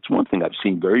 it's one thing. I've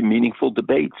seen very meaningful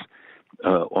debates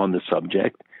on the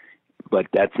subject, but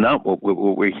that's not what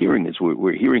we're hearing.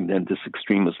 We're hearing then this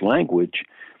extremist language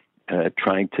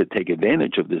trying to take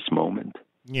advantage of this moment.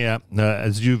 Yeah,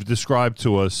 as you've described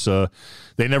to us,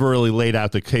 they never really laid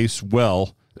out the case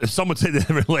well. Some would say they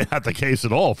never laid out the case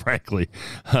at all, frankly.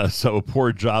 So a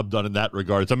poor job done in that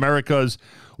regard. It's America's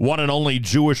one and only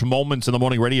Jewish Moments in the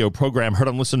Morning radio program, heard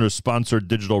on listeners-sponsored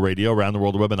digital radio around the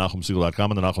world, the web at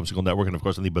NachumSegal.com and the Nachum Segal Network, and, of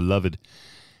course, on the beloved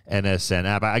NSN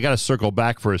app. I got to circle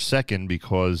back for a second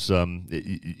because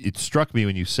it struck me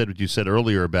when you said what you said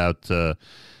earlier about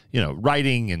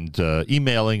writing and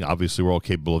emailing. Obviously, we're all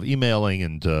capable of emailing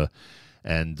and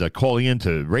calling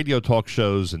into radio talk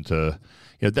shows and to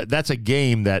that's a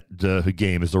game that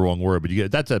game is the wrong word, but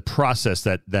that's a process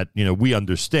that we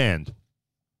understand.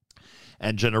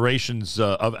 And generations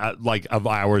of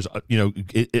ours,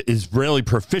 is really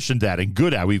proficient at and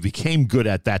good at. We became good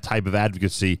at that type of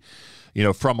advocacy,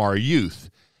 from our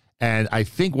youth. And I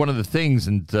think one of the things,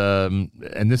 and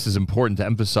this is important to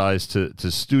emphasize to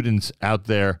students out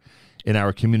there in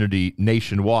our community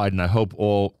nationwide, and I hope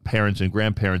all parents and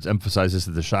grandparents emphasize this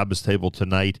at the Shabbos table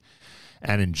tonight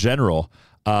and in general,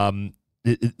 they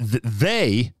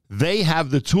have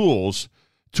the tools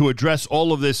to address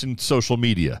all of this in social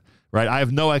media. Right, I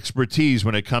have no expertise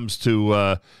when it comes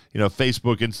to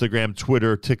Facebook, Instagram,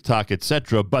 Twitter, TikTok,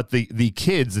 etc. But the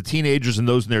kids, the teenagers, and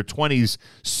those in their 20s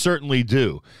certainly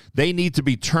do. They need to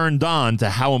be turned on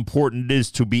to how important it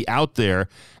is to be out there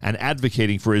and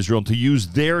advocating for Israel and to use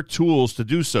their tools to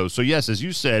do so. So yes, as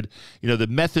you said, the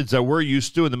methods that we're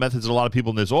used to and the methods that a lot of people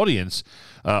in this audience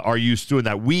are used to and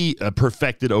that we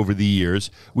perfected over the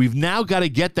years, we've now got to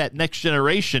get that next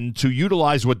generation to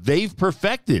utilize what they've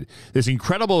perfected. This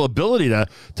incredible ability to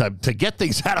get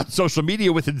things out on social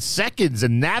media within seconds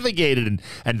and navigate it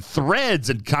and threads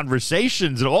and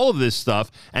conversations and all of this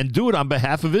stuff and do it on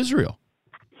behalf of Israel.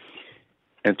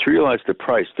 And to realize the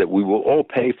price that we will all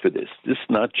pay for this. This is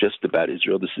not just about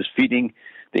Israel. This is feeding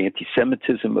the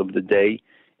anti-Semitism of the day,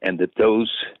 and that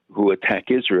those who attack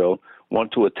Israel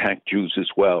want to attack Jews as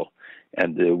well.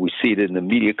 And we see it in the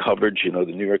media coverage, the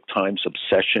New York Times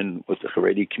obsession with the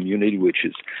Haredi community, which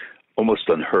is almost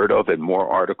unheard of, and more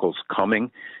articles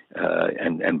coming,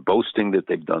 and boasting that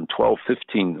they've done 12,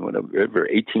 15, whatever,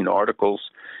 18 articles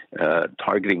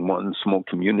targeting one small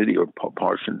community or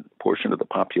portion of the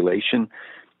population,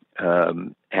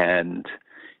 and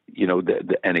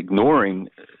ignoring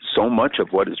so much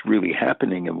of what is really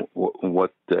happening. And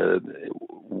what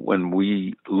when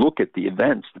we look at the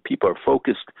events, the people are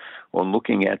focused on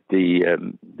looking at the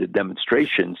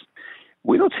demonstrations,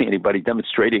 we don't see anybody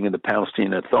demonstrating in the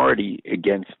Palestinian Authority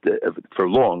for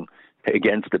long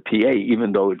against the PA,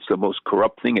 even though it's the most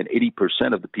corrupt thing, and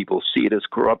 80% of the people see it as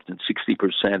corrupt, and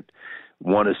 60%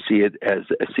 want to see it as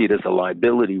a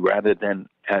liability rather than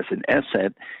as an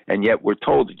asset. And yet we're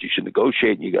told that you should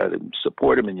negotiate, and you got to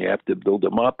support them, and you have to build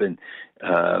them up, and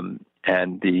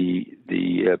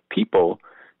the people.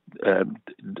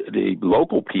 The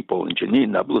local people in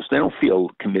Jenin, Nablus, they don't feel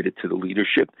committed to the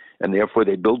leadership, and therefore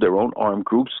they build their own armed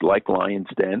groups like Lion's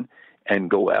Den and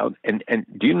go out. And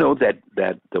do you know that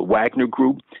the Wagner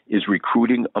Group is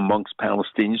recruiting amongst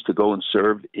Palestinians to go and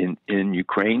serve in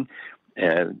Ukraine?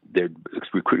 They're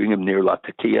recruiting them near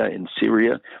Latakia in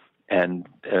Syria, and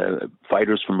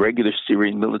fighters from regular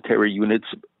Syrian military units,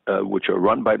 which are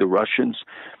run by the Russians,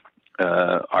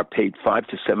 are paid $500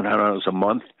 to $700 a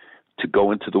month to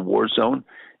go into the war zone,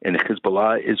 and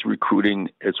Hezbollah is recruiting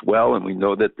as well. And we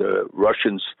know that the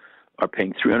Russians are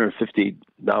paying $350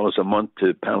 a month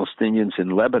to Palestinians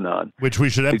in Lebanon, which we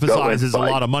should emphasize is a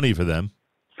lot of money for them.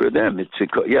 For them, it's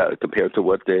compared to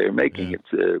what they're making,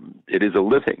 it is a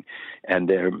living, and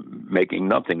they're making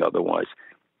nothing otherwise.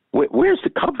 Where's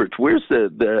the coverage? Where's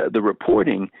the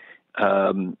reporting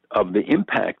of the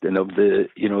impact and of the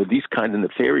these kind of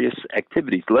nefarious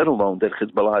activities, let alone that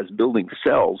Hezbollah is building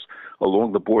cells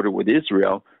along the border with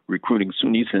Israel, recruiting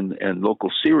Sunnis and local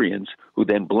Syrians who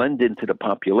then blend into the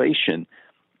population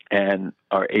and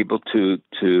are able to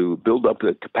build up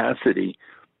the capacity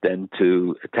then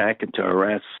to attack and to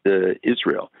harass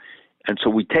Israel. And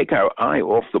so we take our eye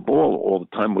off the ball all the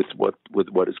time with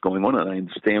what is going on, and I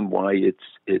understand why it's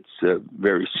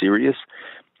very serious.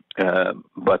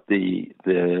 But the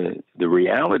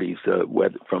realities,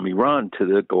 whether from Iran to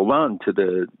the Golan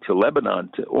to Lebanon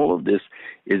to all of this,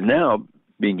 is now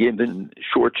being given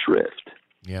short shrift.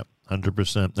 Yep,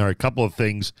 100%. All right, a couple of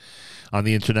things on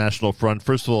the international front.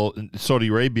 First of all, Saudi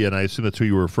Arabia, and I assume that's who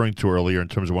you were referring to earlier in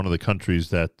terms of one of the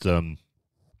countries that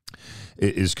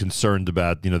is concerned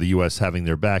about, the U.S. having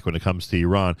their back when it comes to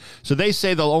Iran. So they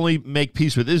say they'll only make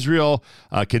peace with Israel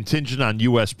contingent on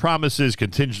U.S. promises,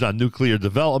 contingent on nuclear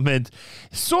development.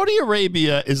 Saudi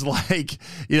Arabia is like,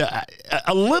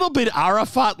 a little bit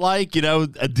Arafat-like,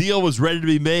 a deal was ready to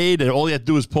be made and all he had to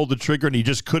do was pull the trigger and he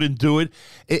just couldn't do it.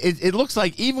 It looks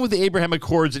like even with the Abraham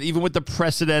Accords and even with the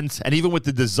precedents and even with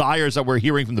the desires that we're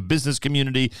hearing from the business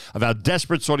community of how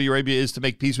desperate Saudi Arabia is to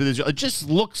make peace with Israel, it just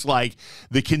looks like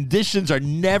the conditions are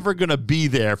never going to be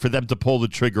there for them to pull the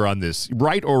trigger on this,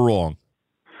 right or wrong?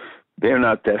 They're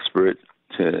not desperate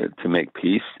to make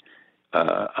peace.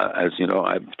 As you know,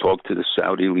 I've talked to the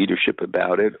Saudi leadership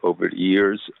about it over the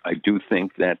years. I do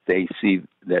think that they see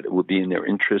that it would be in their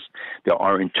interest. There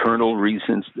are internal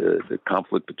reasons, the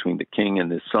conflict between the king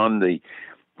and his son, the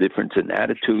difference in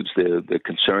attitudes, the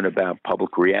concern about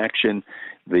public reaction,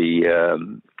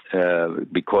 because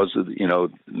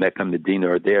of Mecca and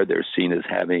Medina are there, they're seen as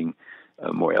having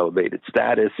a more elevated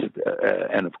status,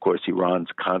 and of course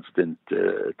Iran's constant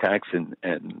attacks and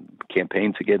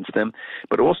campaigns against them,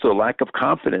 but also a lack of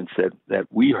confidence that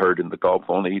we heard in the Gulf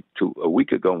only a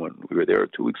week ago when we were there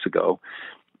 2 weeks ago,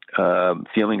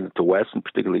 feeling that the West, and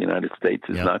particularly the United States,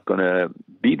 is not going to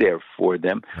be there for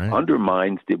them,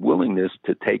 undermines the willingness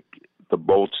to take the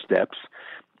bold steps.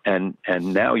 And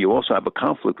now you also have a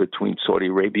conflict between Saudi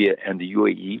Arabia and the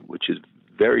UAE, which is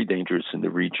very dangerous in the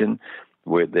region,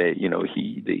 where the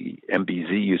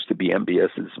MBZ used to be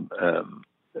MBS's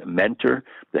mentor,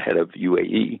 the head of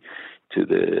UAE, to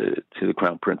the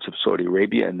Crown Prince of Saudi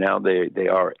Arabia, and now they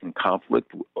are in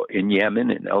conflict in Yemen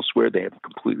and elsewhere. They have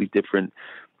completely different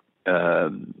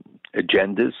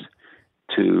agendas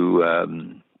to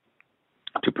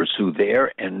pursue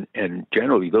there, and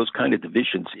generally those kind of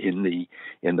divisions in the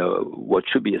what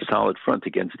should be a solid front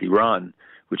against Iran,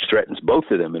 which threatens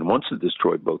both of them and wants to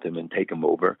destroy both of them and take them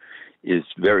over, is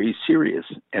very serious.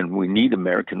 And we need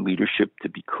American leadership to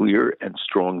be clear and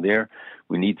strong there.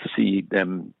 We need to see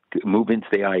them move into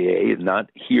the IAEA and not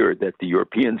hear that the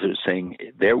Europeans are saying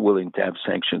they're willing to have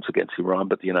sanctions against Iran,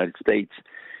 but the United States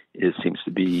seems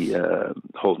to be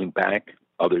holding back.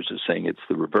 Others are saying it's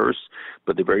the reverse.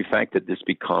 But the very fact that this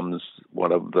becomes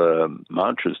one of the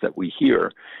mantras that we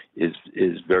hear is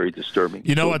very disturbing.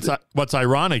 What's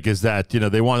ironic is that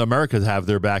they want America to have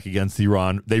their back against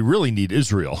Iran. They really need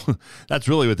Israel. That's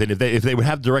really what they need. If they would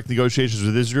have direct negotiations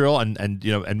with Israel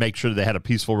and make sure that they had a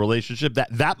peaceful relationship,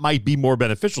 that might be more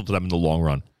beneficial to them in the long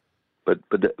run. But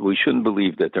we shouldn't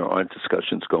believe that there aren't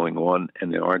discussions going on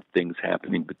and there aren't things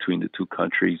happening between the two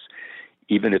countries,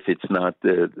 even if it's not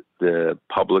the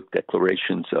public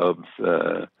declarations of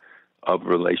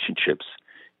relationships.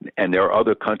 And there are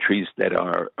other countries that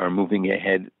are moving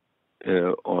ahead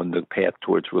on the path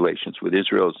towards relations with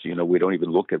Israel. As you know, we don't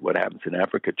even look at what happens in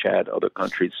Africa, Chad, other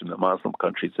countries, some of the Muslim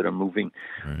countries that are moving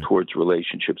towards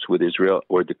relationships with Israel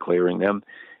or declaring them.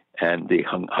 And the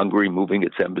Hungary moving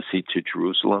its embassy to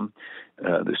Jerusalem,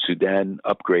 the Sudan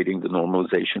upgrading the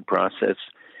normalization process,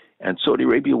 and Saudi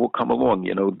Arabia will come along.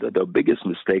 You know, the biggest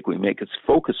mistake we make is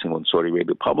focusing on Saudi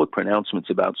Arabia. Public pronouncements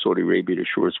about Saudi Arabia the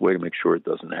surest way to make sure it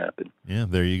doesn't happen. Yeah,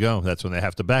 there you go. That's when they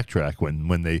have to backtrack,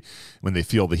 when they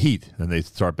feel the heat and they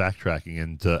start backtracking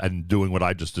and doing what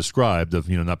I just described of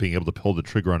not being able to pull the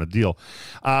trigger on a deal.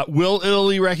 Will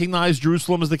Italy recognize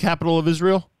Jerusalem as the capital of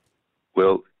Israel?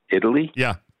 Will Italy?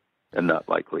 Yeah. And not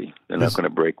likely. They're not going to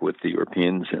break with the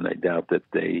Europeans, and I doubt that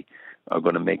they are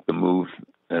going to make the move.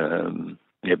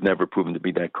 They have never proven to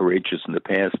be that courageous in the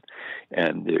past,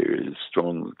 and there's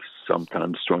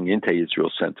sometimes strong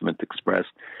anti-Israel sentiment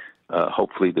expressed.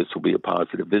 Hopefully this will be a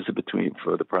positive visit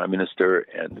for the Prime Minister,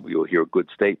 and we will hear good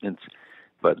statements,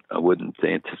 but I wouldn't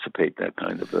anticipate that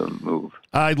kind of a move.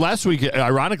 Last week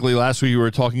we were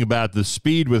talking about the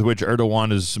speed with which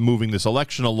Erdogan is moving this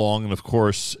election along, and of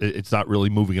course, it's not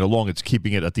really moving it along. It's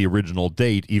keeping it at the original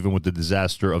date, even with the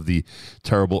disaster of the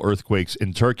terrible earthquakes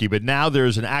in Turkey. But now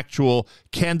there's an actual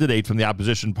candidate from the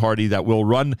opposition party that will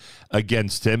run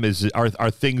against him. Are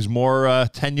things more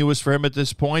tenuous for him at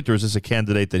this point, or is this a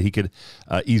candidate that he could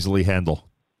easily handle?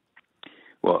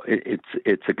 Well,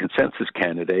 it's a consensus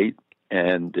candidate.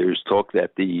 And there's talk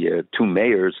that the two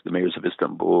mayors, the mayors of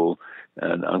Istanbul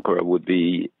and Ankara, would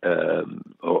be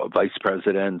or vice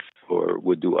president or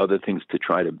would do other things to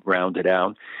try to round it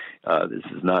out. This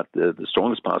is not the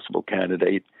strongest possible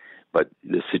candidate, but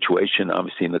the situation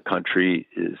obviously in the country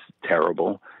is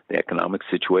terrible. The economic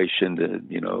situation,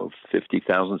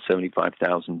 50,000,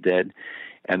 75,000 dead.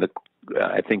 And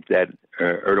I think that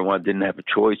Erdogan didn't have a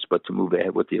choice but to move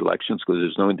ahead with the elections because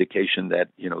there's no indication that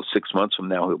 6 months from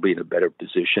now he'll be in a better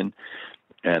position,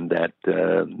 and that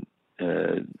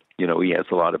he has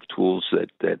a lot of tools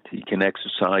that he can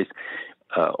exercise.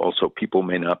 Also, people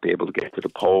may not be able to get to the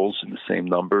polls in the same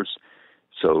numbers,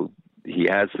 so he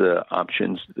has the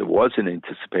options. There was an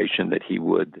anticipation that he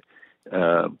would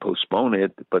postpone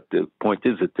it, but the point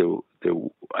is that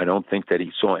I don't think that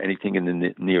he saw anything in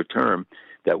the near term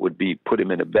that would put him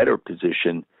in a better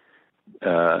position,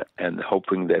 and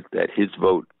hoping that his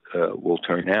vote will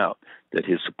turn out, that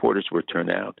his supporters will turn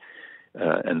out,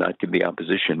 and not give the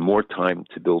opposition more time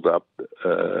to build up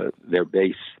their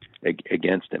base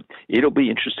against him. It'll be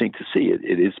interesting to see.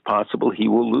 It is possible he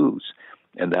will lose,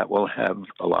 and that will have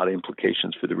a lot of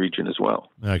implications for the region as well.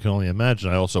 I can only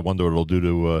imagine. I also wonder what it'll do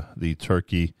to the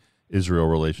Turkey-Israel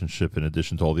relationship in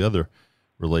addition to all the other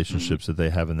relationships that they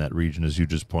have in that region, as you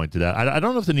just pointed out. I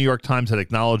don't know if the New York Times had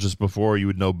acknowledged this before. You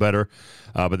would know better,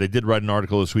 but they did write an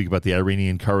article this week about the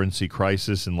Iranian currency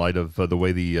crisis in light of the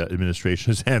way the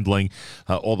administration is handling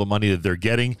all the money that they're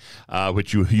getting,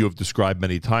 which you have described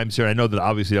many times here. I know that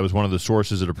obviously that was one of the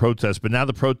sources of the protests, but now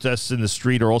the protests in the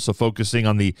street are also focusing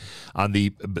on the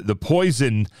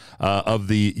poison of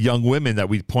the young women that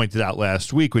we pointed out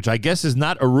last week, which I guess is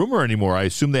not a rumor anymore. I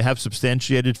assume they have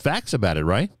substantiated facts about it,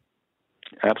 right?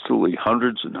 Absolutely.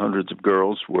 Hundreds and hundreds of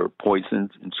girls were poisoned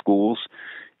in schools.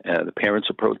 The parents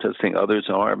are protesting.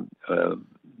 Others are.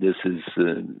 This is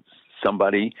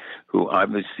somebody who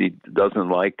obviously doesn't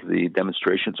like the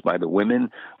demonstrations by the women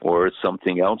or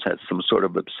something else, has some sort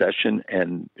of obsession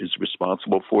and is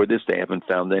responsible for this. They haven't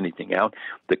found anything out.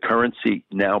 The currency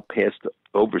now passed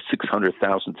over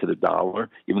 600,000 to the dollar,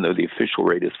 even though the official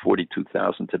rate is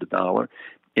 42,000 to the dollar.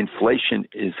 Inflation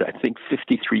is, I think,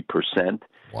 53%.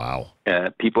 Wow.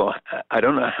 People, I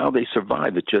don't know how they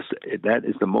survive. That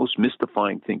is the most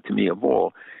mystifying thing to me of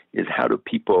all, is how do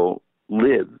people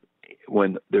live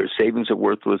when their savings are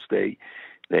worthless? They've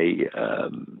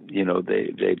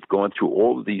gone through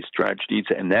all of these tragedies,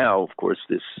 and now, of course,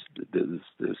 this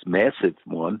massive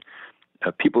one.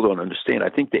 People don't understand. I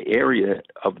think the area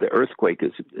of the earthquake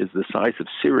is the size of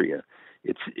Syria.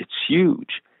 It's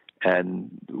huge. And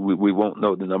we won't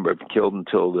know the number of killed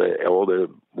until all the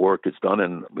work is done,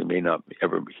 and we may not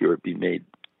ever hear it be made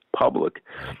public.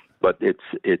 But it's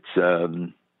a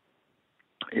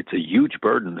huge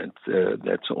burden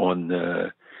that's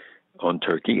on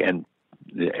Turkey, and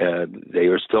they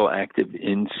are still active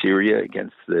in Syria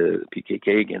against the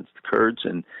PKK, against the Kurds,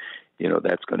 and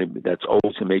that's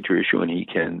always a major issue.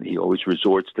 And he always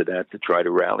resorts to that to try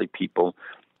to rally people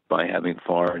by having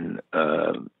foreign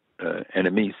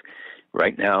enemies.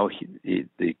 Right now,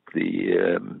 the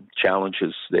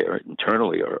challenges there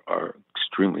internally are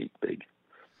extremely big.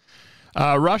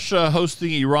 Russia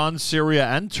hosting Iran, Syria,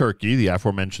 and Turkey, the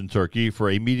aforementioned Turkey, for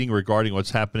a meeting regarding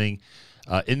what's happening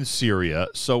in Syria.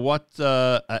 So what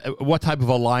type of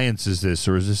alliance is this,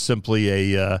 or is this simply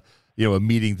a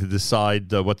meeting to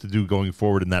decide what to do going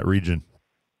forward in that region?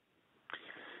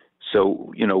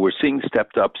 So, we're seeing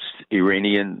stepped up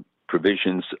Iranian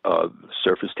provisions of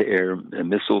surface-to-air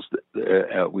missiles.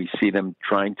 We see them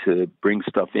trying to bring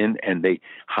stuff in, and they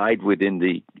hide within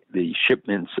the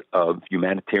shipments of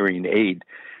humanitarian aid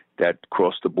that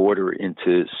cross the border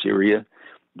into Syria.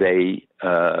 They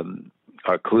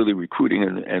are clearly recruiting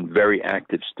and very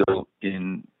active still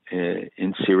in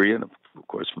Syria, and of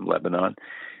course from Lebanon.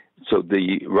 So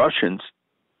the Russians,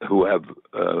 who have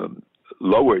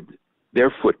lowered their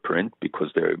footprint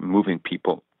because they're moving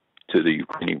people to the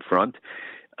Ukrainian front,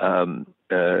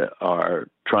 are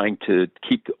trying to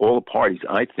keep all the parties,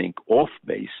 I think, off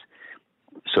base.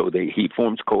 So he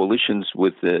forms coalitions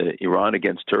with Iran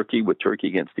against Turkey, with Turkey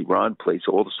against Iran, plays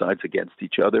all the sides against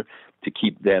each other to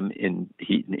keep them in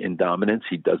dominance.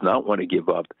 He does not want to give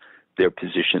up their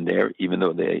position there, even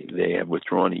though they have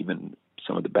withdrawn even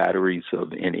some of the batteries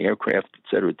of anti-aircraft, et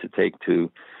cetera, to take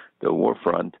to the war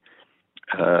front.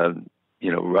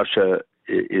 Russia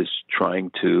is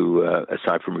trying to,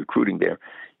 aside from recruiting there,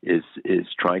 is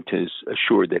trying to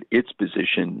assure that its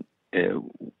position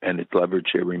and its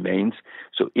leverage remains.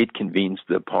 So it convenes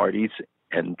the parties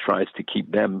and tries to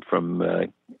keep them from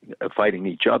fighting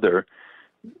each other,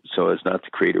 so as not to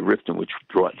create a rift in which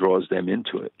draws them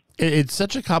into it. It's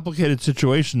such a complicated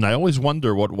situation. I always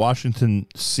wonder what Washington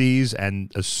sees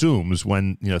and assumes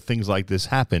when things like this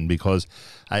happen. Because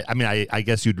I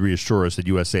guess you'd reassure us that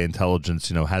USA intelligence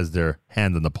has their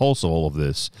hand on the pulse of all of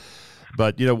this.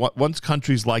 But once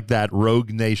countries like that,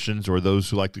 rogue nations or those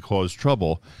who like to cause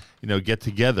trouble, get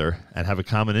together and have a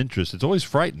common interest, it's always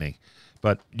frightening.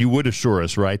 But you would assure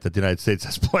us, right, that the United States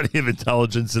has plenty of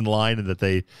intelligence in line and that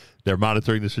they're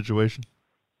monitoring the situation?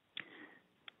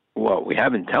 Well, we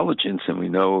have intelligence, and we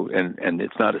know, and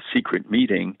it's not a secret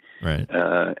meeting, right?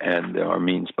 And there are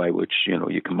means by which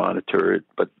you can monitor it,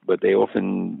 but they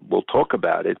often will talk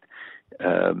about it.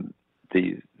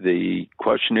 The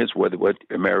question is what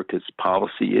America's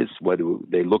policy is, whether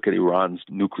they look at Iran's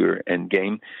nuclear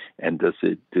endgame, and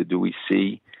do we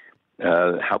see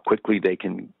how quickly they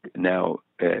can now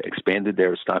expanded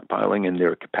their stockpiling and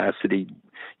their capacity.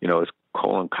 As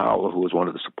Colin Cowell, who was one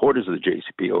of the supporters of the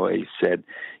JCPOA, said,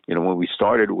 when we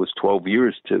started, it was 12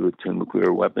 years to a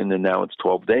nuclear weapon, and now it's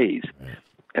 12 days.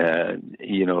 And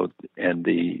the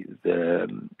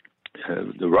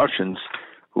Russians,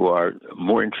 who are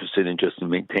more interested in just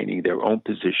maintaining their own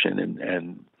position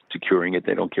and securing it,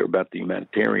 they don't care about the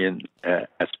humanitarian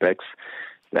aspects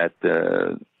that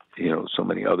so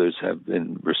many others have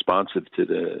been responsive to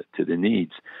the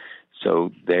needs.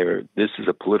 So this is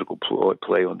a political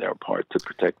play on their part to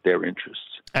protect their interests.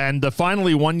 And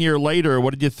finally, 1 year later,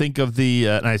 what did you think of the,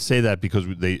 and I say that because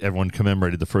everyone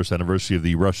commemorated the first anniversary of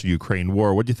the Russia-Ukraine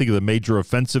war. What do you think of the major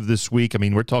offensive this week? I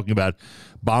mean, we're talking about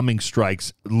bombing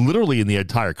strikes literally in the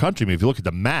entire country. I mean, if you look at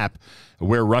the map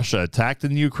where Russia attacked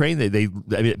in the Ukraine,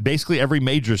 basically every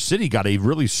major city got a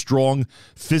really strong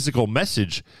physical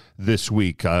message this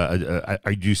week. Do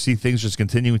you see things just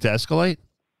continuing to escalate?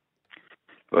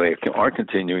 Well, they are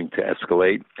continuing to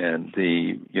escalate, and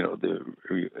there's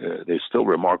still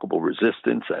remarkable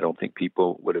resistance. I don't think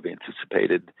people would have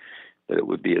anticipated that it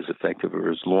would be as effective or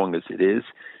as long as it is.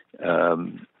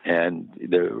 And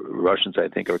the Russians, I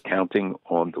think, are counting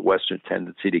on the Western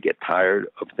tendency to get tired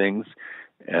of things.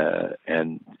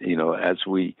 As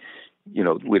we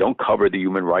don't cover the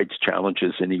human rights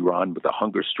challenges in Iran with the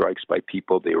hunger strikes by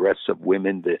people, the arrests of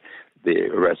women,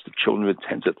 the arrest of children, with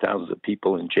tens of thousands of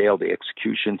people in jail, the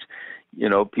executions.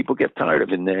 People get tired of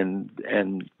it,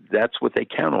 and that's what they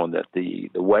count on, that the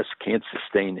West can't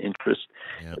sustain interest.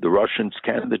 Yep. The Russians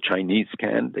can, the Chinese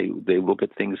can. They look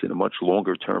at things in a much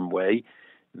longer term way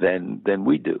than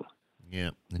we do. Yeah,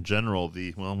 in general,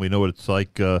 we know what it's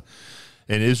like in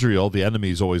Israel. The enemy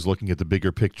is always looking at the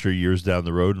bigger picture years down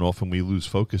the road, and often we lose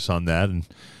focus on that and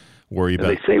worry about.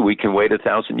 They say we can wait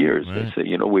 1,000 years. Right. They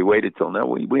say, we waited till now.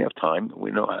 We have time.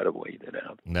 We know how to wait it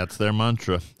out. And that's their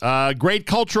mantra. Great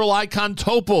cultural icon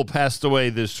Topol passed away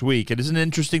this week. And isn't it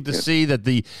interesting to see that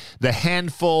the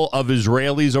handful of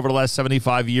Israelis over the last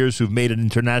 75 years who've made an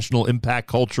international impact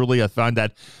culturally? I find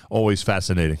that always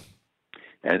fascinating.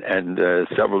 And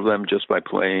several of them just by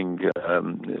playing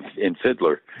in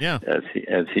Fiddler. Yeah.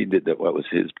 As he did that. What was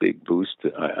his big boost?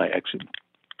 I actually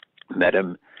met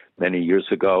him many years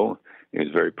ago. He was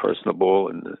very personable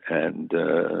and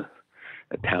a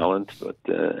talent, but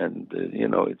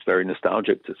it's very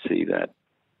nostalgic to see that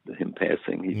him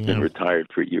passing. He's been retired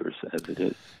for years as it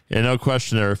is. Yeah, no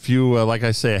question. There are a few, like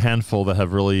I say, a handful that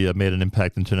have really made an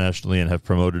impact internationally and have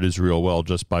promoted Israel well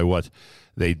just by what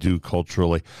they do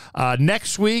culturally.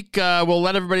 Next week, we'll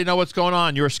let everybody know what's going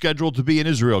on. You're scheduled to be in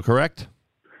Israel, correct?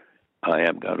 I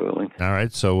am, God willing. All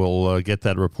right, so we'll get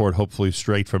that report hopefully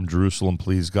straight from Jerusalem,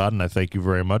 please God, and I thank you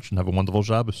very much, and have a wonderful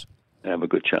Shabbos. Have a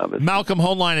good Shabbos. Malcolm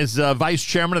Hoenlein is Vice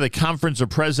Chairman of the Conference of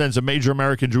Presidents of Major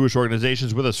American Jewish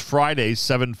Organizations with us Fridays,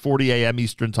 7:40 a.m.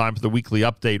 Eastern Time for the weekly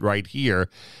update right here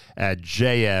at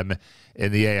JM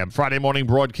in the AM. Friday morning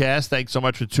broadcast. Thanks so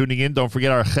much for tuning in. Don't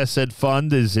forget our Chesed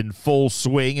Fund is in full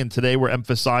swing, and today we're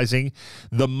emphasizing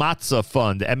the Matzah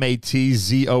Fund,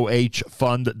 MATZOH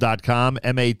Fund.com,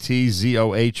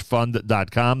 MATZOH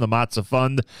Fund.com. The Matzah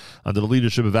Fund, under the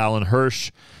leadership of Alan Hirsch,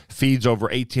 feeds over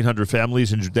 1,800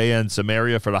 families in Judea and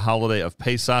Samaria for the holiday of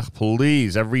Pesach.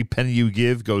 Please, every penny you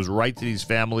give goes right to these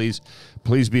families.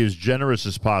 Please be as generous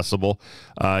as possible.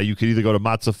 You can either go to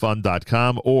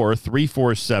matzahfund.com or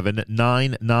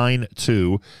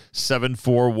 347-992-7411,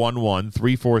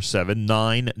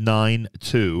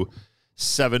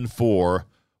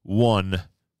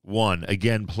 347-992-7411.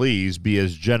 Again, please be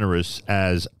as generous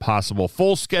as possible.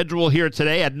 Full schedule here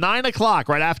today at 9 o'clock,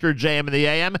 right after JM in the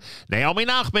AM. Naomi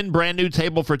Nachman, brand new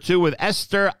table for two with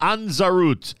Esther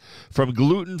Anzarut from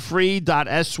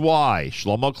glutenfree.sy.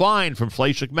 Shlomo Klein from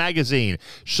Fleishik Magazine.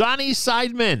 Shani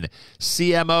Seidman,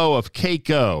 CMO of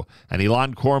Keiko. And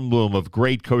Ilan Kornblum of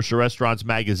Great Kosher Restaurants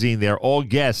Magazine. They're all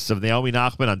guests of Naomi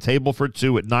Nachman on table for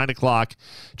two at 9 o'clock,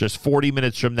 just 40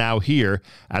 minutes from now here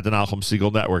at the Nachum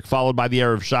Segal Network. Followed by the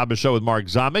Erev Shabbos show with Mark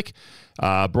Zamek,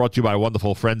 brought to you by our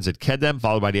wonderful friends at Kedem,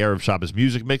 followed by the Erev Shabbos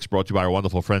Music Mix, brought to you by our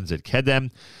wonderful friends at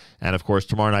Kedem. And, of course,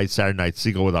 tomorrow night, Saturday Night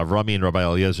Segal with Avrami and Rabbi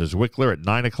Eliezer Zwickler at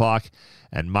 9 o'clock.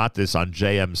 And Matis on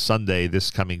JM Sunday,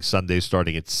 this coming Sunday,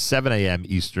 starting at 7 a.m.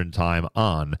 Eastern Time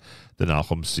on the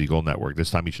Nachum Segal Network.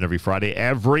 This time each and every Friday,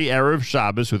 every Erev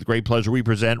Shabbos, with great pleasure, we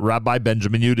present Rabbi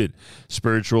Benjamin Yudin,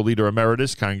 Spiritual Leader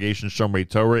Emeritus, Congregation Shomrei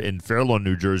Torah in Fair Lawn,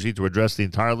 New Jersey, to address the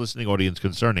entire listening audience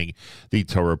concerning the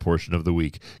Torah portion of the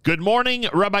week. Good morning,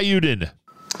 Rabbi Yudin.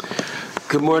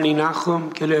 Good morning,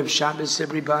 Nachum. Good Erev Shabbos,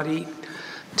 everybody.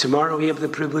 Tomorrow we have the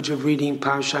privilege of reading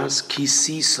Parshas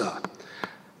Kisisa.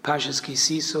 Parshas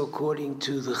Kisisa, according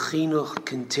to the Chinuch,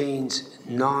 contains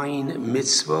 9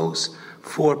 mitzvos,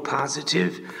 4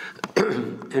 positive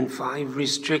and 5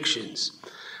 restrictions.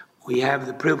 We have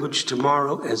the privilege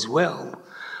tomorrow as well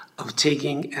of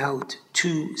taking out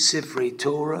 2 Sifrei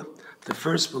Torah. The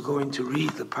first, we're going to read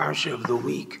the Parsha of the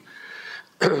week,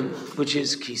 which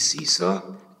is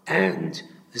Kisisa, and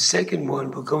the second one,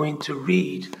 we're going to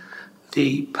read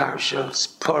the Parshas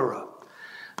Parah.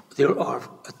 There are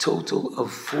a total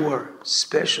of 4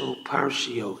 special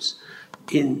parshios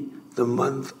in the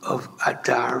month of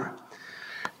Adar.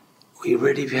 We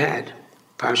already had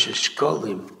Parshas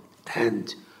Shkolim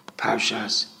and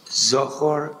Parshas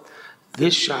Zohar.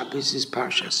 This Shabbos is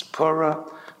Parshas Parah,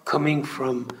 coming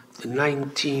from the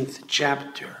 19th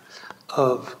chapter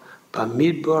of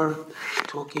Bamidbar,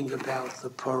 talking about the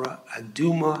Parah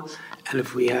Aduma. And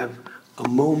if we have a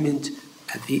moment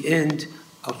at the end,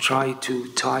 I'll try to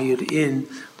tie it in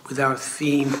with our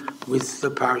theme with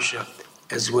the Parsha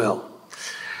as well.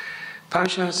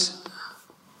 Parshas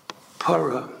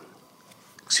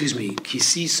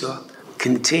Kisisa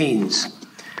contains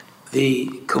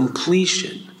the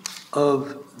completion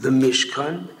of the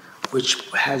Mishkan, which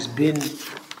has been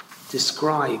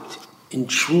described in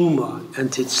Truma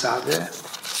and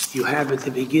Tetzaveh. You have at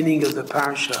the beginning of the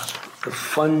Parsha the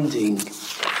funding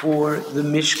for the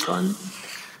Mishkan,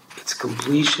 its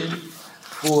completion,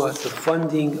 for the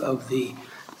funding of the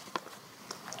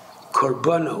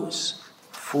Korbanos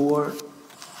for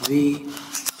the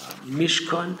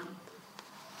Mishkan,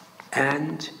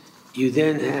 and you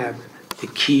then have the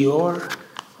Kior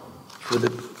for the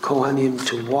Kohanim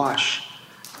to wash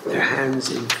their hands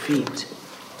and feet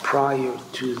prior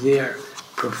to their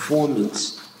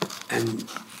performance and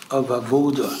of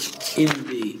Avodah in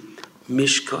the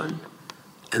Mishkan,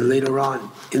 and later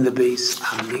on in the Beis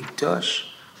HaMikdash.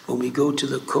 When we go to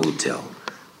the Kotel,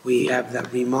 we have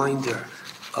that reminder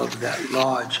of that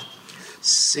large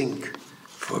sink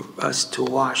for us to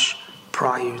wash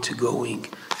prior to going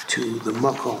to the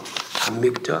Makom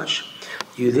HaMikdash.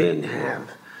 You then have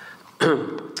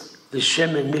the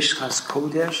Shemen Mishchas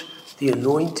Kodesh, the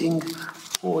anointing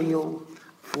oil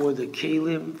for the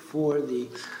Kelim, for the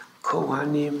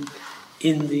Kohanim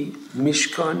in the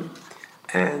Mishkan,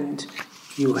 and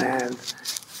you have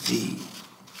the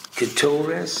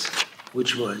Ketores,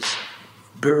 which was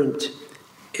burnt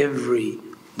every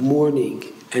morning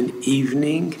and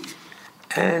evening,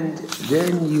 and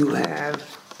then you have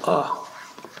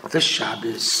the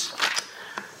Shabbos.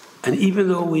 And even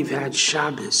though we've had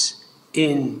Shabbos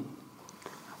in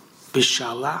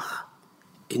Bishalach,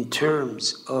 in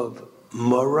terms of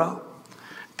Mora,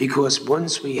 because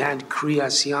once we had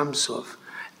Kriyas Yamsov,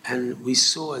 and we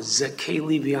saw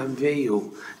Zakeli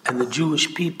V'Amveyu, and the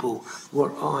Jewish people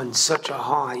were on such a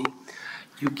high,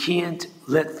 you can't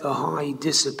let the high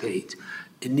dissipate.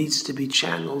 It needs to be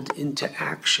channeled into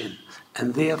action.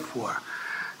 And therefore,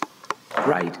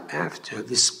 right after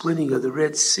the splitting of the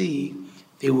Red Sea,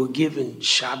 they were given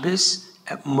Shabbos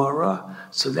at Mora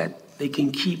so that they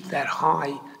can keep that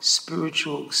high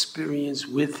spiritual experience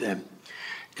with them.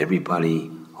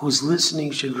 Everybody who's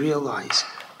listening should realize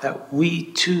that we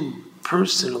too,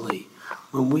 personally,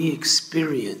 when we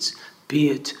experience, be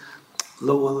it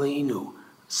Lo Aleinu,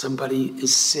 somebody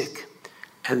is sick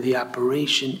and the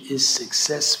operation is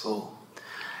successful,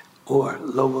 or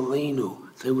Lo Aleinu,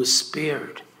 they were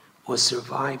spared or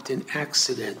survived an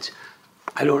accident.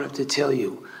 I don't have to tell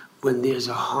you, when there's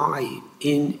a high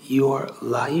in your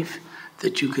life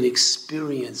that you can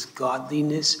experience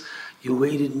godliness, you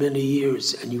waited many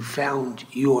years and you found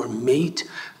your mate,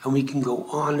 and we can go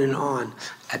on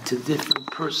at the different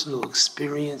personal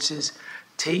experiences.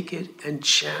 Take it and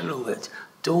channel it.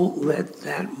 Don't let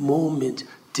that moment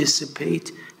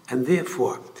dissipate. And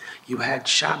therefore, you had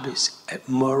Shabbos at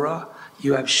Mora,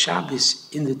 you have Shabbos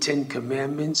in the Ten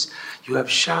Commandments, you have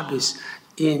Shabbos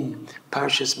in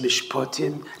Parshas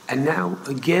Mishpatim, and now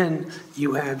again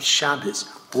you have Shabbos.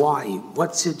 Why?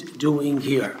 What's it doing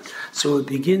here? So it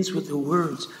begins with the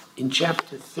words in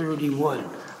chapter 31,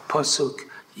 Pasuk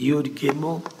Yud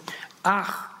Gimel,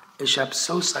 Ach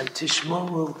Eshabsosai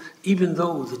Tishmoru, even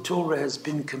though the Torah has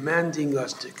been commanding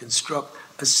us to construct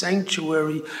a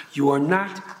sanctuary, you are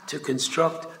not to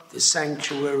construct the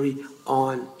sanctuary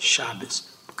on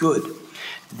Shabbos. Good.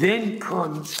 Then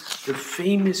comes the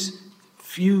famous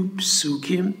few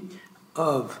psukim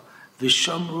of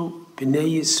Vishamru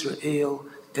B'nai Yisrael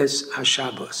es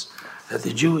HaShabbos, that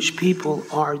the Jewish people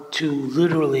are to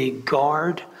literally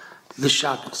guard the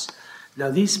Shabbos.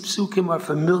 Now these psukim are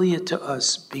familiar to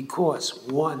us because,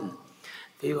 one,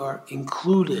 they are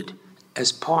included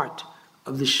as part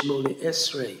of the Shemona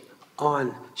Esrei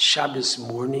on Shabbos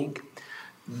morning.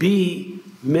 B,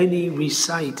 many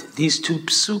recite these two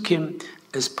psukim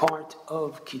as part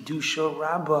of Kiddusha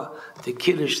Rabbah, the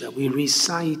Kiddush that we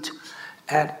recite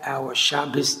at our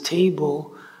Shabbos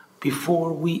table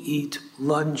before we eat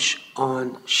lunch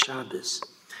on Shabbos.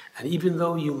 And even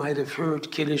though you might have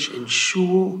heard Kiddush in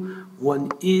Shul,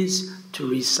 one is to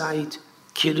recite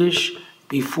Kiddush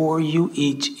before you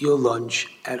eat your lunch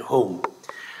at home.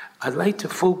 I'd like to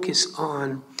focus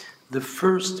on the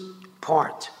first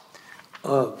part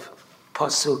of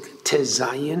Pasuk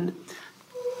Tezayin,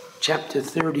 chapter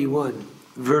 31,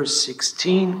 verse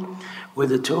 16, where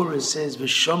the Torah says,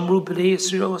 V'shamru b'nei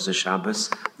Yisrael es Shabbos.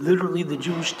 Literally, the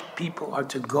Jewish people are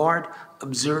to guard,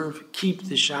 observe, keep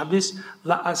the Shabbos.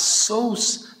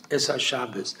 La'asos es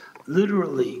Shabbos.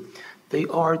 Literally, they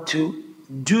are to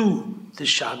do the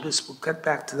Shabbos. We'll get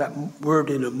back to that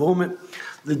word in a moment.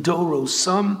 The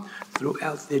Dorosam,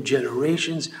 throughout their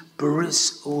generations,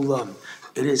 Beris Olam.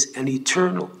 It is an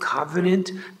eternal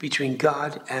covenant between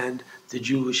God and the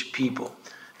Jewish people.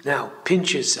 Now,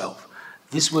 pinch yourself.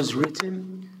 This was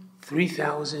written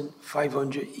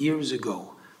 3,500 years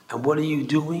ago. And what are you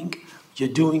doing? You're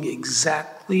doing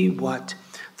exactly what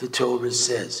the Torah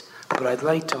says. But I'd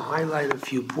like to highlight a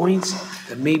few points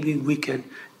that maybe we can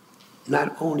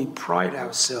not only pride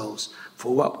ourselves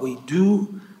for what we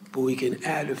do, but we can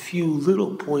add a few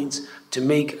little points to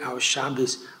make our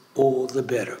Shabbos all the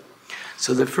better.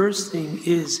 So the first thing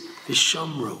is the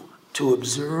Shamru, to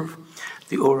observe.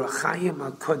 The Orach Chaim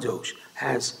HaKadosh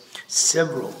has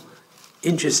several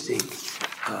interesting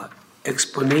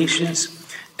explanations.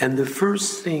 And the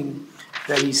first thing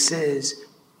that he says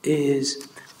is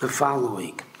the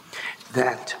following,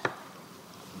 that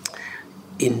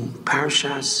in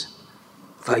Parshas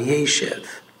Vayeshev,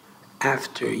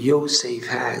 after Yosef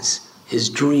has his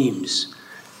dreams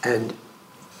and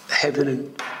heaven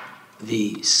and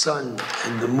the sun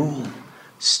and the moon,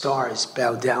 stars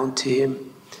bow down to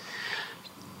him,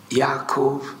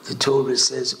 Yaakov, the Torah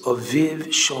says, Oviv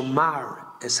Shomar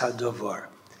es Hadavar.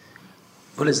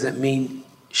 What does that mean,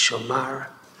 Shomar?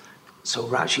 So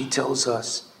Rashi tells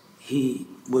us he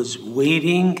was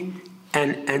waiting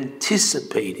and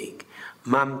anticipating.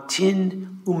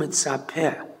 Mamtin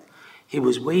umetzapeh. He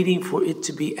was waiting for it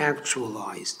to be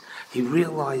actualized. He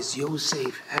realized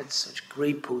Yosef had such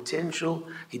great potential.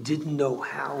 He didn't know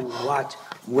how, what,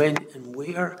 when, and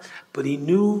where, but he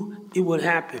knew it would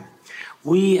happen.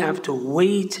 We have to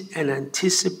wait and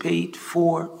anticipate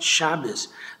for Shabbos.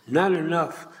 Not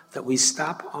enough that we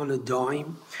stop on a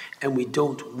dime and we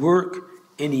don't work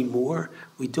anymore.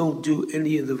 We don't do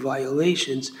any of the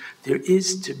violations. There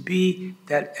is to be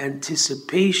that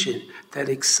anticipation, that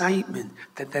excitement,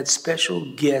 that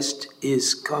special guest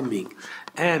is coming.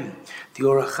 And the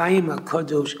Orach Chaim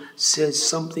HaKadosh says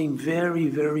something very,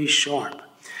 very sharp,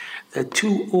 that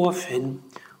too often,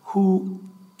 who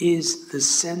is the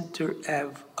center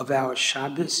of our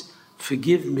Shabbos?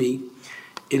 Forgive me,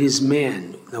 it is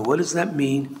man. Now, what does that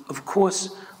mean? Of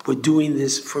course, we're doing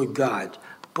this for God,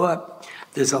 but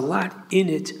there's a lot in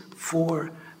it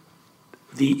for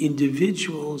the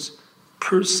individual's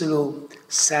personal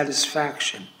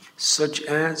satisfaction, such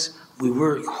as we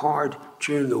work hard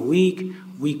during the week,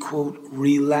 we, quote,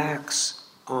 relax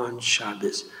on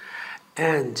Shabbos,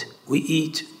 and we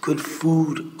eat good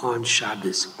food on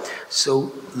Shabbos.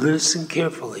 So listen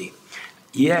carefully.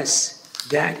 Yes,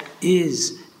 that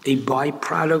is a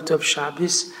byproduct of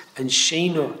Shabbos, and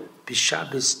Sheina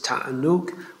b'Shabbos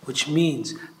ta'anug, which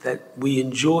means that we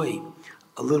enjoy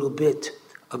a little bit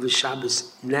of a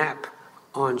Shabbos nap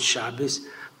on Shabbos,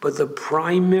 but the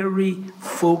primary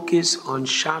focus on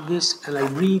Shabbos, and I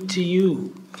read to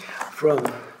you from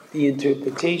the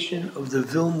interpretation of the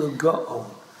Vilna Gaon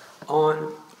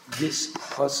on this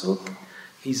pasuk.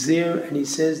 He's there and he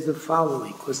says the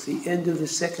following, because the end of the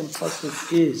second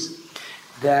pasuk is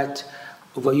that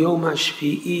Vayom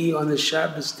HaShvi'i, on the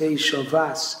Shabbos day,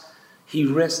 Shavas, he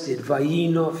rested,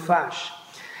 Vayino Fash.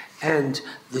 And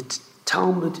the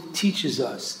Talmud teaches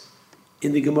us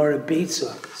in the Gemara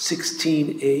Beitza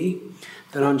 16a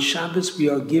that on Shabbos we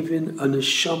are given a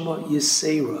Neshama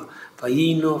Yisera,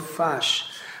 Vayino Fash.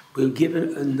 We're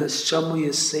given a Neshama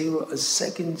Yisera, a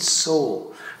second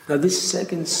soul. Now this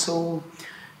second soul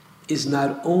is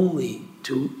not only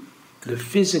to, in a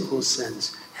physical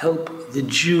sense, help the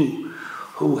Jew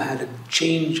who had a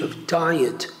change of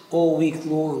diet all week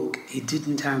long. He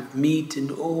didn't have meat, and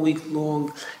all week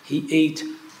long he ate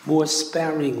more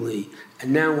sparingly.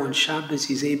 And now on Shabbos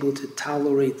he's able to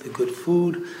tolerate the good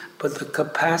food. But the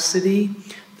capacity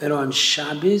that on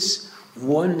Shabbos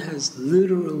one has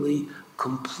literally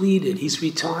completed. He's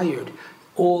retired.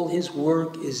 All his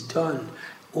work is done.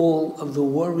 All of the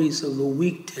worries of the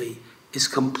weekday is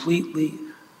completely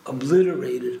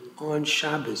obliterated on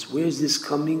Shabbos. Where's this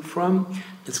coming from?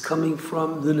 It's coming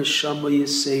from the Neshama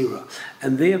Yisera.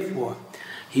 And therefore,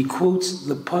 he quotes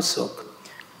the pasuk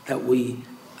that we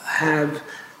have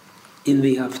in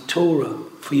the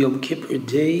Haftorah for Yom Kippur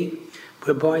Day,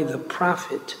 whereby the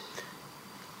prophet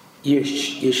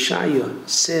Yeshaya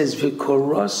says,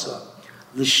 V'korasa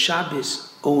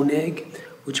l'Shabbos oneg,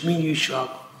 which means you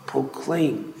shall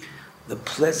proclaim the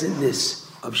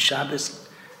pleasantness of Shabbos.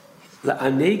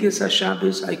 La'aneges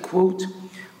HaShabbos, I quote,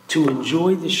 to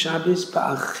enjoy the Shabbos,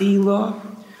 ba'achila,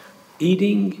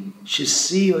 eating,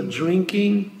 shisi, or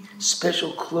drinking,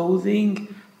 special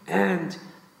clothing, and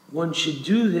one should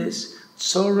do this,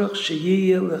 tzorach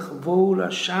sheyiyeh lechvod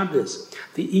HaShabbos.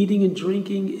 The eating and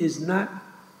drinking is not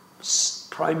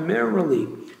primarily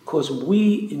because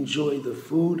we enjoy the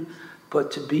food, but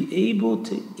to be able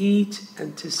to eat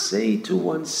and to say to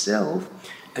oneself,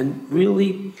 and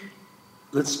really,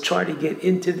 let's try to get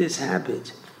into this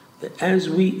habit, that as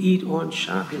we eat on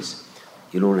Shabbos,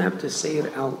 you don't have to say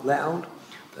it out loud.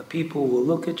 The people will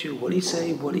look at you, what do you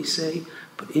say, what do you say?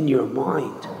 But in your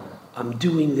mind, I'm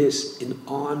doing this in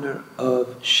honor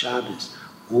of Shabbos.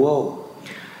 Whoa.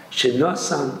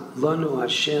 Shenasan lanu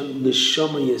Hashem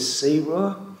neshama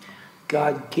yesera.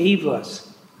 God gave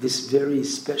us this very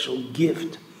special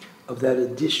gift of that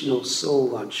additional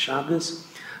soul on Shabbos.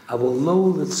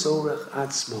 Avolo l'tzorech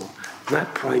atzmo,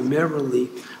 not primarily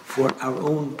for our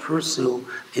own personal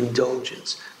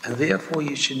indulgence. And therefore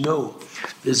you should know,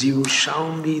 there's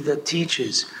Yerushalmi that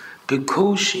teaches,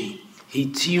 Bekoshi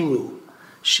hitiru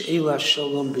she'ela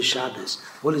shalom b'Shabbos.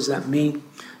 What does that mean?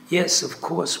 Yes, of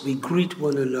course, we greet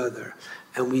one another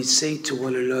and we say to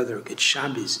one another, Good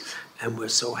Shabbos, and we're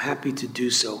so happy to do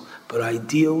so. But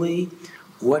ideally,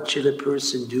 what should a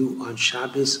person do on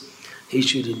Shabbos? He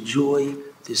should enjoy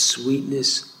the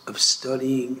sweetness of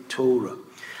studying Torah.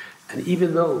 And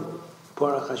even though,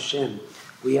 Baruch Hashem,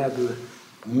 we have the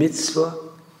mitzvah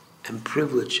and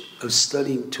privilege of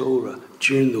studying Torah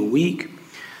during the week,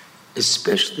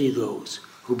 especially those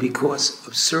who, because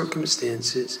of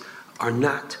circumstances, are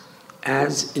not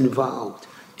as involved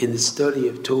in the study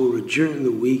of Torah during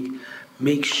the week,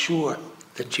 make sure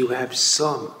that you have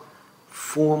some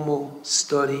formal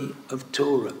study of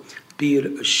Torah, be it a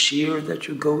shiur that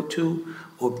you go to,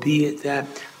 or be it that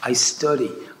I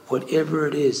study whatever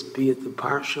it is, be it the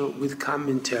Parsha with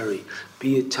commentary,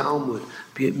 be it Talmud,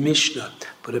 be it Mishnah,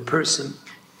 but a person,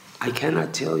 I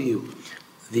cannot tell you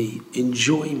the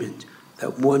enjoyment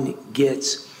that one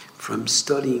gets from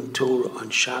studying Torah on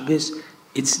Shabbos.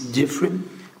 It's different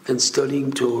than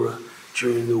studying Torah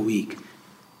during the week.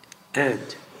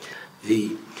 And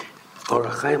the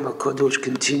Orach Chaim HaKadosh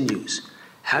continues.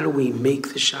 How do we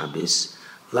make the Shabbos?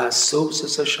 Lasos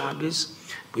as a Shabbos.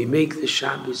 We make the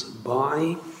Shabbos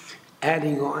by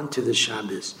adding on to the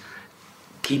Shabbos,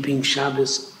 keeping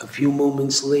Shabbos a few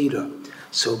moments later.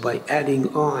 So by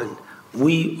adding on,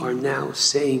 we are now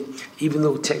saying, even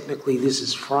though technically this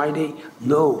is Friday,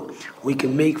 no, we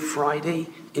can make Friday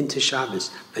into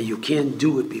Shabbos. Now you can't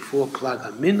do it before Plag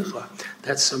HaMincha,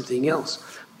 that's something else.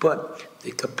 But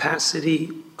the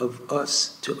capacity of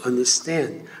us to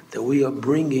understand that we are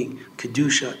bringing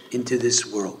Kedusha into this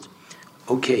world.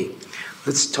 Okay,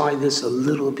 let's tie this a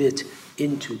little bit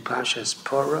into Pashas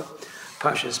Parah.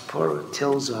 Pashas Parah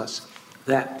tells us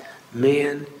that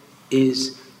man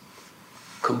is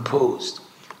composed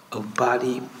of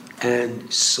body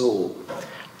and soul.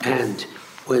 And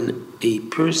when a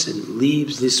person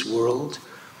leaves this world,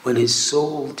 when his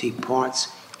soul departs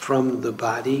from the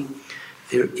body,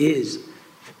 there is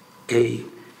a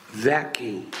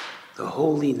vacuum. The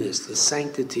holiness, the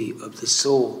sanctity of the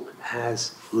soul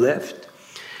has left,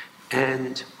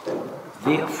 and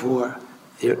therefore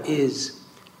there is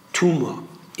tumah,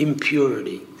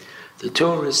 impurity. The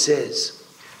Torah says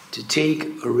to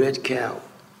take a red cow,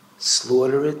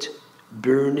 slaughter it,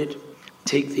 burn it,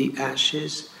 take the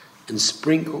ashes, and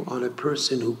sprinkle on a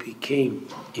person who became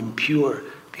impure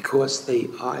because they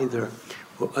either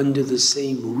were under the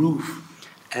same roof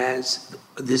as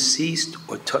deceased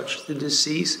or touched the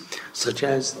deceased, such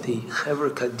as the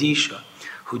Chevra Kadisha,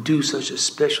 who do such a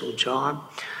special job,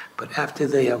 but after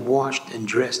they have washed and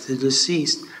dressed the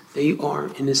deceased, they are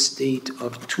in a state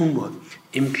of tumah,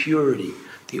 impurity.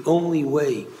 The only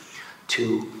way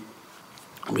to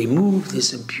remove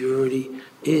this impurity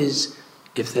is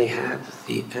if they have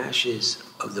the ashes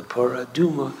of the Parah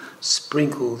Adumah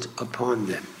sprinkled upon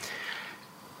them.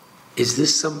 Is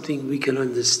this something we can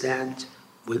understand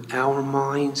with our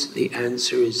minds? The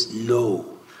answer is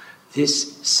no.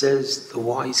 This, says the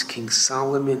wise King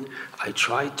Solomon, I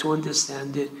tried to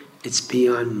understand it, it's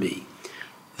beyond me.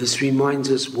 This reminds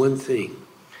us one thing,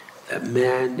 that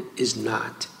man is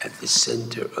not at the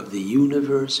center of the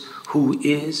universe. Who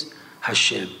is?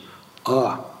 Hashem.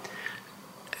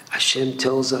 Hashem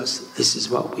tells us this is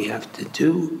what we have to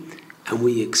do, and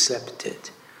we accept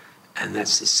it. And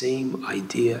that's the same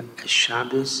idea as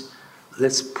Shabbos.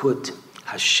 Let's put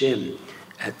Hashem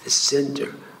at the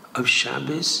center of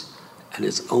Shabbos, and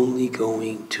it's only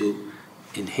going to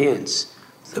enhance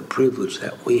the privilege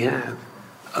that we have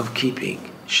of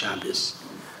keeping Shabbos.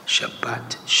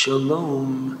 Shabbat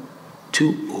Shalom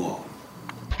to all.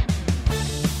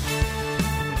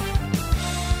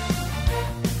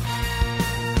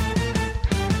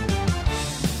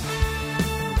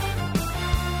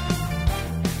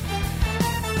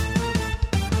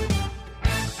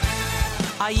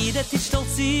 A jeder Tisch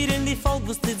stolzieren, die Volk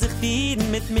wusste sich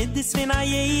vieren, mit Middis wenn a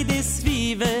jedes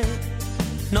Vive.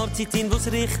 Nur zitin wo's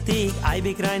richtig,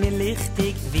 eibig rein in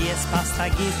lichtig, wie es passt a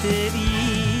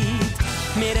Gitterit.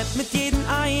 Mehr hat mit jedem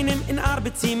einem, in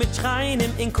Arbeitsie mit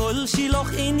Schreinem, in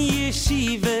Kolschiloch in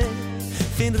Yeshive.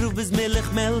 Fin Rubes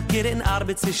Milch Melker, in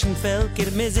Arbeit zwischen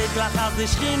Völker, mir seht lach auf die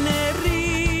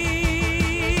Schinnerit.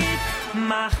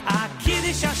 Mach a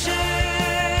Kiddush Hashem,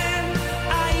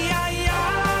 ay, ay,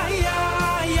 ay,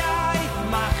 ay, ay.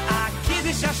 Mach a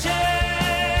Kiddush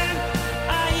Hashem,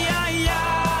 ay, ay,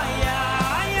 ay,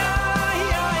 ay, ay,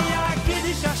 ay, ay.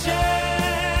 Kiddush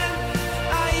Hashem,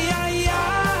 ay, ay,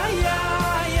 ay,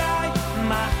 ay, ay.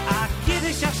 Mach a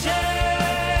Kiddush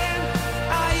Hashem,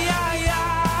 ay, ay,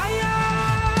 ay,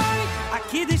 ay. A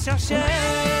Kiddush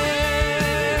Hashem.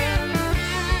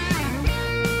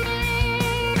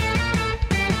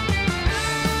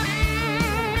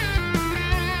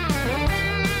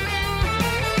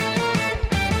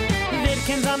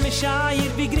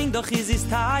 Shayir, wie gring doch is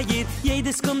tayir,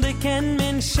 jede Sekunde kennt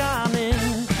men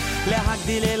Schanen. Lehak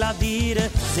die Leladire,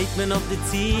 seht men auf die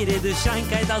Ziere, der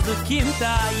Scheinkeit also kimmt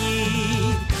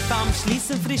ayir. Beim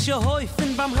Schließen frische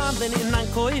Häufen, beim Handeln in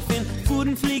ein Käufen,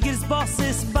 fuhren Fliegers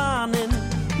Bosses Bahnen.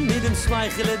 Mit dem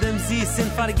Schmeichele, dem Süßen,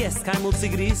 vergesst kein Mut zu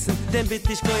grießen, denn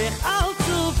bitte ich euch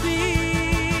allzu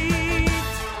viel.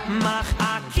 Mach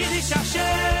a Kiddush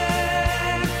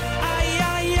Hashem, ay,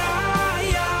 ay, ay.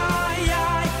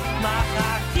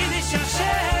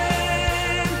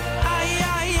 Hashem, ay,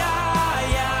 ay,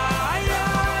 ay, ay,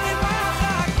 ay. Mach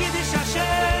a Kiddush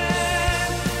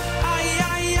Hashem, ay,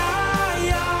 ay, ay,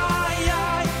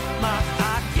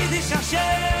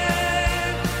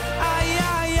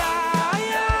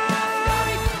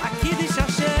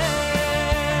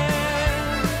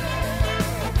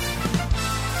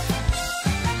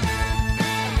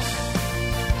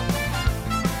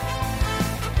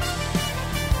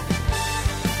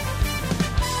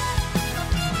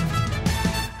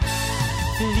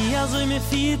 mir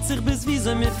fiert sich, bis wie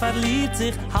so mir verliert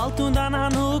sich. Halt und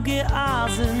an Huge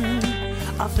Asen.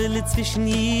 A viele zwischen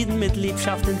Jiden mit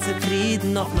Liebschaften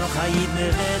zufrieden. Noch a Jiden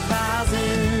wird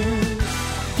wasen.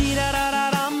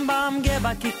 Tirarararambam,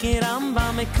 geba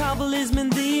kikirambam. Me Kabel is men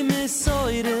die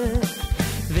Messäure.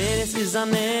 Wer es ist an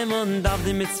nehmen, darf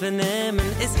die Mitzwe nehmen.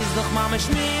 Es ist doch Mama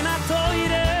Schmina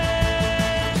teure.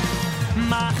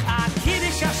 Mach a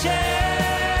Kiddush Hashem.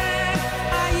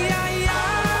 Ay, ay,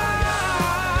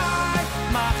 ay.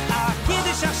 Mach a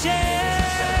Kiddush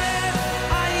Hashem.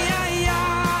 Ay, ay,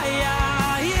 ay,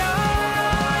 ay,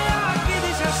 ay.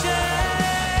 Kiddush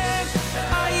Hashem.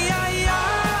 Ay, ay,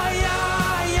 ay,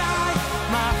 ay, ay.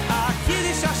 Mach a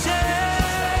Kiddush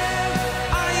Hashem.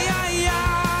 Ay, ay,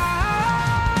 ay.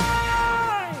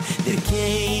 Der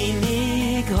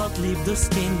König hat lieb das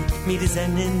Kind. Wir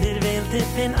sind in der Welt, ich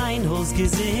bin ein Haus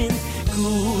gesehen.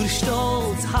 Kur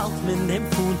stolz, halt mit dem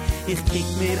Fuhn. Ich kick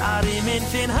mir Arim in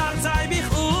fin Herz, heib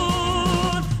ich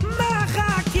un. Mach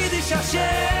a Kiddush Hashem.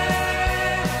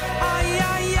 Ay,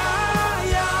 ay,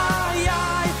 ay, ay,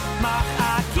 ay. Mach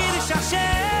a Kiddush Hashem.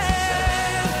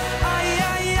 Ay,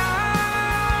 ay, ay.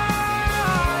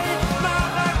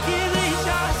 Mach a Kiddush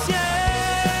Hashem.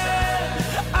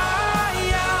 Ay,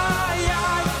 ay,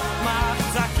 ay.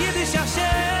 Mach a Kiddush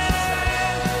Hashem.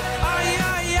 Ay,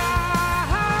 ay, ay.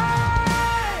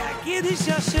 Kiddush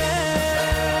Hashem.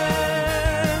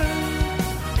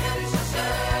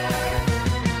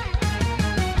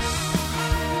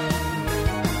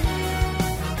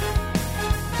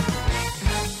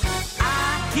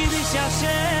 Kiddush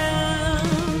Hashem.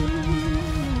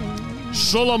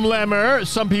 Shulam Lemmer.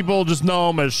 Some people just know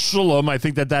him as Shulam. I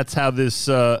think that's how this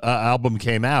album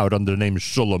came out, under the name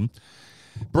Shulam.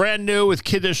 Brand new with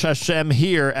Kiddush Hashem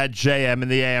here at JM in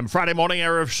the AM. Friday morning,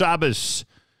 Erev Shabbos.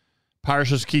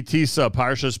 Parshas Kitisa,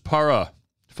 Parshas Para.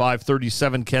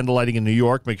 5:37 candlelighting in New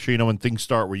York. Make sure you know when things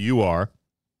start where you are.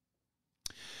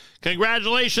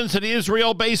 Congratulations to the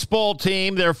Israel baseball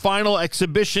team. Their final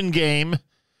exhibition game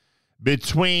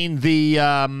between the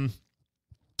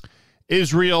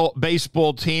Israel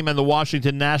baseball team and the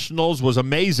Washington Nationals was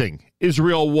amazing.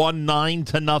 Israel won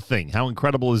 9-0. How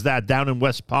incredible is that? Down in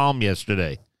West Palm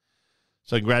yesterday.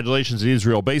 So congratulations to the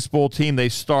Israel baseball team. They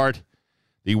start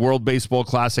the World Baseball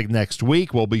Classic next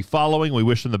week. We'll be following. We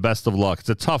wish them the best of luck. It's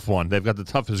a tough one. They've got the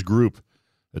toughest group,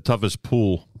 the toughest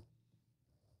pool.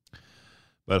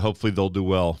 But hopefully they'll do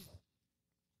well.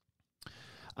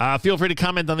 Feel free to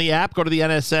comment on the app. Go to the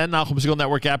NSN, Nachum Segal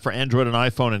Network app for Android and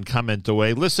iPhone, and comment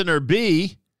away. Listener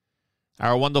B,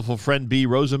 our wonderful friend B.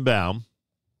 Rosenbaum,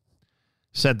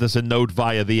 sent us a note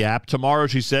via the app. Tomorrow,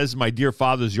 she says, my dear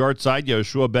father's yahrzeit,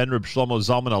 Yehoshua ben Reb Shlomo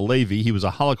Zalman Alevi. He was a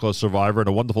Holocaust survivor and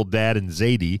a wonderful dad in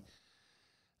Zadie.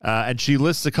 And she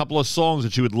lists a couple of songs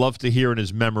that she would love to hear in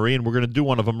his memory, and we're going to do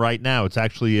one of them right now. It's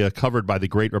actually covered by the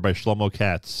great Rabbi Shlomo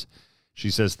Katz. She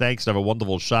says, thanks, and have a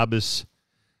wonderful Shabbos.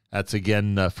 That's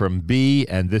again from B,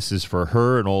 and this is for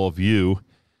her and all of you,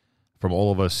 from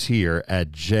all of us here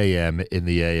at JM in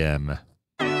the AM.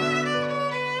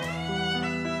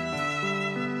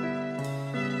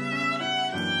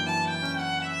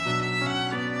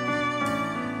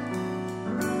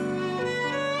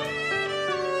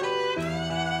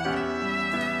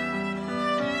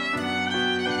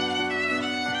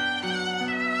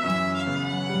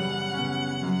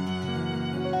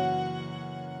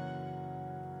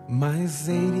 My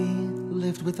Zadie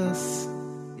lived with us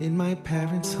in my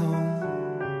parents' home.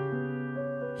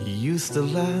 He used to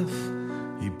laugh,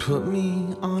 he put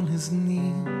me on his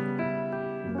knee.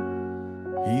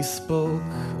 He spoke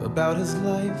about his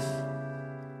life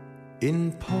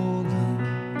in Poland.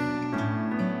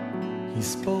 He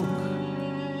spoke,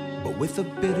 but with a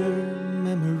bitter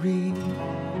memory.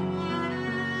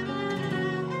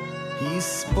 He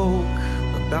spoke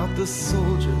about the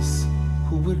soldiers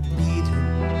who would beat him.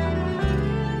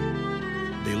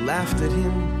 They laughed at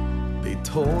him, they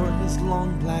tore his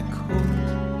long black coat.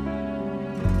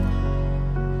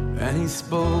 And he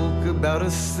spoke about a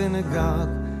synagogue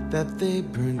that they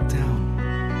burnt down,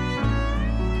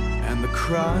 and the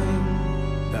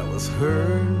crying that was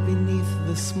heard beneath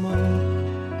the smoke.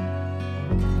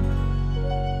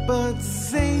 But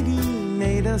Zadie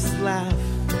made us laugh,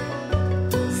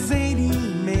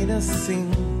 Zadie made us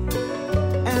sing,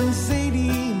 and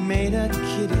Zadie made a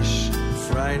Kiddush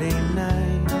Friday night.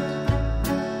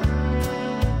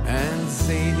 And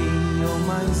Zadie, oh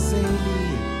my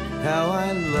Zadie, how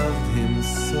I loved him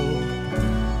so.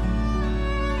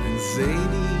 And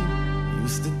Zadie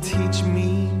used to teach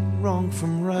me wrong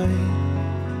from right.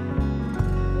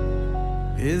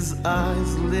 His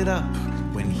eyes lit up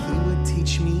when he would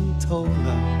teach me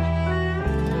Torah.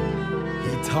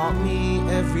 He taught me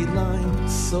every line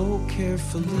so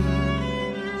carefully.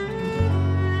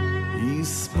 He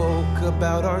spoke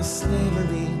about our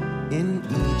slavery in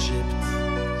Egypt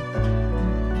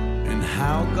and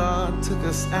how God took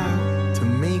us out to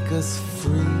make us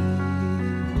free.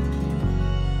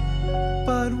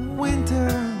 But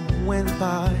winter went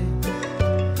by,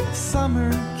 summer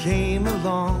came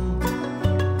along.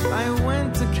 I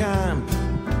went to camp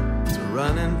to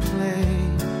run and play.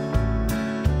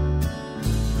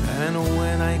 And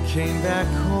when I came back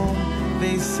home,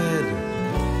 they said,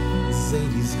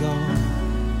 Zadie's gone.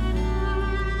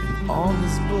 And all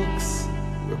his books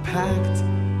were packed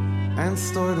and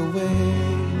stored away.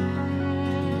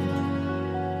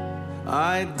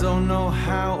 I don't know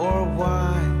how or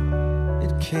why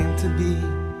it came to be.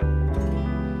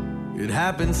 It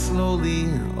happened slowly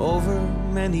over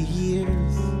many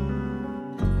years.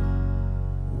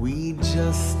 We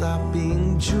just stopped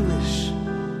being Jewish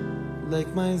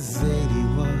like my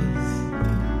Zadie was.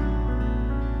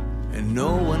 And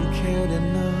no one cared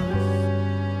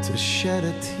enough to shed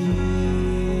a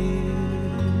tear.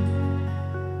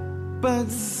 But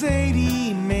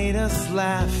Zadie made us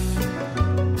laugh,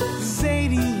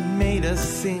 Zadie made us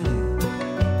sing,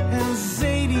 and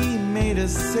Zadie made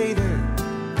us Seder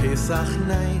Pesach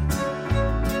night.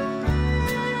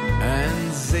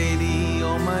 And Zadie,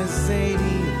 oh my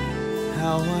Zadie,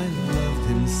 how I loved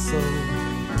him so.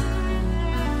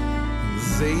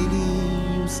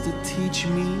 Zadie used to teach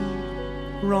me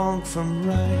wrong from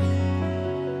right.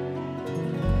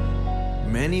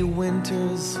 Many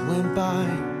winters went by,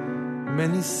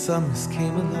 many summers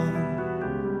came along,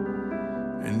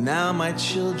 and now my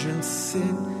children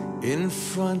sit in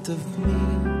front of me.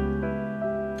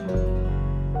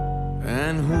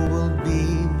 And who will be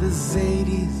the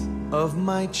Zadies of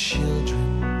my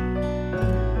children?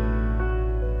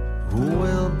 Who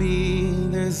will be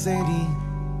their Zadie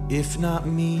if not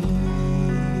me?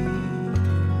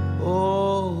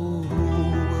 Oh, who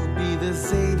will be the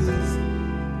Zadies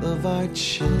of our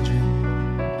children?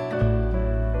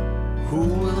 Who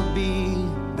will be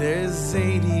their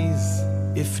Zadies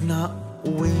if not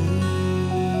we?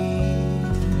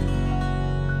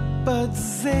 But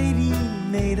Zadie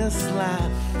made us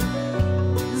laugh,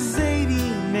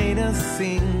 Zadie made us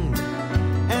sing,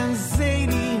 and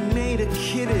Zadie made a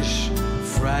Kiddush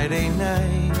Friday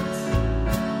night.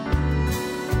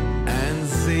 And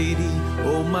Zadie,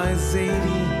 oh my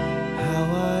Zadie, how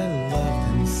I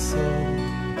loved him so.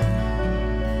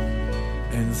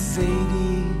 And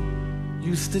Zadie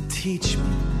used to teach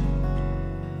me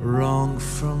wrong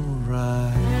from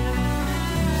right.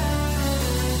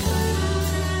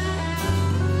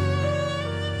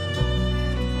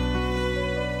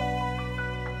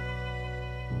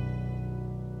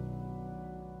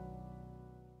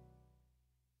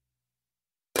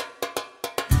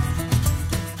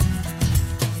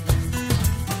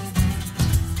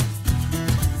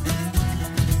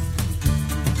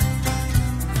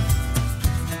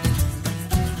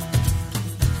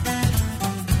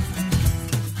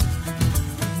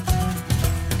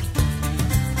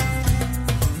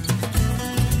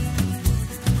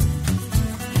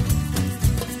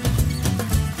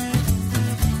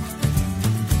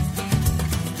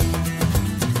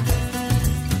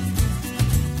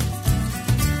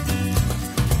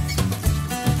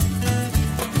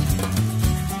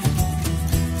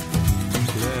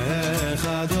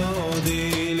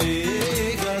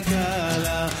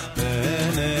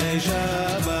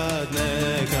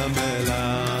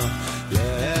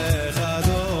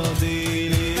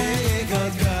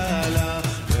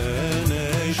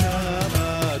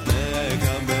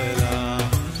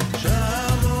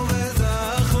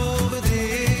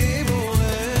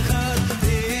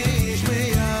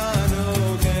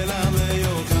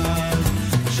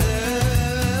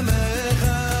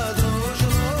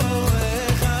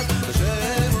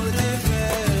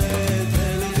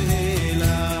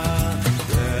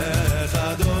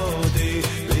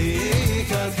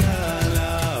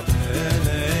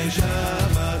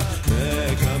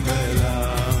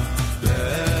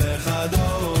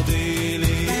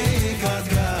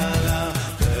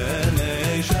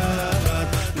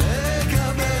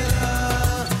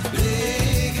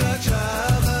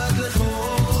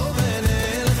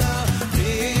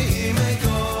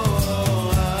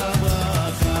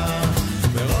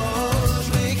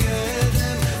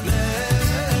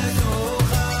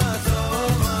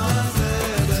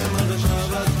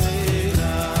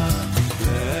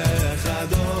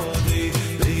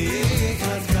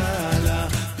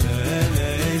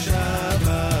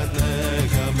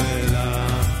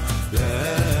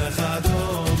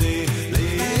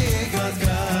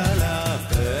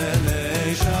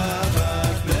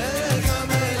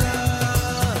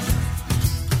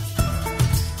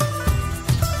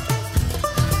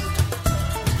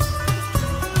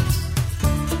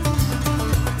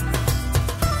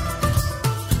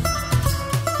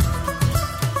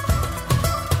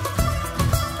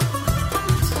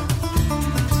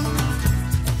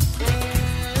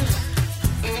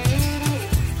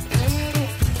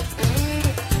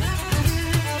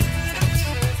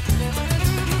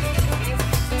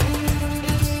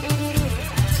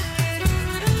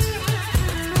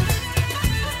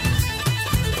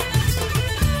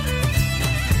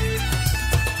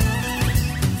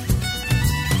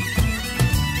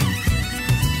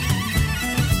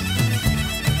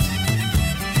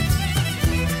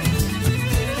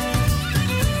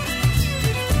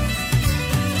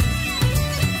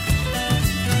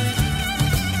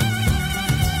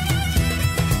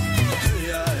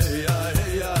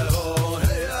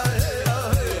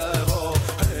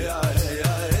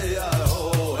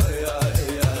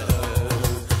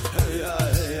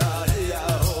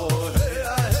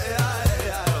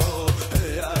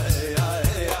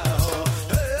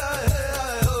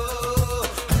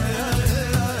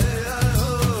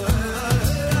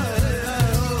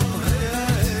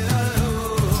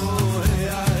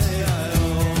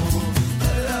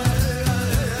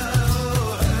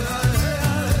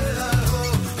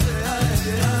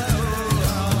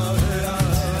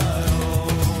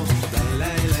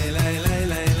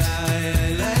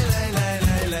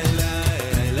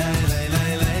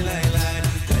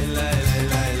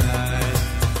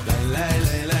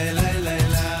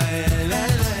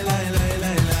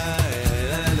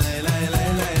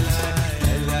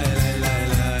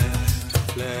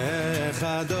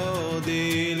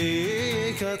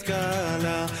 לקראת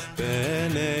קלה,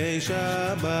 פני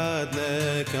שבת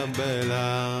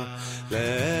נקבלה.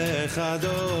 לך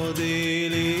דודי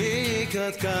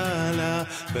לקראת קלה,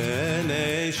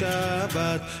 פני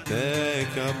שבת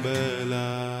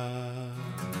נקבלה.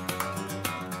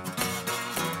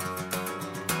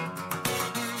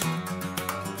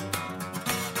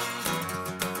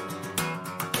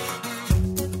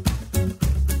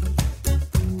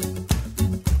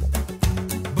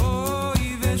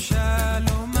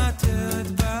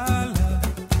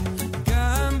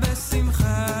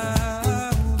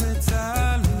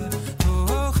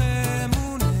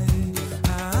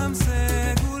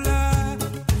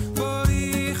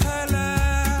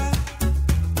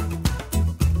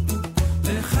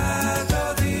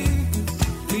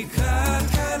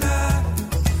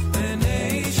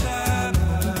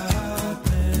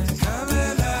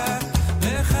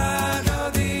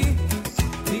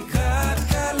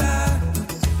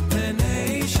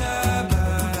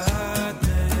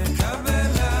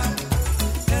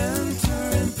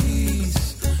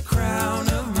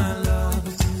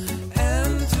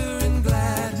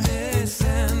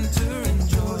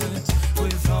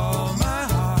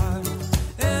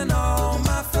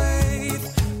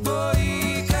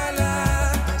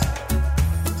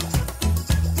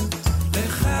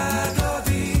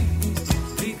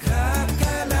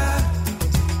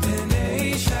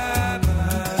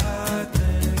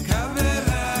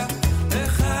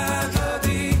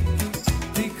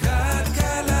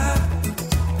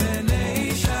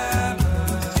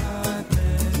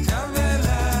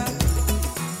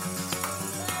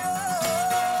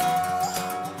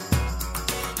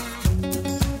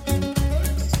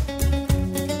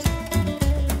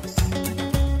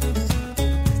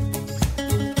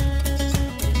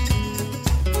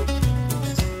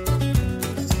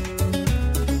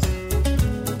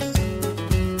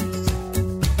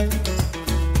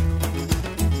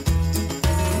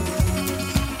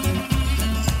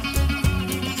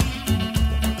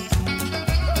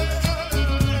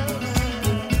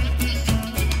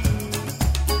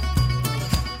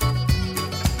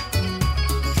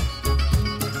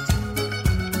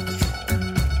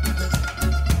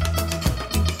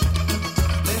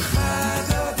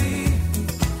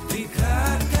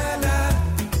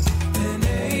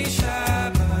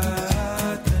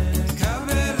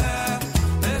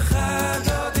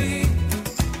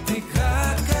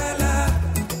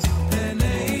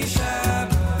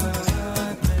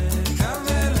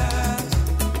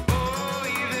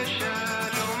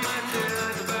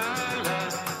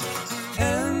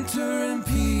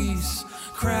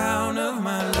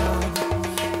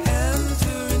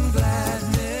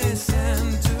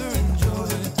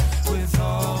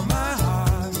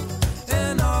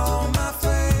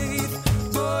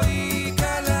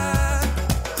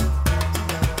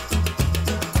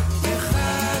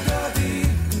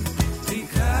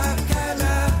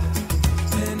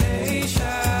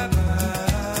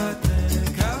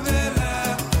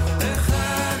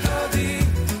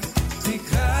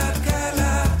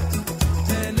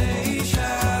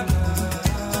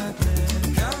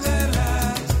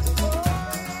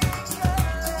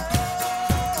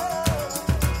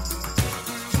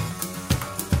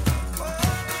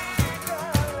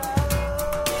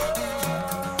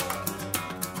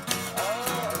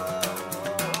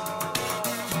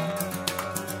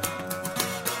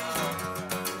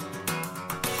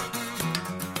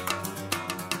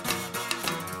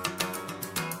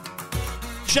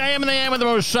 JM in the AM with the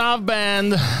Moshav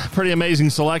Band. Pretty amazing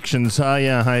selections.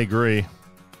 Yeah, I agree.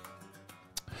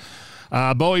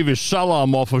 Bowie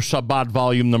Vishalom off of Shabbat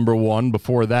Volume Number 1.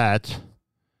 Before that,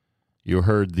 you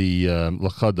heard the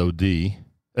L'chad Odi.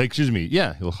 Excuse me,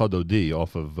 yeah, L'chad Odi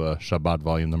off of Shabbat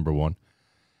Volume Number 1.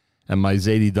 And My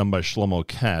Zadie done by Shlomo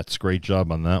Katz. Great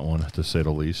job on that one, to say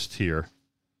the least, here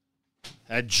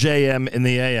at JM in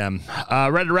the AM.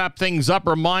 Ready to wrap things up.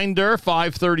 Reminder,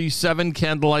 5:37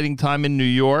 candlelighting time in New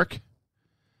York.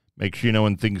 Make sure you know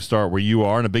when things start where you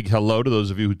are. And a big hello to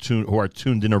those of you who are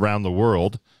tuned in around the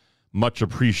world. Much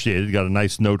appreciated. Got a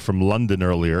nice note from London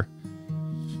earlier.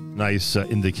 Nice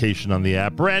indication on the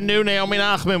app. Brand new Naomi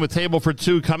Nachman with Table for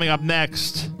Two coming up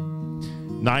next.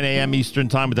 9 a.m. Eastern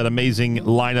time with that amazing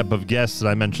lineup of guests that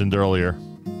I mentioned earlier.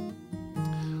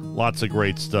 Lots of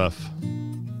great stuff.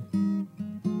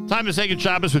 Time to say good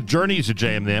Shabbos with Journeys at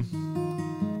JM there.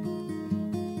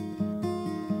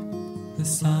 The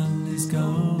sun is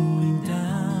going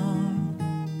down.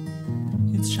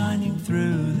 It's shining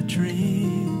through the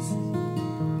trees.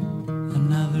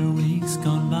 Another week's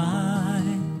gone by.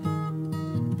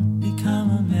 Become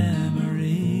a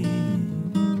memory.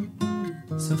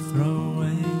 So throw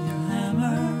away your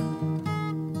hammer.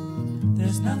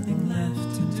 there's nothing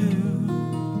left to do.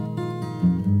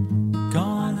 Go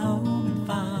on home and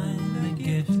find the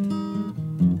gift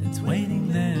that's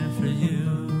waiting there for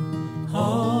you.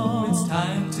 Oh, it's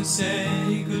time to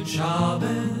say good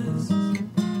Shabbos,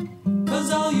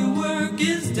 'cause all your work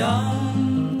is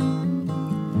done.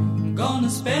 Gonna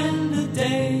spend a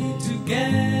day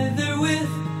together with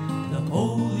the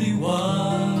Holy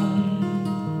One.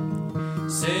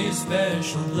 Say a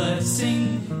special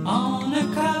blessing on a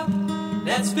cup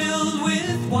that's filled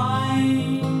with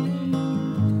wine.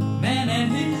 Man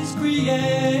and his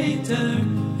creator,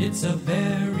 it's a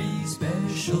very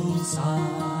special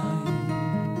sign.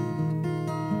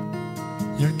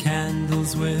 Your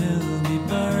candles will be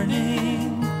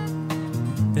burning,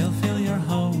 they'll fill your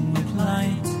home with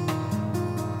light,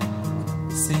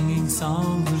 singing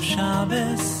songs of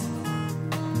Shabbos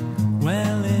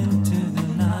well into the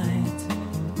night.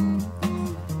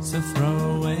 So throw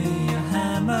away your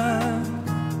hammer,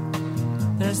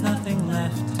 there's nothing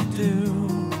left to do.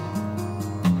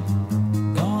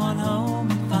 Go on home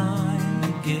and find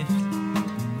the gift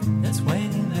that's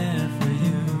waiting there for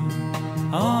you.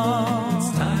 Oh,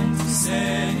 it's time to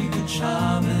say good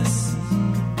Shabbos,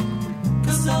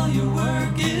 'cause all your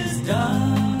work is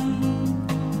done.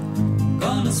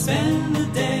 Gonna spend the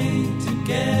day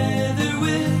together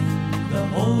with the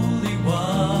Holy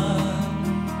One.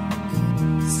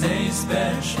 Say a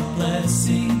special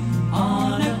blessing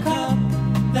on a cup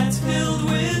that's filled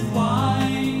with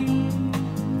wine.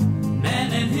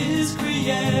 Man and his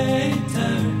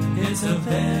creator, it's a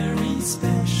very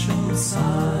special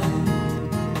sign.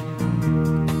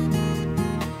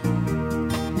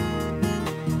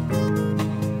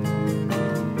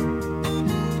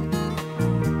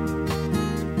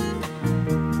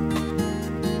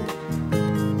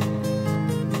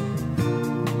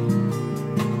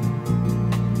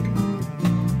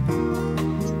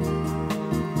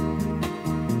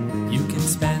 You can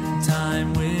spend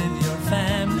time with your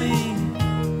family,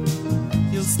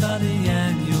 you'll study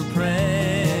and you'll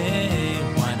pray.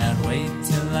 Why not wait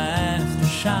till after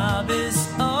Shabbos?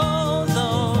 Oh,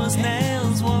 those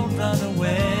nails won't run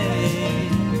away.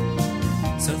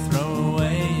 So throw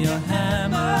away your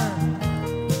hammer,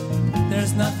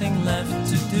 there's nothing left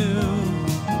to do.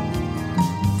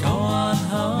 Go on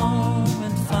home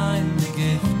and find the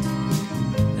gift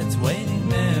that's waiting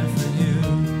there for you.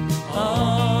 Oh,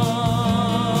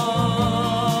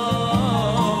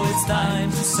 it's time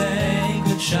to say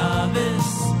good Shabbos,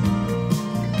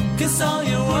 'cause all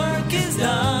your work is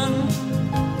done.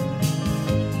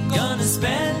 Gonna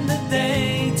spend the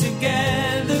day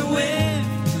together with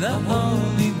the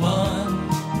Holy One.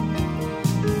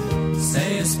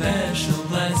 Say a special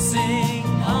blessing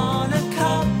on a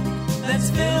cup that's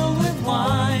filled with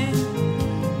wine.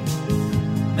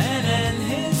 Man and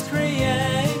his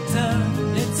creator,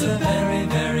 it's a very,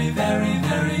 very, very,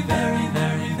 very, very,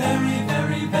 very, very,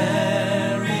 very,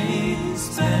 very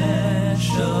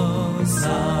special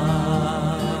sign.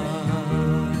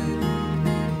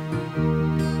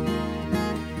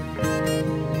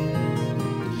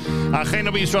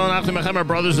 Achenu b'Yisrael and Achim Echem, our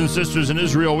brothers and sisters in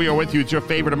Israel, we are with you. It's your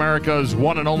favorite America's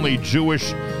one and only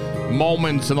Jewish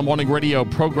Moments in the Morning radio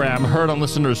program, heard on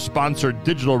listeners-sponsored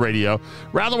digital radio,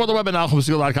 rather on the web at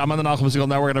NachumSegal.com, on the Nachum Segal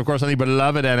Network, and of course on the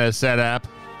beloved NSN app.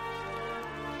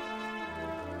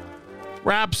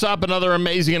 Wraps up another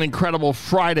amazing and incredible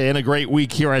Friday and a great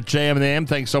week here at JM and the AM.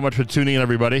 Thanks so much for tuning in,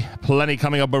 everybody. Plenty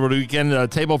coming up over the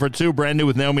weekend. Table for Two, brand new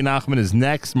with Naomi Nachman, is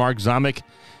next. Mark Zamek,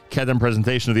 Kedem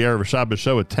presentation of the Erev Shabbos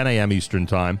show at 10 a.m. Eastern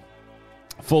Time.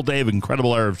 Full day of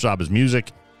incredible Erev Shabbos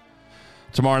music.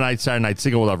 Tomorrow night, Saturday night,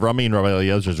 Siegel will have Rami and Rabbi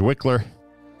Eliezer Zwickler.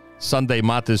 Sunday,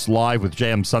 Matis live with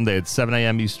JM Sunday at 7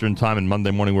 a.m. Eastern Time, and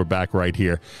Monday morning we're back right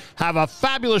here. Have a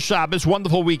fabulous Shabbos,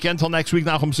 wonderful weekend. Till next week,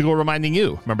 Nachum Segal reminding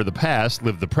you, remember the past,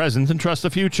 live the present, and trust the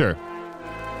future.